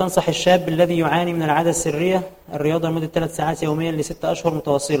يمكنك أن تنصح الشاب الذي يعاني من العادة السرية الرياضة لمدة 3 ساعات يوميا ل6 أشهر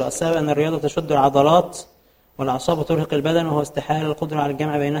متواصلة؟ السبب أن الرياضة تشد العضلات والأعصاب وترهق البدن، وهو استحالة القدرة على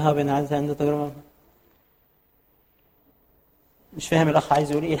الجمع بينها وبين العادة عند تجربة. مش فاهم الأخ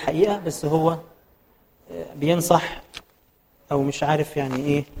عايز يقول إيه الحقيقة، بس هو بينصح أو مش عارف يعني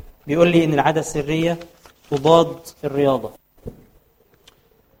إيه. بيقول لي إن العادة السرية تضاد الرياضة.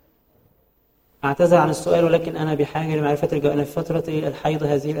 أعتذر عن السؤال ولكن أنا بحاجة لمعرفة الجواب. أنا في فترة الحيض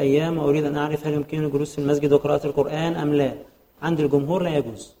هذه الأيام وأريد أن أعرف هل يمكن الجلوس في المسجد وقراءة القرآن أم لا. عند الجمهور لا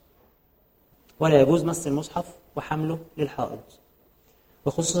يجوز، ولا يجوز مس المصحف وحمله للحائض،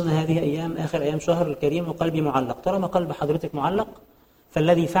 وخصوصا هذه أيام آخر أيام شهر الكريم وقلبي معلق. طالما قلب حضرتك معلق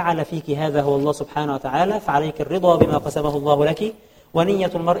فالذي فعل فيك هذا هو الله سبحانه وتعالى، فعليك الرضا بما قسمه الله لك،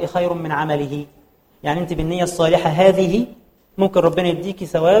 ونية المرء خير من عمله. يعني أنت بالنية الصالحة هذه ممكن ربنا يديكي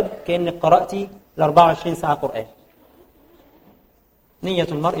ثواب كأنك قرأتي 24 ساعة قرآن. نية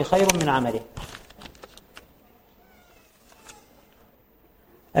المرء خير من عمله.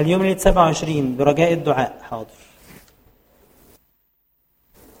 اليوم ليلة 27 برجاء الدعاء. حاضر.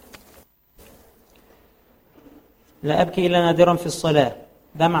 لا أبكي إلا نادرا في الصلاة،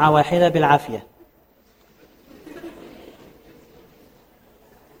 دمعة واحدة بالعافية.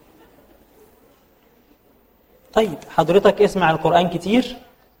 طيب حضرتك اسمع القرآن كتير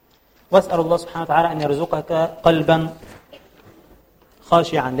واسأل الله سبحانه وتعالى أن يرزقك قلبا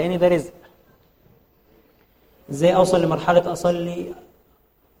خاشعا، لأن ده رزق. إزاي أوصل لمرحلة أصلي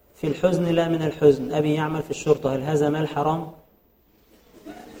في الحزن لا من الحزن؟ أبي يعمل في الشرطة، هل هذا مال حرام؟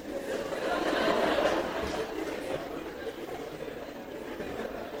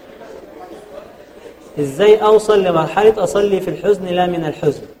 إزاي أوصل لمرحلة أصلي في الحزن لا من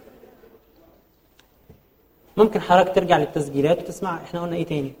الحزن؟ ممكن حضرتك ترجع للتسجيلات وتسمع إحنا قلنا إيه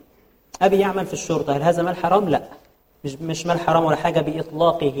تاني. أبي يعمل في الشرطة، هل هذا مال حرام؟ لا، مش مال حرام ولا حاجة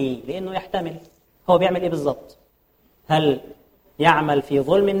بإطلاقه، لأنه يحتمل. هو بيعمل إيه بالضبط؟ هل يعمل في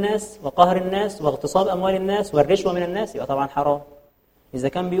ظلم الناس وقهر الناس واغتصاب أموال الناس والرشوة من الناس؟ يبقى طبعا حرام. إذا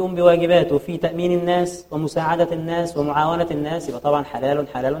كان بيقوم بواجباته في تأمين الناس ومساعدة الناس ومعاونة الناس يبقى طبعا حلال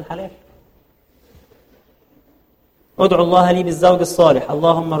حلال حلال. ادعو الله لي بالزوج الصالح،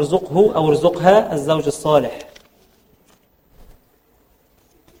 اللهم ارزقه أو ارزقها الزوج الصالح.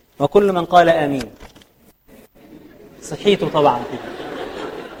 وكل من قال آمين. صحيته طبعا كده.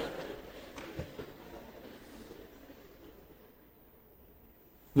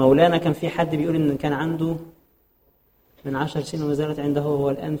 مولانا كان في حد بيقول إن كان عنده من 10 سنين وما زالت عنده هو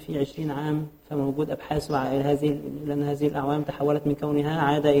الآن في 20 عام، فموجود أبحاث لأن هذه الأعوام تحولت من كونها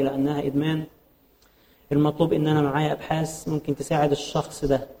عادة إلى أنها إدمان. المطلوب إن أنا معايا أبحاث ممكن تساعد الشخص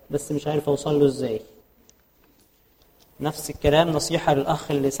ده، بس مش عارف أوصل له إزاي. نفس الكلام نصيحة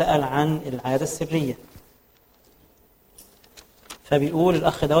للأخ اللي سأل عن العادة السرية، فبيقول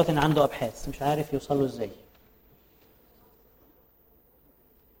الأخ دوت إن عنده أبحاث مش عارف يوصل له إزاي.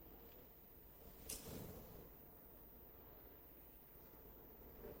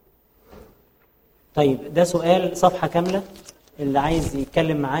 طيب ده سؤال صفحة كاملة، اللي عايز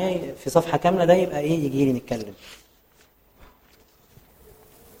يتكلم معايا في صفحة كاملة ده يبقى إيه يجي لي نتكلم.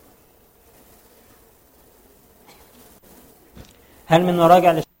 هل من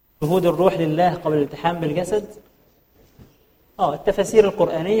مراجع لشهود الروح لله قبل الالتحام بالجسد؟ التفاسير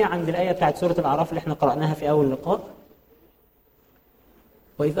القرآنية عند الآية بتاعت سورة الأعراف اللي احنا قرأناها في أول لقاء،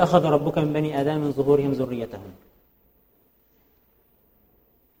 وإذ أخذ ربك من بني آدم من ظهورهم ذريتهم،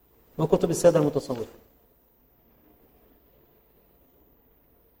 وكتب السادة المتصوفة.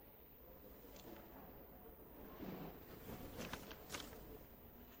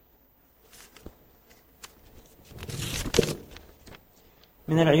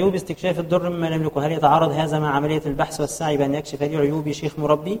 من العيوب استكشاف الضر مما لم يكن. هل يتعارض هذا مع عملية البحث والسعي بأن يكشف هذه عيوب شيخ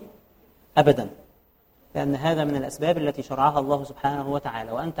مربي؟ أبدا، لأن هذا من الأسباب التي شرعها الله سبحانه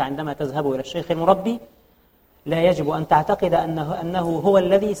وتعالى. وأنت عندما تذهب إلى الشيخ المربي لا يجب أن تعتقد أنه هو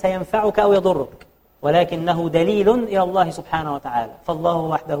الذي سينفعك أو يضرك، ولكنه دليل إلى الله سبحانه وتعالى، فالله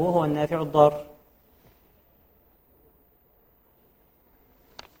وحده هو النافع الضار.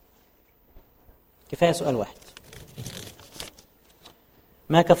 كفاية سؤال واحد.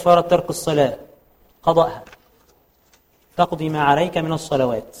 ما كفارة ترك الصلاة؟ قضاءها، تقضي ما عليك من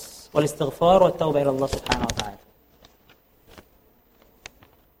الصلوات والاستغفار والتوبة إلى الله سبحانه وتعالى.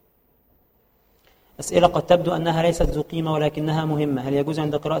 أسئلة قد تبدو أنها ليست ذو قيمة ولكنها مهمة. هل يجوز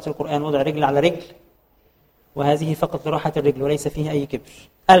عند قراءة القرآن وضع رجل على رجل؟ وهذه فقط لراحة الرجل وليس فيها أي كبر.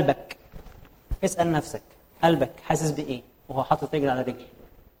 قلبك، اسأل نفسك قلبك حاسس بإيه وهو حاطط رجل على رجل؟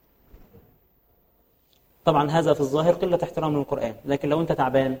 طبعا هذا في الظاهر قلة احترام للقرآن، لكن لو أنت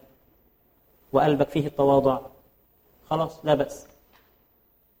تعبان وقلبك فيه التواضع خلاص لا بأس.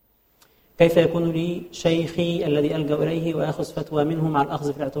 كيف يكون لي شيخي الذي ألجأ إليه وأخذ فتوى منه مع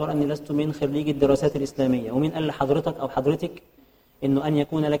الأخذ في الاعتبار أني لست من خريج الدراسات الإسلامية؟ ومن قال لحضرتك أو حضرتك إنه أن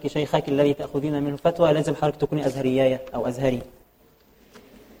يكون لك شيخك الذي تأخذين منه فتوى لازم حضرتك تكوني أزهرية أو أزهري؟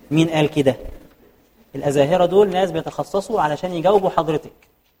 مين قال كده؟ الأزاهرة دول ناس بيتخصصوا علشان يجاوبوا حضرتك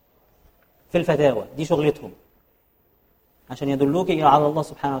في الفتاوى، دي شغلتهم عشان يدلوك على الله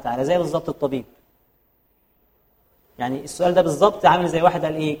سبحانه وتعالى، زي بالضبط الطبيب. يعني السؤال ده بالضبط عامل زي واحد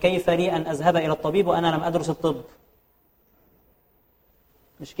قال إيه كيف لي أن أذهب إلى الطبيب وأنا لم أدرس الطب؟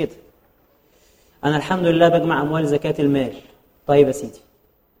 مش كده. أنا الحمد لله بجمع أموال زكاة المال. طيب يا سيدي،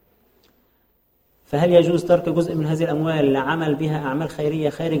 فهل يجوز ترك جزء من هذه الأموال لعمل بها أعمال خيرية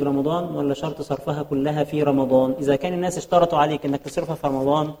خارج رمضان ولا شرط صرفها كلها في رمضان؟ إذا كان الناس اشترطوا عليك أنك تصرفها في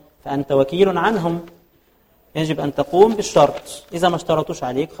رمضان فأنت وكيل عنهم، يجب أن تقوم بالشرط. إذا ما اشترطوش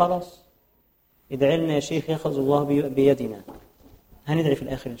عليك خلاص ادعي لنا يا شيخ يأخذ الله بيدنا. هندعي في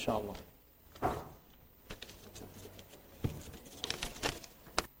الآخر إن شاء الله.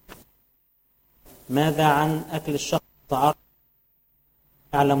 ماذا عن أكل الشخص الطعام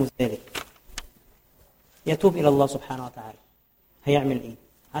يعلم ذلك؟ يتوب إلى الله سبحانه وتعالى. هيعمل إيه؟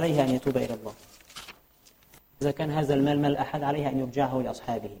 عليه أن يتوب إلى الله. إذا كان هذا المال مال أحد عليه أن يرجعه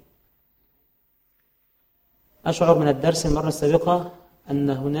لأصحابه. أشعر من الدرس المرة السابقة أن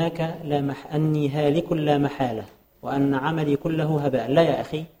هناك أني هالك لا محالة وأن عملي كله هباء. لا يا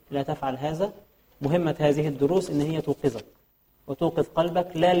أخي، لا تفعل هذا. مهمة هذه الدروس إن هي توقظك وتوقظ قلبك،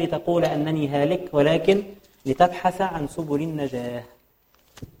 لا لتقول أنني هالك ولكن لتبحث عن سبل النجاة.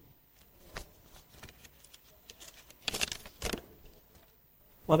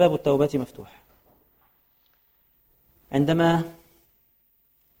 وباب التوبة مفتوح. عندما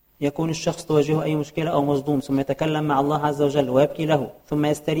يكون الشخص تواجهه أي مشكلة أو مصدوم ثم يتكلم مع الله عز وجل ويبكي له ثم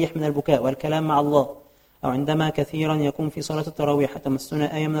يستريح من البكاء والكلام مع الله، أو عندما كثيرا يكون في صلاة التراويح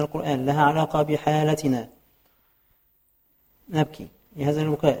تمسنا آية من القرآن لها علاقة بحالتنا نبكي لهذا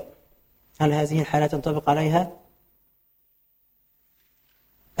البكاء، هل هذه الحالة تنطبق عليها؟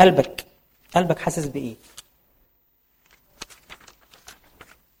 قلبك حاسس بإيه؟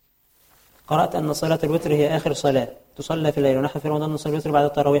 قرأت أن صلاة الوتر هي آخر صلاة تصلى في الليل، ونحن في رمضان نصلي الوتر بعد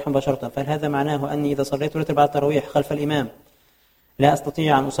التراويح مباشرة، فهل هذا معناه أني إذا صليت الوتر بعد التراويح خلف الإمام لا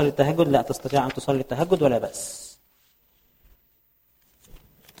أستطيع أن أصلي التهجد؟ لا، تستطيع أن تصلي التهجد ولا بأس.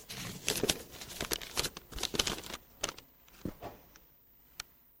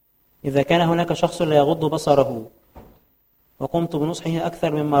 إذا كان هناك شخص لا يغض بصره وقمت بنصحه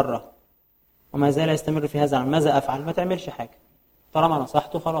أكثر من مرة وما زال يستمر في هذا، ماذا أفعل؟ ما تعملش حاجة، طالما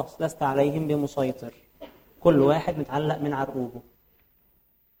نصحته خلاص، لست عليهم بمسيطر، كل واحد متعلق من عرقوبه.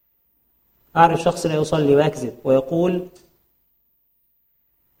 أعرف شخص لا يصلي ويكذب ويقول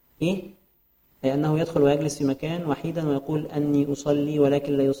إيه؟ أي أنه يدخل ويجلس في مكان وحيدا ويقول أني أصلي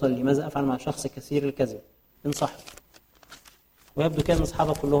ولكن لا يصلي، ماذا أفعل مع شخص كثير الكذب؟ انصحه. ويبدو كان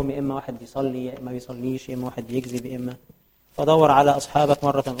أصحابك كلهم يا إما واحد بيصلي يا إما بيصليش يا إما واحد بيكذب يا إما، فدور على أصحابك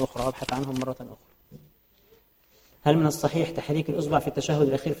مرة أخرى وابحث عنهم مرة أخرى. هل من الصحيح تحريك الإصبع في التشهد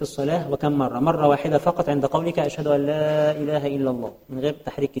الأخير في الصلاة وكم مرة؟ مرة واحدة فقط عند قولك أشهد أن لا إله إلا الله، من غير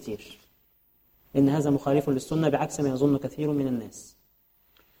تحريك كتير، لأن هذا مخالف للسنة بعكس ما يظن كثير من الناس.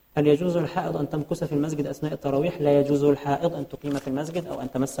 هل يجوز للحائض أن تمكث في المسجد أثناء التراويح؟ لا يجوز للحائض أن تقيم في المسجد أو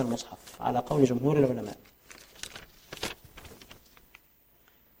أن تمس المصحف على قول جمهور العلماء.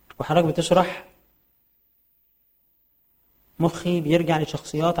 وحضرتك بتشرح مخي بيرجع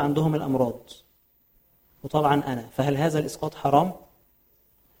لشخصيات عندهم الأمراض وطبعا أنا، فهل هذا الإسقاط حرام؟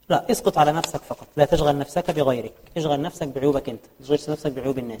 لا، اسقط على نفسك فقط، لا تشغل نفسك بغيرك، اشغل نفسك بعيوبك أنت، تشغل نفسك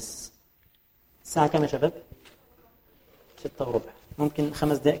بعيوب الناس. الساعة كم يا شباب؟ 6:15، ممكن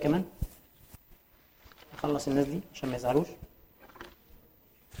 5 دقائق كمان نخلص الناس دي عشان ما يزعلوش.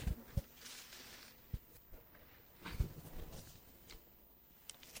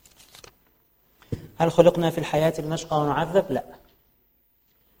 هل خلقنا في الحياة لنشقى ونعذب؟ لا،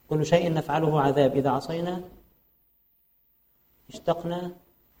 كل شيء نفعله عذاب، إذا عصينا اشتقنا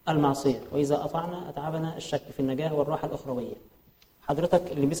المعصية وإذا أطعنا أتعبنا الشك في النجاة والراحة الأخروية.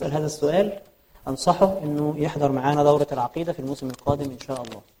 حضرتك اللي بيسأل هذا السؤال أنصحه أنه يحضر معانا دورة العقيدة في الموسم القادم إن شاء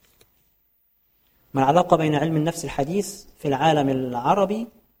الله. ما العلاقة بين علم النفس الحديث في العالم العربي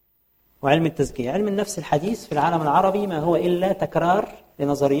وعلم التزكية؟ علم النفس الحديث في العالم العربي ما هو إلا تكرار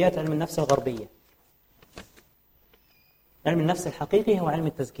لنظريات علم النفس الغربية. علم النفس الحقيقي هو علم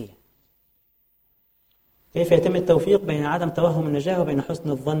التزكية. كيف يتم التوفيق بين عدم توهم النجاة وبين حسن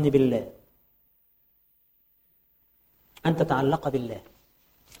الظن بالله؟ أن تتعلق بالله،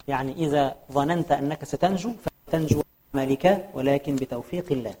 يعني إذا ظننت أنك ستنجو فتنجو مالك ولكن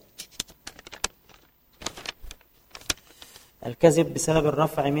بتوفيق الله. الكذب بسبب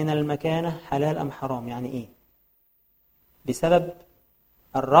الرفع من المكانة حلال أم حرام؟ يعني إيه بسبب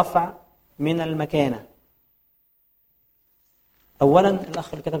الرفع من المكانة؟ أولا الأخ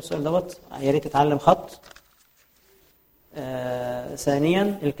اللي كتب السؤال دوت يا ريت يتعلم خط.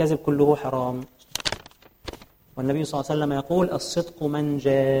 ثانيا الكذب كله حرام، والنبي صلى الله عليه وسلم يقول الصدق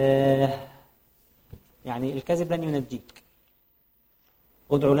منجاه، يعني الكذب لن ينجيك.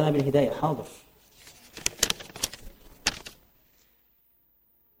 ادعو لنا بالهداية. حاضر.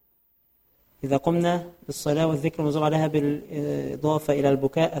 إذا قمنا بالصلاة والذكر الموضوع عليها بالإضافة إلى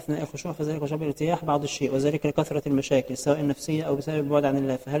البكاء أثناء الخشوع فذلك وشبه الارتياح بعض الشيء، وذلك لكثرة المشاكل سواء النفسية أو بسبب البعد عن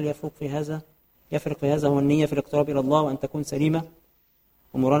الله، فهل يفرق في هذا هو النية في الاقتراب إلى الله وأن تكون سليمة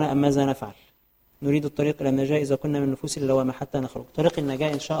أمورنا أم ماذا نفعل؟ نريد الطريق إلى النجاة إذا كنا من نفوس اللوامة حتى نخرج. طريق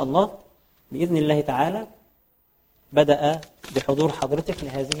النجاة إن شاء الله بإذن الله تعالى بدأ بحضور حضرتك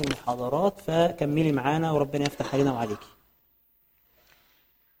لهذه المحاضرات، فكملي معانا وربنا يفتح علينا وعليك.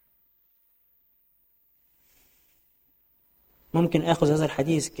 ممكن أخذ هذا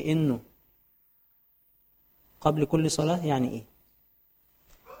الحديث كأنه قبل كل صلاة؟ يعني إيه؟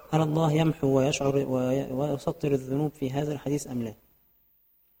 هل الله يمحو ويشعر ويسطر الذنوب في هذا الحديث أم لا؟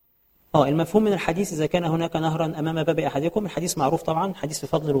 المفهوم من الحديث إذا كان هناك نهرا أمام باب أحدكم، الحديث معروف طبعا، حديث في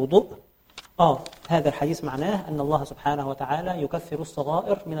فضل الوضوء. هذا الحديث معناه أن الله سبحانه وتعالى يكفر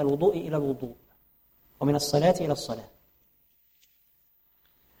الصغائر من الوضوء إلى الوضوء ومن الصلاة إلى الصلاة.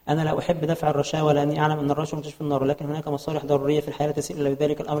 أنا لا أحب دفع الرشاوى لأني أعلم أن الرشوة منتج في النار، لكن هناك مصالح ضرورية في الحياة تسير إلى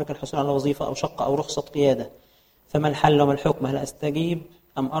ذلك الأمر كالحصول على وظيفة أو شقة أو رخصة قيادة، فما الحل وما الحكم؟ هل أستجيب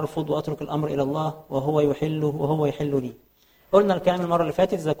أم أرفض وأترك الأمر إلى الله وهو يحله وهو يحل لي؟ قلنا الكلام المرة اللي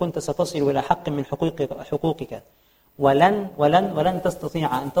فاتت، إذا كنت ستصل إلى حق من حقوقك ولن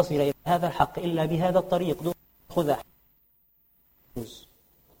تستطيع أن تصل إلى هذا الحق إلا بهذا الطريق دون خذ يجوز.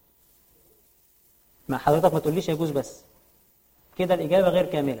 مع حضرتك ما تقوليش يجوز بس كده، الإجابة غير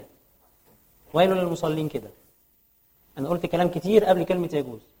كاملة. ويل للمصلين كده. أنا قلت كلام كتير قبل كلمة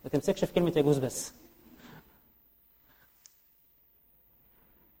يجوز، ما تمسكش في كلمة يجوز بس.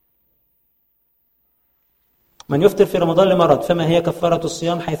 من يفطر في رمضان لمرض فما هي كفارة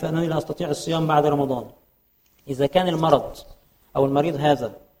الصيام حيث أنني لا أستطيع الصيام بعد رمضان؟ إذا كان المرض أو المريض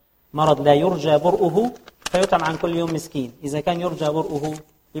هذا مرض لا يرجى برؤه فيطعم عن كل يوم مسكين. إذا كان يرجى برؤه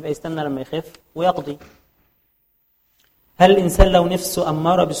يبقى يستنى لما يخف ويقضي. هل الإنسان لو نفسه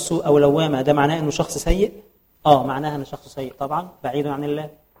أمارة بالسوء أو لوامة ده معناه أنه شخص سيء؟ معناها أنه شخص سيء طبعا بعيد عن الله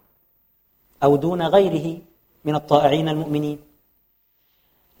أو دون غيره من الطائعين المؤمنين.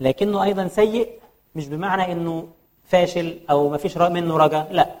 لكنه أيضا سيء مش بمعنى أنه فاشل أو ما فيش منه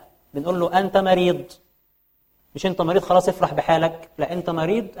رجاء، لا، بنقول له أنت مريض، مش أنت مريض خلاص افرح بحالك، لا، أنت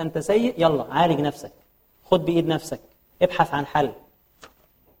مريض، أنت سيء، يلا عالج نفسك، خد بإيد نفسك، ابحث عن حل.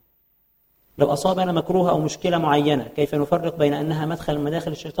 لو أصابنا مكروه أو مشكلة معينة كيف نفرق بين أنها مدخل من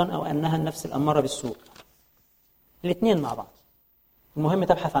مداخل الشيطان أو أنها النفس الأمارة بالسوء؟ الاثنين مع بعض، المهم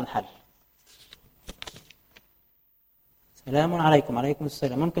تبحث عن حل. السلام عليكم. عليكم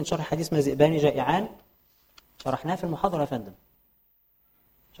السلام. ممكن شرح حديث ما ذئبان جائعان؟ شرحناه في المحاضرة يا فندم،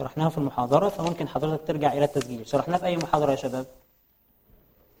 شرحناه في المحاضرة، فممكن حضرتك ترجع إلى التسجيل. شرحناه في أي محاضرة يا شباب؟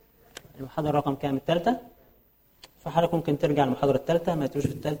 المحاضرة رقم كام؟ الثالثة؟ فحضرتك ممكن ترجع المحاضرة الثالثة، ما لقيتوش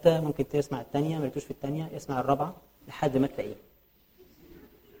في الثالثة ممكن تسمع الثانية، ما لقيتوش في الثانية اسمع الرابعة لحد ما تلاقيه.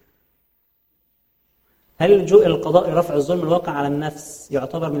 هل لجوء القضاء لرفع الظلم الواقع على النفس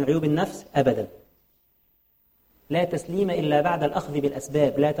يعتبر من عيوب النفس؟ أبدا. لا تسليم إلا بعد الأخذ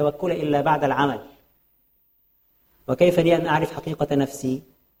بالأسباب، لا توكل إلا بعد العمل. وكيف لي أن أعرف حقيقة نفسي؟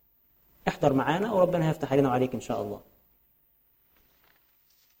 احضر معانا وربنا يفتح علينا وعليك إن شاء الله.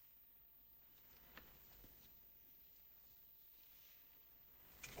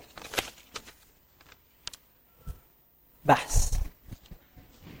 بحث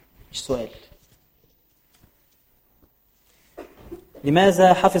مش سؤال.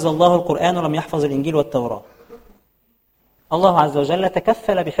 لماذا حفظ الله القرآن ولم يحفظ الإنجيل والتوراة؟ الله عز وجل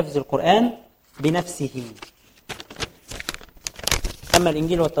تكفل بحفظ القرآن بنفسه، أما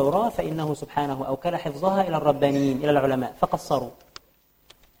الإنجيل والتوراة فإنه سبحانه أوكل حفظها إلى الربانيين، إلى العلماء فقصروا.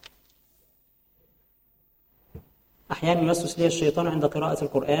 أحيانا يوسوس لي الشيطان عند قراءة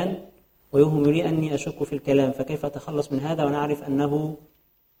القرآن ويوهم لي أني أشك في الكلام، فكيف أتخلص من هذا ونعرف أنه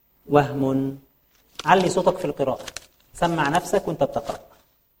وهم؟ علي صوتك في القراءة، سمع نفسك وانت بتقرأ،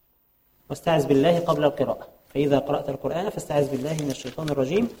 واستعذ بالله قبل القراءة. فإذا قرأت القرآن فاستعذ بالله من الشيطان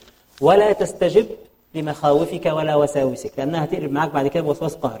الرجيم، ولا تستجب لمخاوفك ولا وساوسك، لأنها تقلب معك بعد كده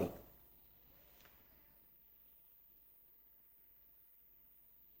بوسواس قهري.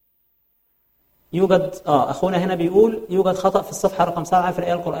 يوجد أخونا هنا بيقول يوجد خطأ في الصفحة رقم 7 في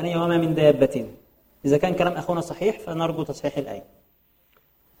الآية القرآنية وما من دابة. إذا كان كلام أخونا صحيح فنرجو تصحيح الآية.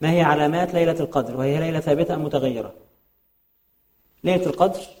 ما هي علامات ليلة القدر؟ وهي ليلة ثابتة أم متغيرة؟ ليلة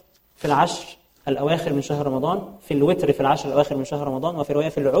القدر في العشر الأواخر من شهر رمضان، في الوتر في العشر الأواخر من شهر رمضان، وفي رواية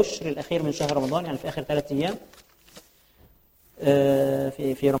في العشر الأخير من شهر رمضان، يعني في آخر 3 أيام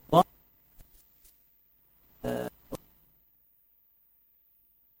في رمضان.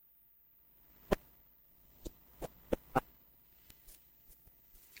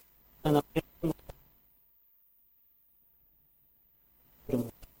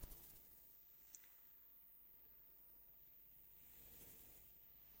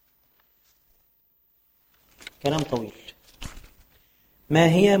 كلام طويل. ما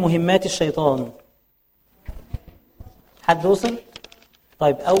هي مهمات الشيطان؟ حد وصل؟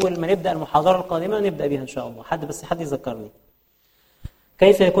 طيب أول ما نبدأ المحاضرة القادمة نبدأ بها إن شاء الله. حد يذكرني.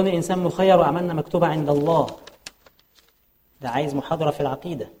 كيف يكون الإنسان مخير وأعمالنا مكتوبة عند الله؟ ده عايز محاضرة في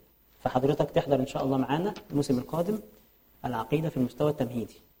العقيدة، فحضرتك تحضر إن شاء الله معانا الموسم القادم العقيدة في المستوى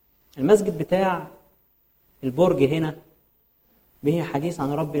التمهيدي. المسجد بتاع البرج هنا به حديث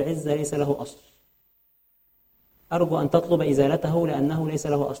عن رب العزة ليس له أصل، أرجو أن تطلب إزالته لأنه ليس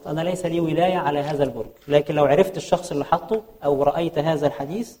له أصل. أنا ليس لي ولاية على هذا البرج، لكن لو عرفت الشخص اللي حطه أو رأيت هذا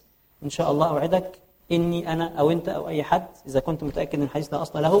الحديث إن شاء الله أوعدك إني أنا أو أنت أو أي حد إذا كنت متأكد أن الحديث لا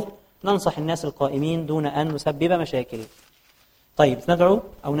أصل له ننصح الناس القائمين دون أن نسبب مشاكل. طيب ندعو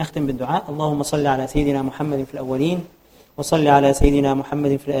أو نختم بالدعاء. اللهم صل على سيدنا محمد في الأولين، وصل على سيدنا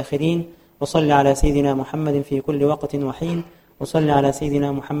محمد في الآخرين، وصل على سيدنا محمد في كل وقت وحين، وصل على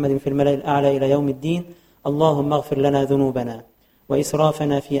سيدنا محمد في الملأ الأعلى إلى يوم الدين. اللهم اغفر لنا ذنوبنا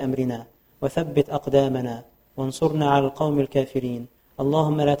وإسرافنا في أمرنا، وثبت أقدامنا، وانصرنا على القوم الكافرين.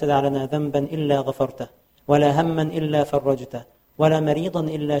 اللهم لا تدع لنا ذنبا إلا غفرته، ولا هما إلا فرجته، ولا مريضا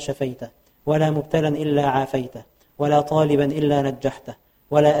إلا شفيته، ولا مبتلا إلا عافيته، ولا طالبا إلا نجحته،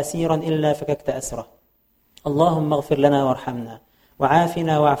 ولا أسيرا إلا فككت أسره. اللهم اغفر لنا وارحمنا،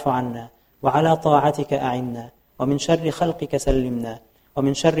 وعافنا واعف عنا، وعلى طاعتك أعنا، ومن شر خلقك سلمنا،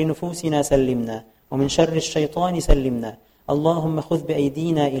 ومن شر نفوسنا سلمنا، ومن شر الشيطان سلمنا. اللهم خذ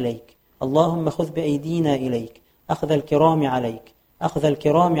بأيدينا إليك، اللهم خذ بأيدينا إليك أخذ الكرام عليك، أخذ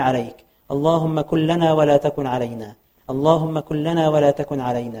الكرام عليك. اللهم كن لنا ولا تكن علينا، اللهم كن لنا ولا تكن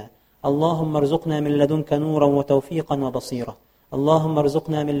علينا. اللهم ارزقنا من لدنك نورا وتوفيقا وبصيرة، اللهم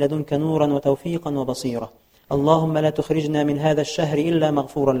ارزقنا من لدنك نورا وتوفيقا وبصيرة. اللهم لا تخرجنا من هذا الشهر إلا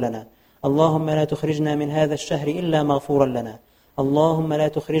مغفورا لنا، اللهم لا تخرجنا من هذا الشهر إلا مغفورا لنا، اللهم لا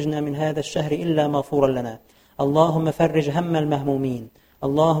تخرجنا من هذا الشهر إلا مغفورا لنا. اللهم فرج هم المهمومين،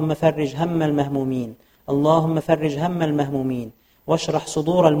 اللهم فرج هم المهمومين، اللهم فرج هم المهمومين، واشرح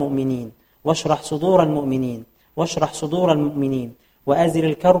صدور المؤمنين، واشرح صدور المؤمنين، واشرح صدور المؤمنين، وأزل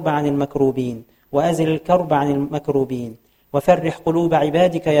الكرب عن المكروبين، وأزل الكرب عن المكروبين، وفرح قلوب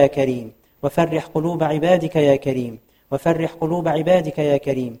عبادك يا كريم، وفرح قلوب عبادك يا كريم، وفرح قلوب عبادك يا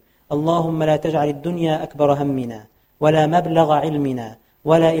كريم. اللهم لا تجعل الدنيا أكبر همنا ولا مبلغ علمنا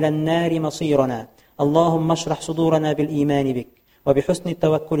ولا إلى النار مصيرنا. اللهم اشرح صدورنا بالإيمان بك وبحسن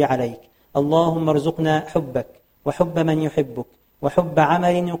التوكل عليك. اللهم ارزقنا حبك وحب من يحبك وحب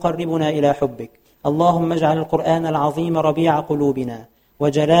عمل يقربنا إلى حبك. اللهم اجعل القرآن العظيم ربيع قلوبنا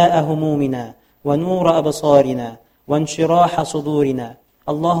وجلاء همومنا ونور أبصارنا وانشراح صدورنا.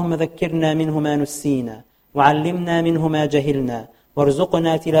 اللهم ذكرنا منه ما نسينا وعلمنا منه ما جهلنا،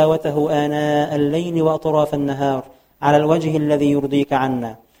 وارزقنا تلاوته آناء الليل وأطراف النهار على الوجه الذي يرضيك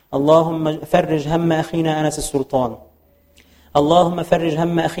عنا. اللهم فرج هم أخينا أنس السلطان، اللهم فرج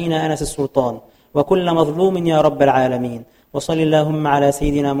هم أخينا أنس السلطان وكل مظلوم يا رب العالمين. وصل اللهم على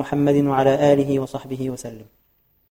سيدنا محمد وعلى آله وصحبه وسلم.